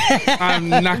 fam. I'm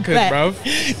knackered,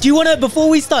 bruv. Do you want to, before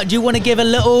we start, do you want to give a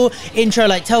little intro,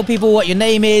 like tell people what your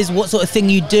name is, what sort of thing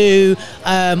you do?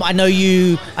 I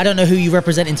don't know who you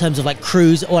represent in terms of like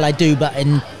crews, all I do, but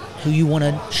in who you want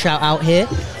to shout out here.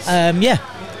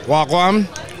 Wagwan.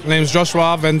 My name's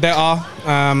Joshua, Vendetta.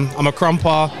 I'm a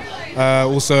crumper,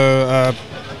 also a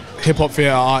hip-hop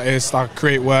theatre artist. I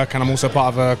create work, and I'm also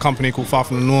part of a company called Far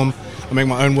From The Norm. I make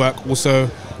my own work, also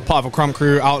part of a crump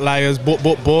crew, Outliers,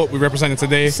 Bort. We represented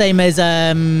today. Same as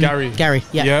Gary,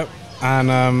 yeah. Yep.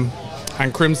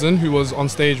 And Crimson, who was on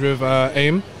stage with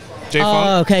AIM. J-Funk.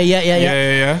 Oh, okay,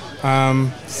 yeah.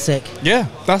 Sick. Yeah,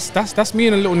 that's me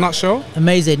in a little nutshell.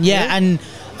 Amazing, yeah. And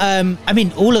I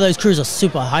mean, all of those crews are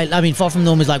super high. I mean, Far From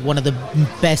Norm is like one of the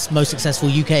best, most successful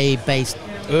UK-based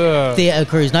theatre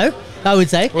crews, no? I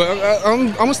would say. Well,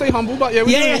 I'm gonna stay humble, but yeah,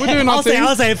 we're doing our thing.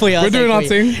 I'll say it for you. We're doing our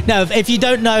thing. No, if you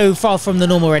don't know Far From The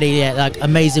Norm already, like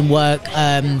amazing work.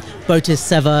 Botis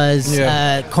Severs,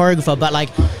 choreographer, but like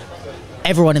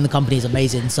everyone in the company is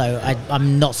amazing. So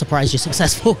I'm not surprised you're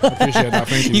successful. Appreciate that.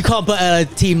 Thank you. You can't put a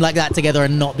team like that together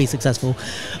and not be successful.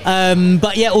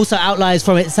 But yeah, also Outliers.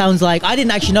 From it sounds like I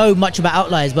didn't actually know much about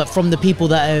Outliers, but from the people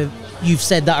that you've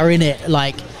said that are in it,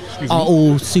 like. Are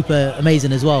all super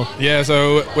amazing as well. Yeah,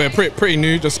 so we're pretty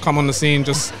new, just come on the scene,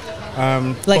 just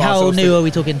like how new are we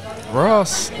talking?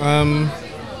 Ross, well,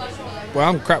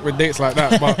 I'm crap with dates like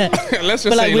that, but let's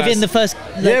just say within the first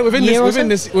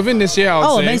within this year, I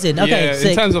would say. Amazing. Okay, yeah,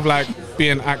 sick. in terms of like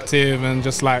being active and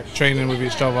just like training with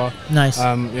each other. Nice.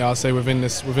 I'll say within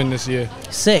this year.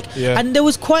 Sick. Yeah. And there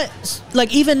was quite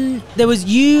like there was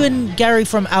you and Gary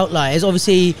from Outliers,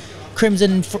 obviously.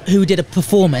 Crimson, who did a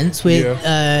performance with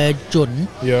Jordan.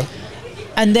 Yeah.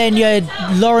 And then you had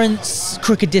Lawrence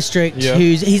Crooked District,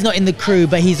 he's not in the crew,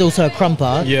 but he's also a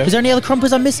crumper. Yeah. Is there any other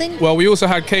crumpers I'm missing? Well, we also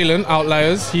had Caine,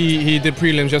 Outliers. He did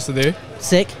prelims yesterday.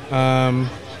 Sick.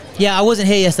 Yeah, I wasn't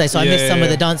here yesterday, so I missed some of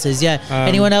the dances. Yeah.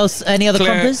 Anyone else? Any other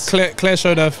crumpers? Claire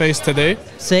showed her face today.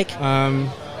 Sick.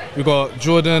 We got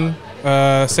Jordan,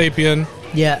 Sapien.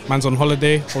 Yeah. Man's on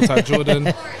holiday. Hold tight,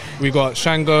 Jordan. We got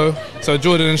Shango. So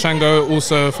Jordan and Shango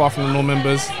also Far From The Norm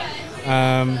members.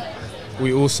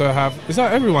 We also have. Is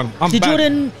that everyone? Did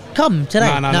Jordan come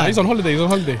today? No. He's on holiday.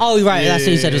 Oh, right. That's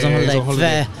what you said. He was on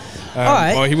holiday. Fair. All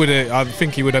right. Or he would have. I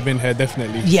think he would have been here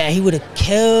definitely. Yeah, he would have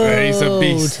killed. He's a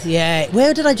beast. Yeah.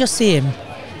 Where did I just see him?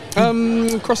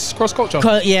 Cross culture.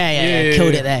 Yeah.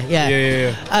 Killed it there.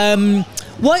 Yeah.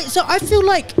 So I feel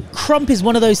like crump is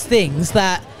one of those things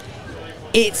that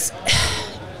it's.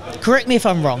 Correct me if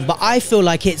I'm wrong, but I feel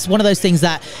like it's one of those things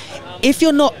that if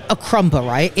you're not a crumper,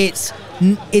 right, it's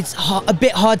a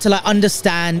bit hard to like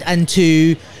understand and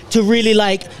to really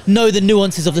like know the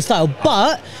nuances of the style.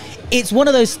 But it's one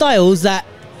of those styles that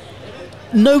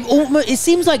it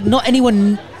seems like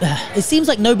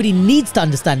nobody needs to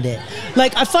understand it.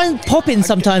 Like I find poppin'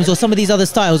 sometimes or some of these other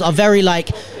styles are very like,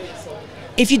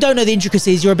 if you don't know the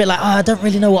intricacies, you're a bit like, I don't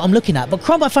really know what I'm looking at. But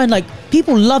crump, I find like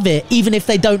people love it even if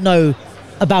they don't know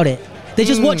about it. They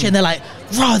just watch it and they're like,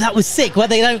 bro, that was sick, but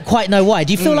they don't quite know why.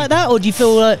 Do you feel like that, or do you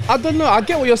feel like... I don't know, I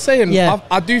get what you're saying.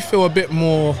 I do feel a bit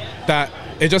more that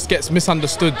it just gets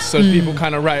misunderstood, so people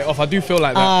kind of write it off. I do feel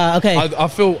like that. Okay.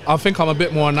 I think I'm a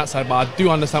bit more on that side, but I do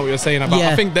understand what you're saying about.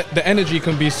 I think that the energy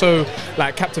can be so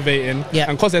like captivating,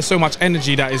 and because there's so much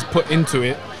energy that is put into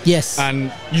it. Yes.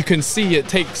 And you can see it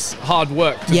takes hard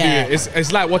work to do it.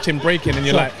 It's like watching breaking, and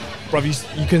you're like, bro,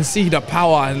 you can see the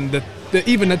power and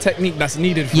even the technique that's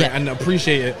needed for it and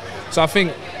appreciate it. So I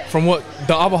think from what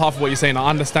the other half of what you're saying, I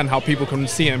understand how people can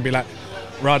see it and be like,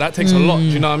 right, that takes a lot. Do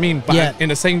you know what I mean? But in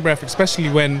the same breath, especially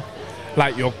when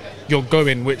like you're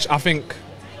going, which I think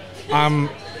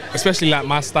especially like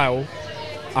my style,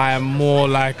 I am more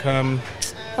like I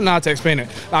don't know how to explain it.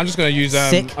 I'm just gonna use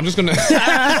I'm just gonna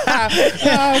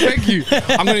thank you.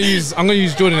 I'm gonna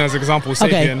use Jordan as an example.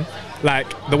 Sapien, like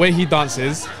the way he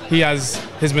dances, he has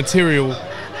his material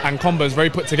and combos very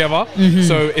put together,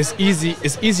 so it's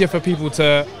easier for people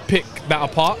to pick that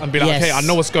apart and be like, okay, I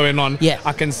know what's going on.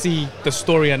 I can see the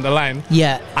story and the line.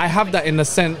 I have that in a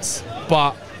sense,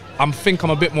 but I think I'm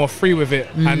a bit more free with it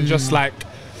and just like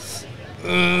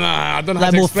I don't know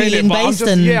how to explain it, but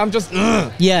I'm just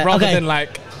rather than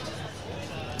like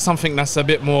something that's a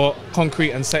bit more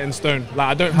concrete and set in stone. Like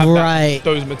I don't have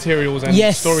those materials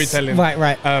and storytelling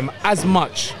as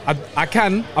much. I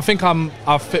think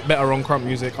I'll fit better on crump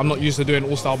music. I'm not used to doing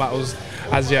all style battles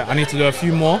as yet. I need to do a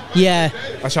few more.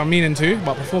 Which I'm meaning to,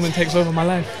 but performing takes over my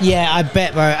life. I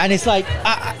bet, bro. And it's like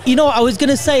you know what I was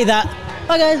gonna say that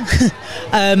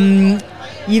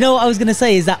you know what I was gonna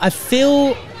say is that I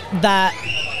feel that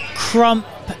crump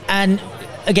and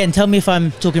again, tell me if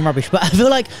I'm talking rubbish, but I feel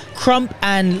like crump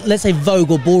and let's say Vogue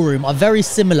or ballroom are very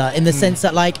similar in the sense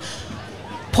that like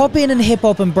pop-in and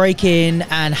hip-hop and break-in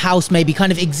and house maybe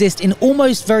kind of exist in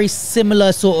almost very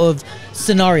similar sort of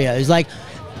scenarios, like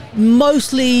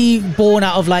mostly born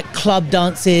out of like club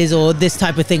dances or this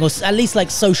type of thing, or at least like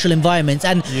social environments.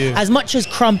 And as much as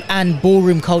crump and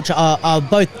ballroom culture are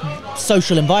both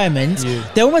social environments,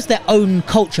 they're almost their own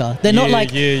culture. They're not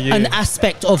like an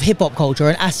aspect of hip-hop culture,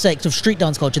 an aspect of street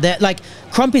dance culture. They're like,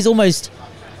 crump is almost,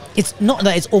 it's not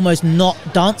that it's almost not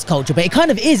dance culture, but it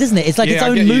kind of is, isn't it? It's like its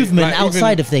own movement like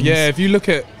outside of things. If you look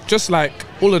at just like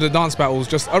all of the dance battles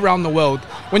just around the world,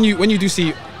 when you do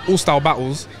see all style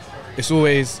battles, it's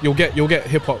always you'll get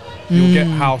hip hop, you'll get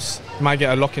house, you might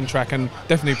get a locking track and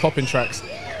definitely popping tracks,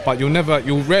 but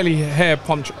you'll rarely hear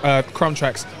crump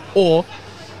tracks, or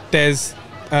there's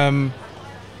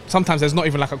sometimes there's not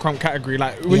even like a crump category.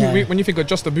 Like when you think of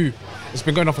Just a Boo, it's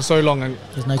been going on for so long, and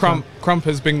no crump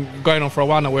has been going on for a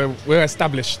while now. We're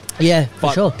established,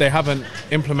 but they haven't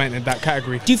implemented that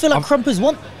category. Do you feel like crumpers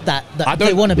want that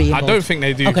they want to be involved? I don't think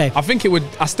they do.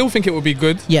 I still think it would be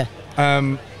good.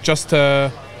 Just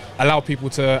to allow people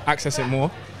to access it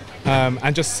more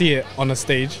and just see it on a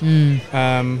stage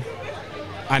and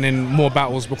in more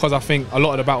battles, because I think a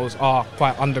lot of the battles are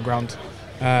quite underground.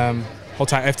 Hold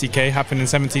tight FTK happened in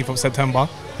 17th of September.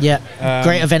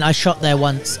 Great event. I shot there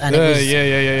once and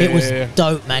it was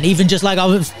dope, man. Even just like I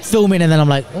was filming and then I'm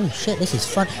like, oh shit, this is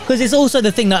fun, because it's also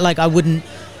the thing that like I wouldn't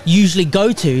usually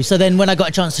go to. So then when I got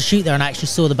a chance to shoot there and I actually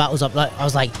saw the battles up, like I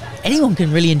was like, anyone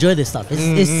can really enjoy this stuff.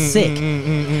 It's sick.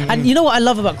 And you know what I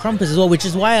love about crumpers as well, which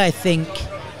is why I think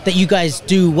that you guys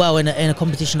do well in a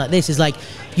competition like this, is like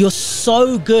you're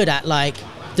so good at like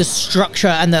the structure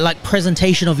and the like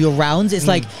presentation of your rounds. It's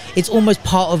like it's almost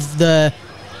part of the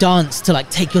dance to like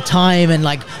take your time and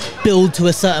like build to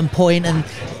a certain point. And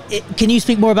can you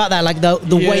speak more about that, like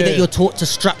the way that you're taught to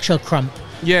structure crump?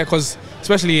 Because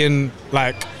especially in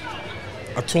like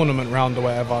a tournament round or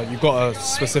whatever, you've got a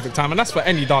specific time, and that's for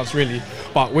any dance really.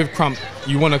 But with crump,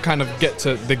 you want to kind of get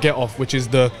to the get off, which is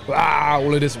the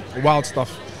all of this wild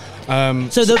stuff.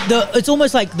 So it's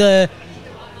almost like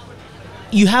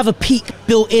you have a peak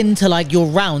built into like your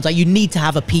rounds. Like you need to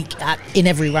have a peak in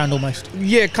every round almost.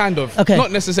 Yeah, kind of.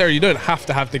 Not necessarily. You don't have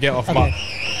to have the get off, but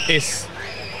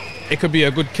it could be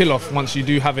a good kill off once you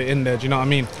do have it in there. Do you know what I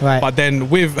mean? But then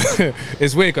with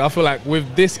it's weird, 'cause I feel like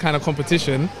with this kind of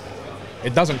competition,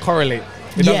 it doesn't correlate.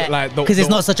 It doesn't, like, because it's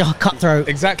not such a cutthroat.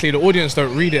 Exactly, the audience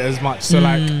don't read it as much. So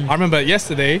like, I remember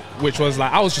yesterday, which was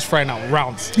like, I was just throwing out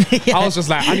rounds. I was just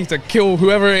like, I need to kill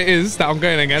whoever it is that I'm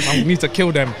going against. I need to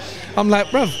kill them. I'm like,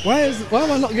 bruv, why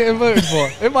am I not getting voted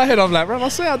for? In my head, I'm like, bruv, I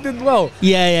swear I did well.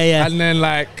 And then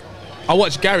like, I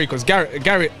watched Gary, because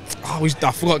Gary,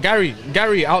 I forgot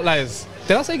Gary Outliers.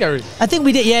 Did I say Gary? I think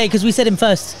we did, because we said him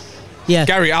first.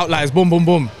 Gary Outliers, boom, boom,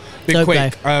 boom. Big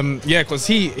Quake. Because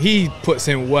he puts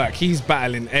in work. He's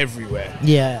battling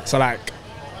everywhere. So like,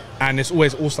 and it's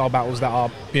always all-style battles that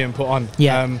are being put on.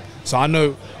 So I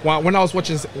know when I was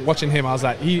watching him, I was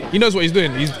like, he knows what he's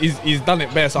doing. He's done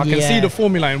it better. So I can see the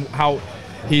formula and how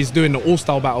he's doing the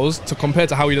all-style battles to compare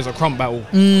to how he does a crump battle.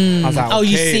 I was like,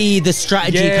 you see the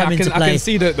strategy come into play. I can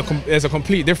see that there's a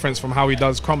complete difference from how he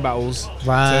does crump battles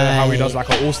to how he does like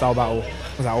an all-style battle.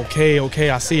 I was like, okay,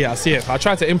 I see it. So I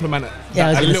tried to implement it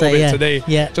a little bit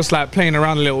today. Just like playing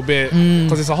around a little bit,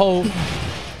 because it's a whole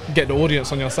get the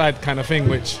audience on your side kind of thing,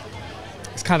 which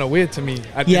is kind of weird to me.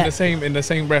 In the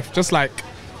same breath, just like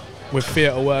with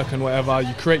theatre work and whatever,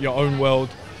 you create your own world,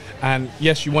 and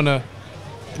yes, you want to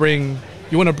bring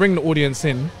the audience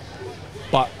in,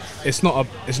 but it's not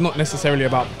necessarily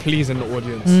about pleasing the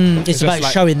audience. It's about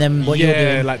like, showing them what you're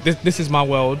doing. Yeah, like this is my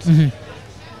world.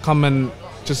 Come and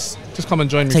just come and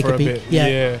join me for a bit.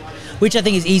 Yeah. Which I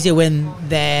think is easier when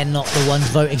they're not the ones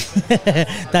voting.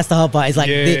 That's the hard part. It's like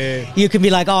you can be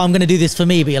like, oh, I'm going to do this for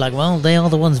me, but you're like, well, they are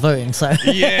the ones voting. So that's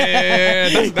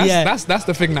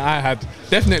the thing that I had.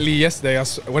 Definitely yesterday,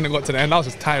 when it got to the end, I was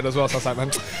just tired as well. So I was like,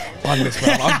 man, run this,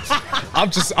 bro.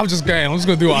 I'm just going. I'm just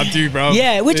going to do what I do, bro.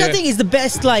 Yeah, which I think is the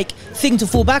best like thing to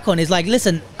fall back on. Is like,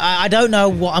 listen, I don't know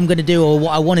what I'm going to do or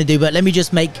what I want to do, but let me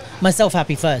just make myself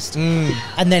happy first,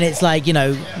 and then it's like, you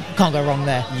know, can't go wrong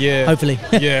there. Yeah, hopefully.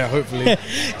 Yeah, hopefully.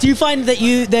 Do you find that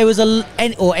there was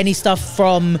any stuff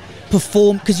from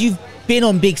perform, because you've been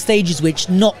on big stages which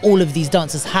not all of these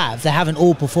dancers have, they haven't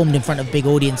all performed in front of big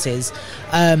audiences,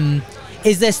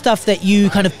 is there stuff that you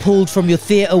kind of pulled from your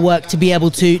theatre work to be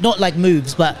able to, not like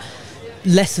moves but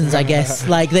lessons, I guess,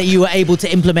 like that you were able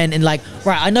to implement in like,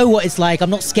 right, I know what it's like, I'm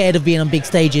not scared of being on big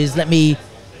stages, let me...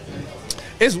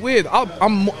 It's weird. I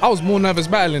was more nervous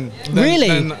battling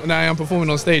than I am performing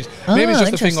on stage. Maybe it's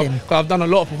just a thing of, because I've done a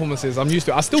lot of performances. I'm used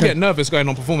to it. I still get nervous going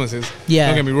on performances. Yeah.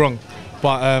 Don't get me wrong.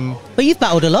 But you've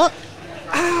battled a lot.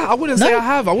 I wouldn't say I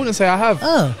have.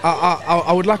 Oh.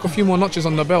 I would like a few more notches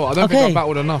on the belt. I don't think I've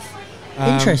battled enough.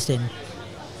 Interesting.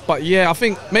 But yeah, I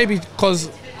think maybe because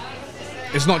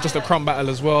it's not just a crump battle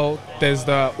as well. There's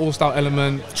the all-style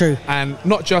element. True. And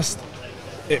not just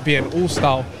it being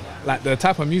all-style. Like the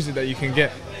type of music that you can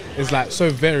get is like so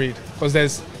varied, because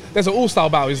there's an all-style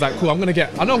battle. It's like, cool, I know I'm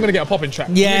gonna get a popping track.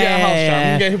 Yeah, I'm gonna get a house track. I'm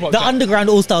gonna get a hip-hop track. Underground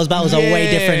all-styles battles are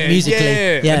way different musically.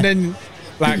 Yeah. And then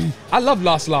like I love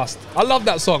Last. I love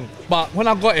that song. But when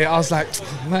I got it, I was like,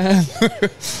 man.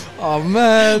 Oh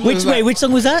man. Which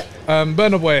song was that?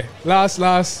 Burna Boy. Last.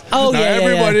 Oh, now yeah.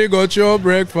 Everybody got your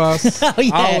breakfast. Oh,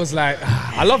 yeah. I was like,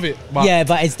 I love it. But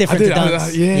but it's different to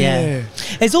dance. Yeah.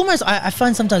 It's almost, I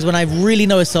find sometimes when I really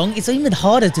know a song, it's even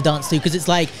harder to dance to, because it's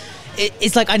like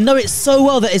I know it so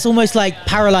well that it's almost like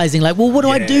paralyzing. Like, well, what do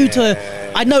I do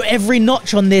to... I know every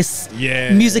notch on this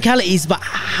musicalities, but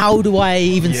how do I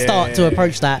even start to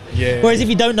approach that? Yeah. Whereas if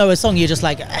you don't know a song, you're just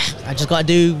like, I just got to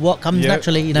do what comes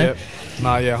naturally, you know? Yep.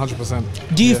 Nah, yeah,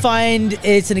 100%. Do you find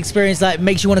it's an experience that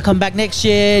makes you want to come back next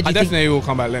year? I definitely will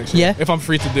come back next year. Yeah? If I'm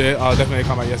free to do it, I'll definitely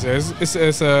come back next year.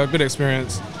 It's a good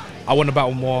experience. I want to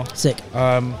battle more. Sick.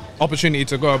 Opportunity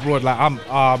to go abroad. Like,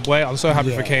 I'm so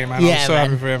happy for Caine, man. I'm so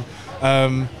happy for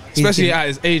him. Especially at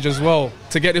his age as well.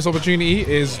 To get this opportunity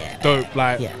is dope.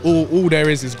 Like, all there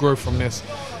is growth from this.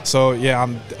 So yeah,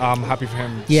 I'm happy for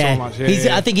him so much.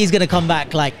 I think he's gonna come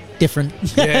back like different.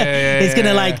 He's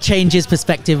gonna like change his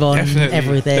perspective on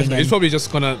everything. Definitely. He's probably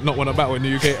just gonna not want to battle in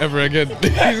the UK ever again.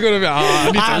 He's gonna be like,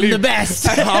 I need to leave. The best.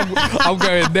 I'm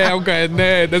going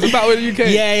there. There's a battle in the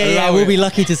UK. Yeah. We'll be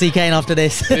lucky to see Caine after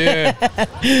this. Yeah.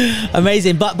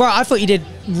 Amazing. But bro, I thought you did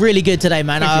really good today,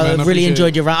 man. I really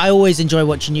enjoyed your round. I always enjoy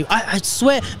watching you. I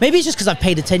swear, maybe it's just because I've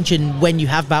paid attention when you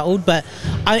have battled, but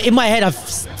in my head I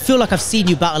feel like I've seen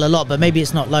you battle a lot, but maybe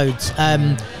it's not loads.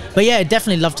 But yeah,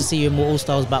 definitely love to see you in more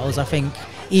all-styles battles. I think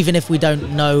even if we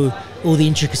don't know all the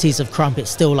intricacies of crump,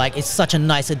 it's still like, it's such a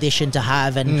nice addition to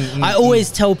have. And I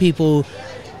always tell people,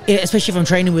 especially if I'm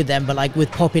training with them, but like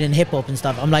with popping and hip-hop and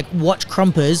stuff, I'm like, watch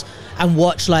crumpers and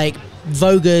watch like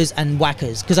voguers and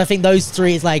whackers, because I think those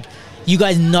three is like, you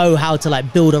guys know how to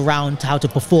like build around, how to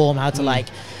perform, how to like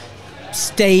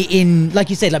stay in, like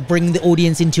you said, like bring the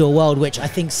audience into your world, which I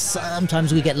think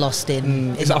sometimes we get lost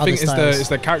in. I think it's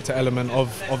the character element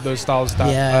of those styles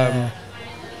that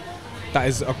that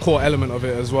is a core element of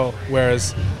it as well.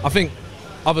 Whereas I think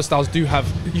other styles you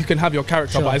can have your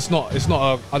character, but it's not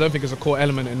I don't think it's a core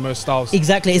element in most styles.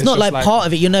 Exactly, it's not like part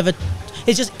of it. You're never.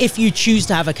 It's just if you choose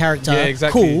to have a character,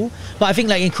 cool. But I think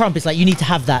like in crump, it's like you need to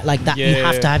have that, like that. You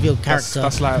have to have your character.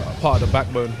 That's like part of the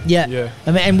backbone. Yeah.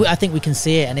 I mean, and I think we can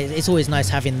see it, and it's always nice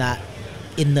having that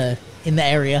in the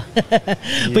area.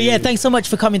 But yeah, thanks so much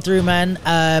for coming through, man.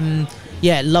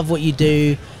 Love what you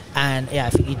do, and I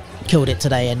think you killed it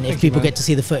today. And if people get to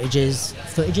see the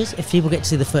if people get to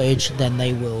see the footage, then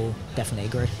they will definitely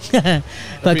agree.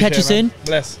 But catch you soon.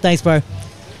 Bless. Thanks, bro.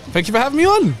 Thank you for having me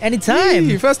on. Anytime.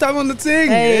 Hey, first time on the thing.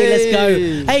 Hey, let's go.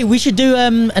 Hey, we should do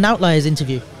an Outliers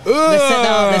interview. Let's set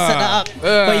that up.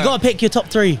 But you got to pick your top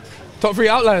 3. Top 3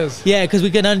 Outliers? Yeah, because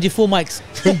we're going to only do 4 mics.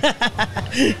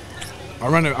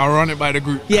 I'll run it by the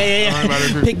group.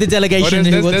 Yeah. Pick the delegation.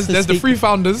 There's the 3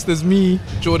 founders. There's me,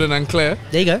 Jordan, and Claire.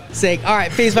 There you go. Sick. All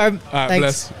right, peace, fam. All right,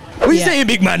 thanks. Bless. What you saying,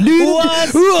 big man, dude? What's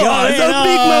it's a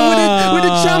big man with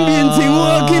the champion thing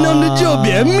working on the job,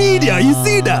 yeah? Media, you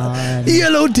see that?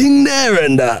 Yellow thing there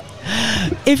and that.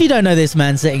 if you don't know this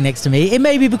man sitting next to me, it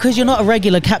may be because you're not a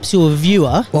regular Capsule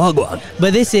viewer. Well, go on.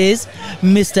 But this is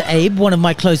Mr. Abe, one of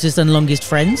my closest and longest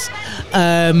friends.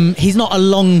 He's not a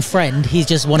long friend. He's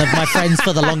just one of my friends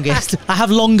for the longest. I have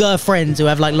longer friends who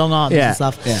have like long arms and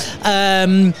stuff.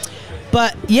 Yeah.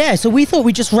 But yeah, so we thought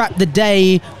we'd just wrap the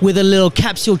day with a little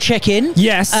Capsule check-in.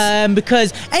 Yes.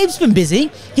 Because Abe's been busy.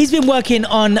 He's been working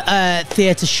on a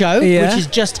theatre show, which is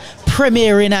just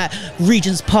premiering at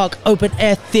Regent's Park Open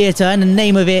Air Theatre, and the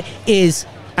name of it is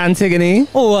Antigone.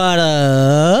 What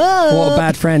a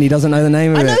bad friend. He doesn't know the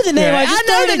name of it. I know the name. I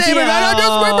know the name of it.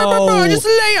 I just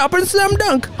lay up and slam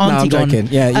dunk. Antigone. No, I'm joking.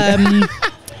 Yeah.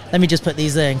 Let me just put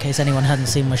these there in case anyone hadn't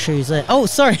seen my shoes there. Oh,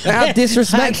 sorry. How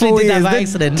disrespectful I actually did that by the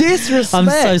accident. Disrespect. I'm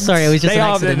so sorry. It was just an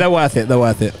accident. They're worth it. They're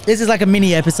worth it. This is like a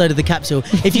mini episode of the Capsule.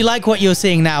 If you like what you're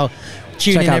seeing now,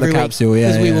 tune Check in out every the Capsule, week,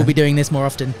 because we yeah. will be doing this more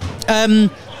often.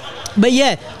 But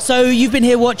yeah, so you've been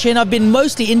here watching. I've been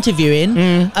mostly interviewing.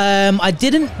 I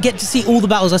didn't get to see all the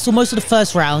battles. I saw most of the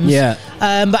first rounds. Yeah.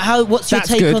 But what's your That's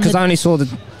take good, on because I only saw the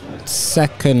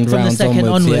second from round the second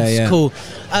onwards? Yeah. Cool.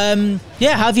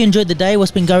 Yeah, how have you enjoyed the day?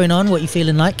 What's been going on? What are you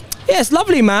feeling like? Yeah, it's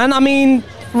lovely, man. I mean,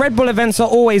 Red Bull events are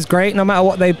always great, no matter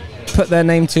what they put their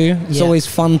name to. It's always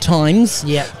fun times.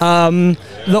 Yeah.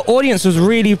 The audience was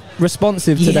really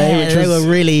responsive today,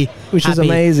 which was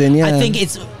amazing. Yeah. I think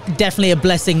it's definitely a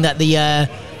blessing that the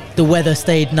weather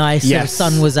stayed nice. Yes. The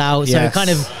sun was out, so it kind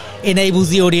of enables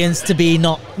the audience to be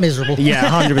not miserable. Yeah,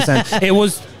 100%. It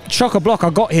was chock-a-block.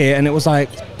 I got here and it was like,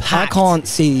 packed. I can't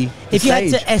see the If you had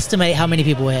stage. to estimate how many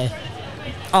people were here.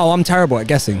 Oh, I'm terrible at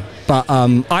guessing. But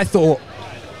I thought,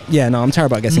 I'm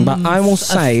terrible at guessing. But I will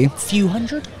say... A few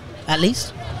hundred, at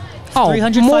least? Oh,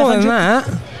 300, more 500? than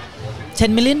that.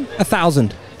 10 million?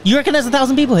 1,000. You reckon there's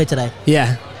 1,000 people here today?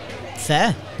 Yeah.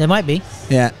 Fair. There might be.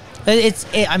 Yeah.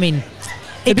 I mean...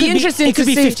 It'd be interesting It could to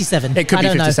be see. 57. It could I be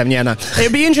don't know. 57. Yeah, no.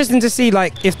 It'd be interesting to see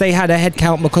like if they had a head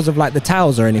count because of like the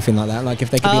towels or anything like that. Like if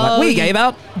they could be like, we gave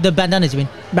out the bandanas. You mean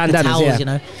bandanas? The towels, yeah. you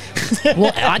know.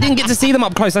 Well, I didn't get to see them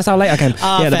up close. That's how late I came.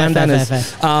 Oh, yeah, the fair, bandanas.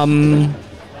 fair.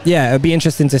 Yeah, it'd be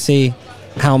interesting to see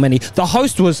how many. The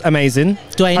host was amazing.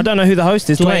 Dwayne. I don't know who the host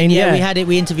is. Dwayne. Yeah,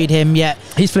 we interviewed him. Yeah,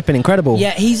 he's flipping incredible.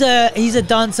 Yeah, he's a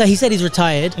dancer. He said he's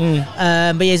retired, but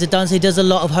yeah, he's a dancer. He does a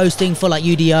lot of hosting for like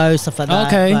UDO stuff like that.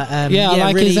 Okay. But, I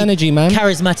like really his energy, man.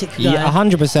 Charismatic guy. Yeah,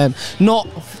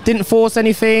 100%. Didn't force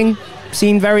anything.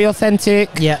 Seemed very authentic.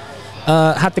 Yeah.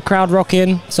 Had the crowd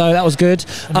rocking, so that was good.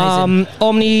 Amazing.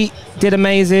 Omni did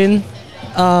amazing.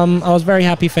 I was very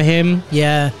happy for him.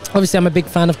 Yeah. Obviously, I'm a big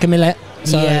fan of Kamile.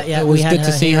 So it was good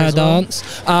to see her dance.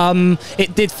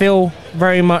 It did feel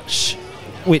very much,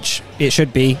 which it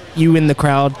should be, you win the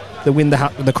crowd, win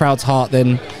the crowd's heart,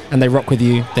 then, and they rock with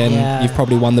you, then you've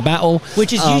probably won the battle.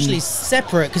 Which is usually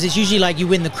separate, because it's usually like you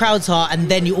win the crowd's heart and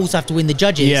then you also have to win the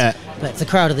judges. Yeah. But if the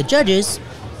crowd are the judges,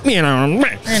 it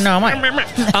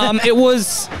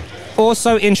was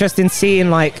also interesting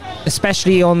seeing, like,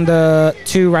 especially on the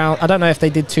 2 round. I don't know if they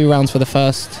did 2 rounds for the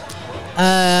first.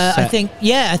 I think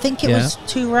it was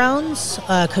 2 rounds.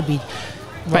 Could be wrong,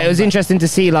 but it was interesting to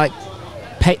see like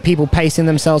people pacing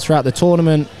themselves throughout the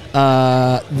tournament.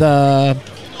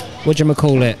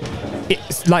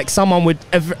 It's like someone would,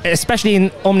 especially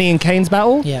in Omni and Caine's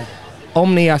battle. Yeah.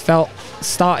 Omni, I felt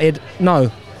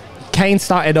Caine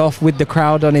started off with the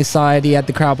crowd on his side. He had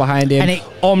the crowd behind him. And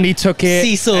Omni took it.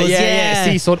 Seesaws,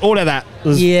 seesawed. All of that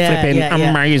was flipping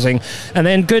amazing. And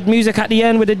then good music at the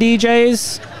end with the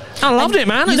DJs. I loved it,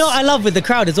 man. You know what I love with the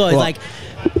crowd as well? It's like,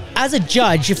 as a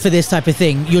judge for this type of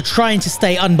thing, you're trying to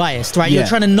stay unbiased, right? You're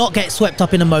trying to not get swept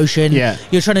up in emotion. Yeah.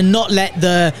 You're trying to not let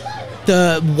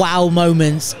the wow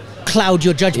moments cloud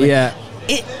your judgment. Yeah.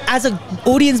 As an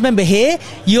audience member here,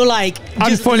 you're like,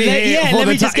 I'm fully here. Let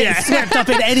me just get swept up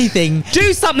in anything.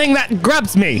 Do something that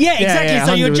grabs me. Yeah, exactly.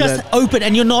 So you're just open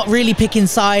and you're not really picking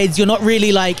sides. You're not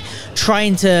really like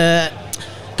trying to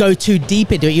go too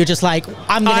deep into it. You're just like,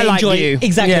 I'm going to enjoy you.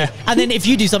 Exactly. Yeah. And then if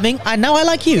you do something, now I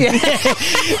like you. Yeah.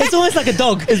 It's almost like a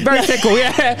dog. It's very fickle.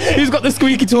 Yeah. Who's got the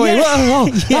squeaky toy? Yeah.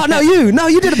 Oh, no, you. No,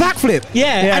 you did a backflip.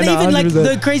 Yeah. And even 100%. Like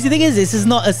the crazy thing is, this is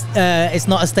not it's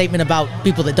not a statement about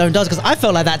people that don't dance, because I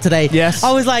felt like that today. Yes.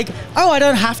 I was like, I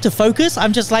don't have to focus.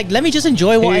 I'm just like, let me just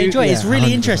enjoy what I enjoy. It's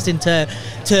really 100%. interesting to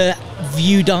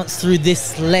view dance through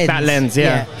this lens. That lens,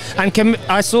 yeah. And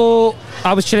I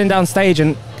was chilling downstage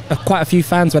and quite a few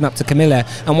fans went up to Kamile,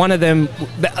 and one of them,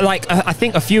 like, I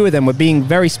think a few of them were being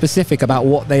very specific about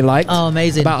what they liked. Oh,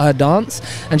 amazing. About her dance.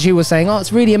 And she was saying,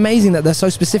 it's really amazing that they're so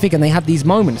specific and they have these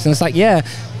moments. And it's like,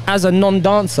 as a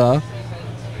non-dancer,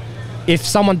 if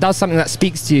someone does something that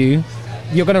speaks to you,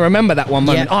 you're going to remember that one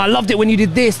moment. Oh, I loved it when you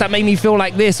did this. That made me feel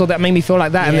like this, or that made me feel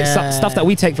like that. And it's stuff that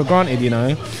we take for granted, you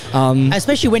know.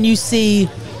 Especially when you see,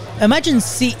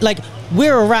 like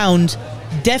we're around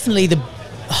definitely the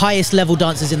highest level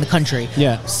dancers in the country.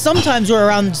 Yeah. Sometimes we're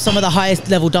around some of the highest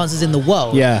level dancers in the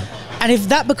world. Yeah. And if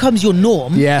that becomes your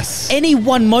norm, any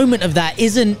one moment of that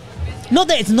isn't. Not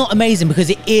that it's not amazing, because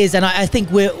it is, and I think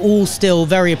we're all still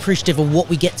very appreciative of what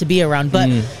we get to be around. But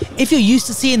if you're used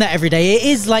to seeing that every day,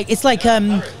 it's like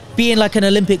being like an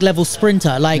Olympic level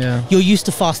sprinter. Like you're used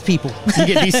to fast people. You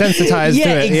get desensitized to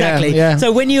it. Exactly. Yeah.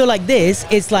 So when you're like this,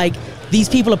 it's like these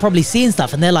people are probably seeing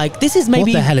stuff and they're like, this is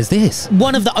maybe... What the hell is this?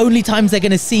 One of the only times they're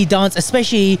going to see dance,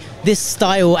 especially this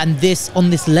style and this on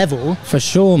this level. For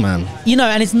sure, man. You know,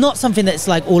 and it's not something that's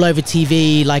like all over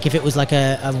TV, like if it was like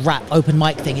a rap open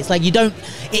mic thing. It's like you don't...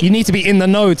 You need to be in the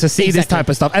know to see this type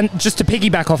of stuff. And just to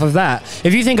piggyback off of that,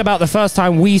 if you think about the first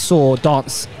time we saw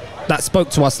dance that spoke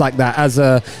to us like that as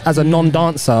a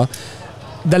non-dancer,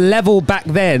 the level back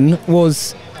then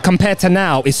was... compared to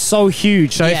now is so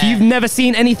huge. So if you've never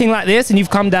seen anything like this and you've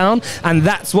come down and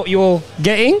that's what you're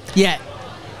getting, that's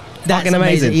fucking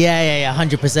amazing. Yeah,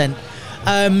 100%.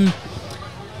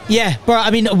 Yeah, bro, I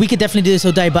mean, we could definitely do this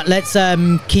all day, but let's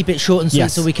keep it short and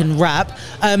sweet so we can wrap.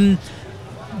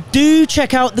 Do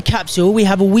check out The Capsule. We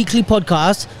have a weekly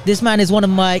podcast. This man is one of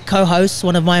my co-hosts,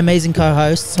 one of my amazing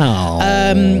co-hosts.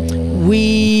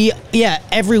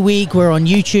 Every week we're on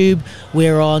YouTube,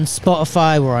 we're on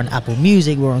Spotify, we're on Apple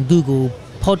Music, we're on Google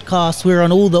Podcasts, we're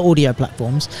on all the audio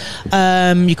platforms.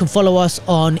 You can follow us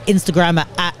on Instagram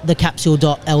at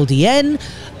thecapsule.ldn.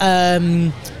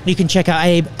 You can check out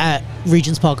Abe at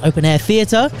Regent's Park Open Air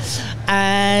Theatre.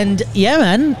 And yeah,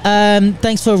 man,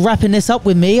 thanks for wrapping this up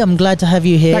with me. I'm glad to have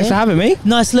you here. Thanks for having me.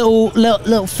 Nice little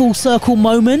full circle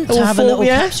moment to have a little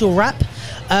capsule wrap.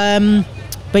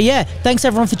 But yeah, thanks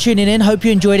everyone for tuning in. Hope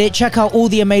you enjoyed it. Check out all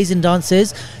the amazing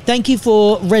dancers. Thank you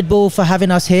for Red Bull for having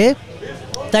us here.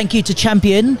 Thank you to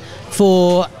Champion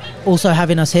for also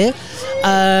having us here.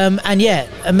 And yeah,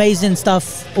 amazing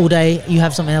stuff all day. You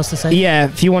have something else to say? Yeah,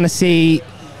 if you want to see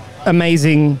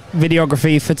amazing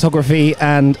videography, photography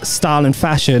and style and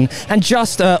fashion and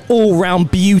just an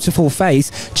all-round beautiful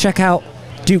face, check out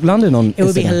Duke London on It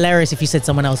would be hilarious if you said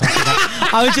someone else after that.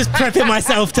 I was just prepping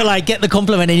myself to like get the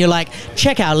compliment and you're like,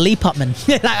 check out Lee Putman.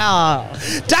 Like,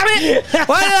 damn it!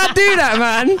 Why did I do that,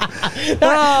 man? That's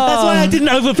why I didn't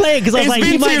overplay it, because I was like,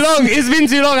 it's been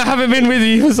too long. I haven't been with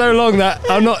you for so long that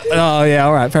I'm not. Oh yeah,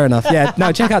 all right, fair enough. Yeah,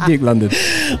 no, check out Duke London.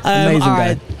 Amazing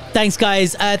guy. Thanks,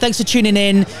 guys. Thanks for tuning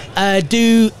in.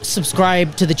 Do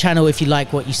subscribe to the channel if you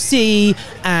like what you see,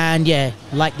 and yeah,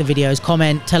 like the videos,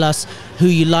 comment, tell us who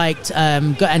you liked,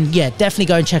 definitely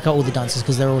go and check out all the dancers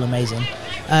because they're all amazing.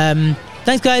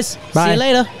 Thanks, guys. Bye. See you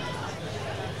later.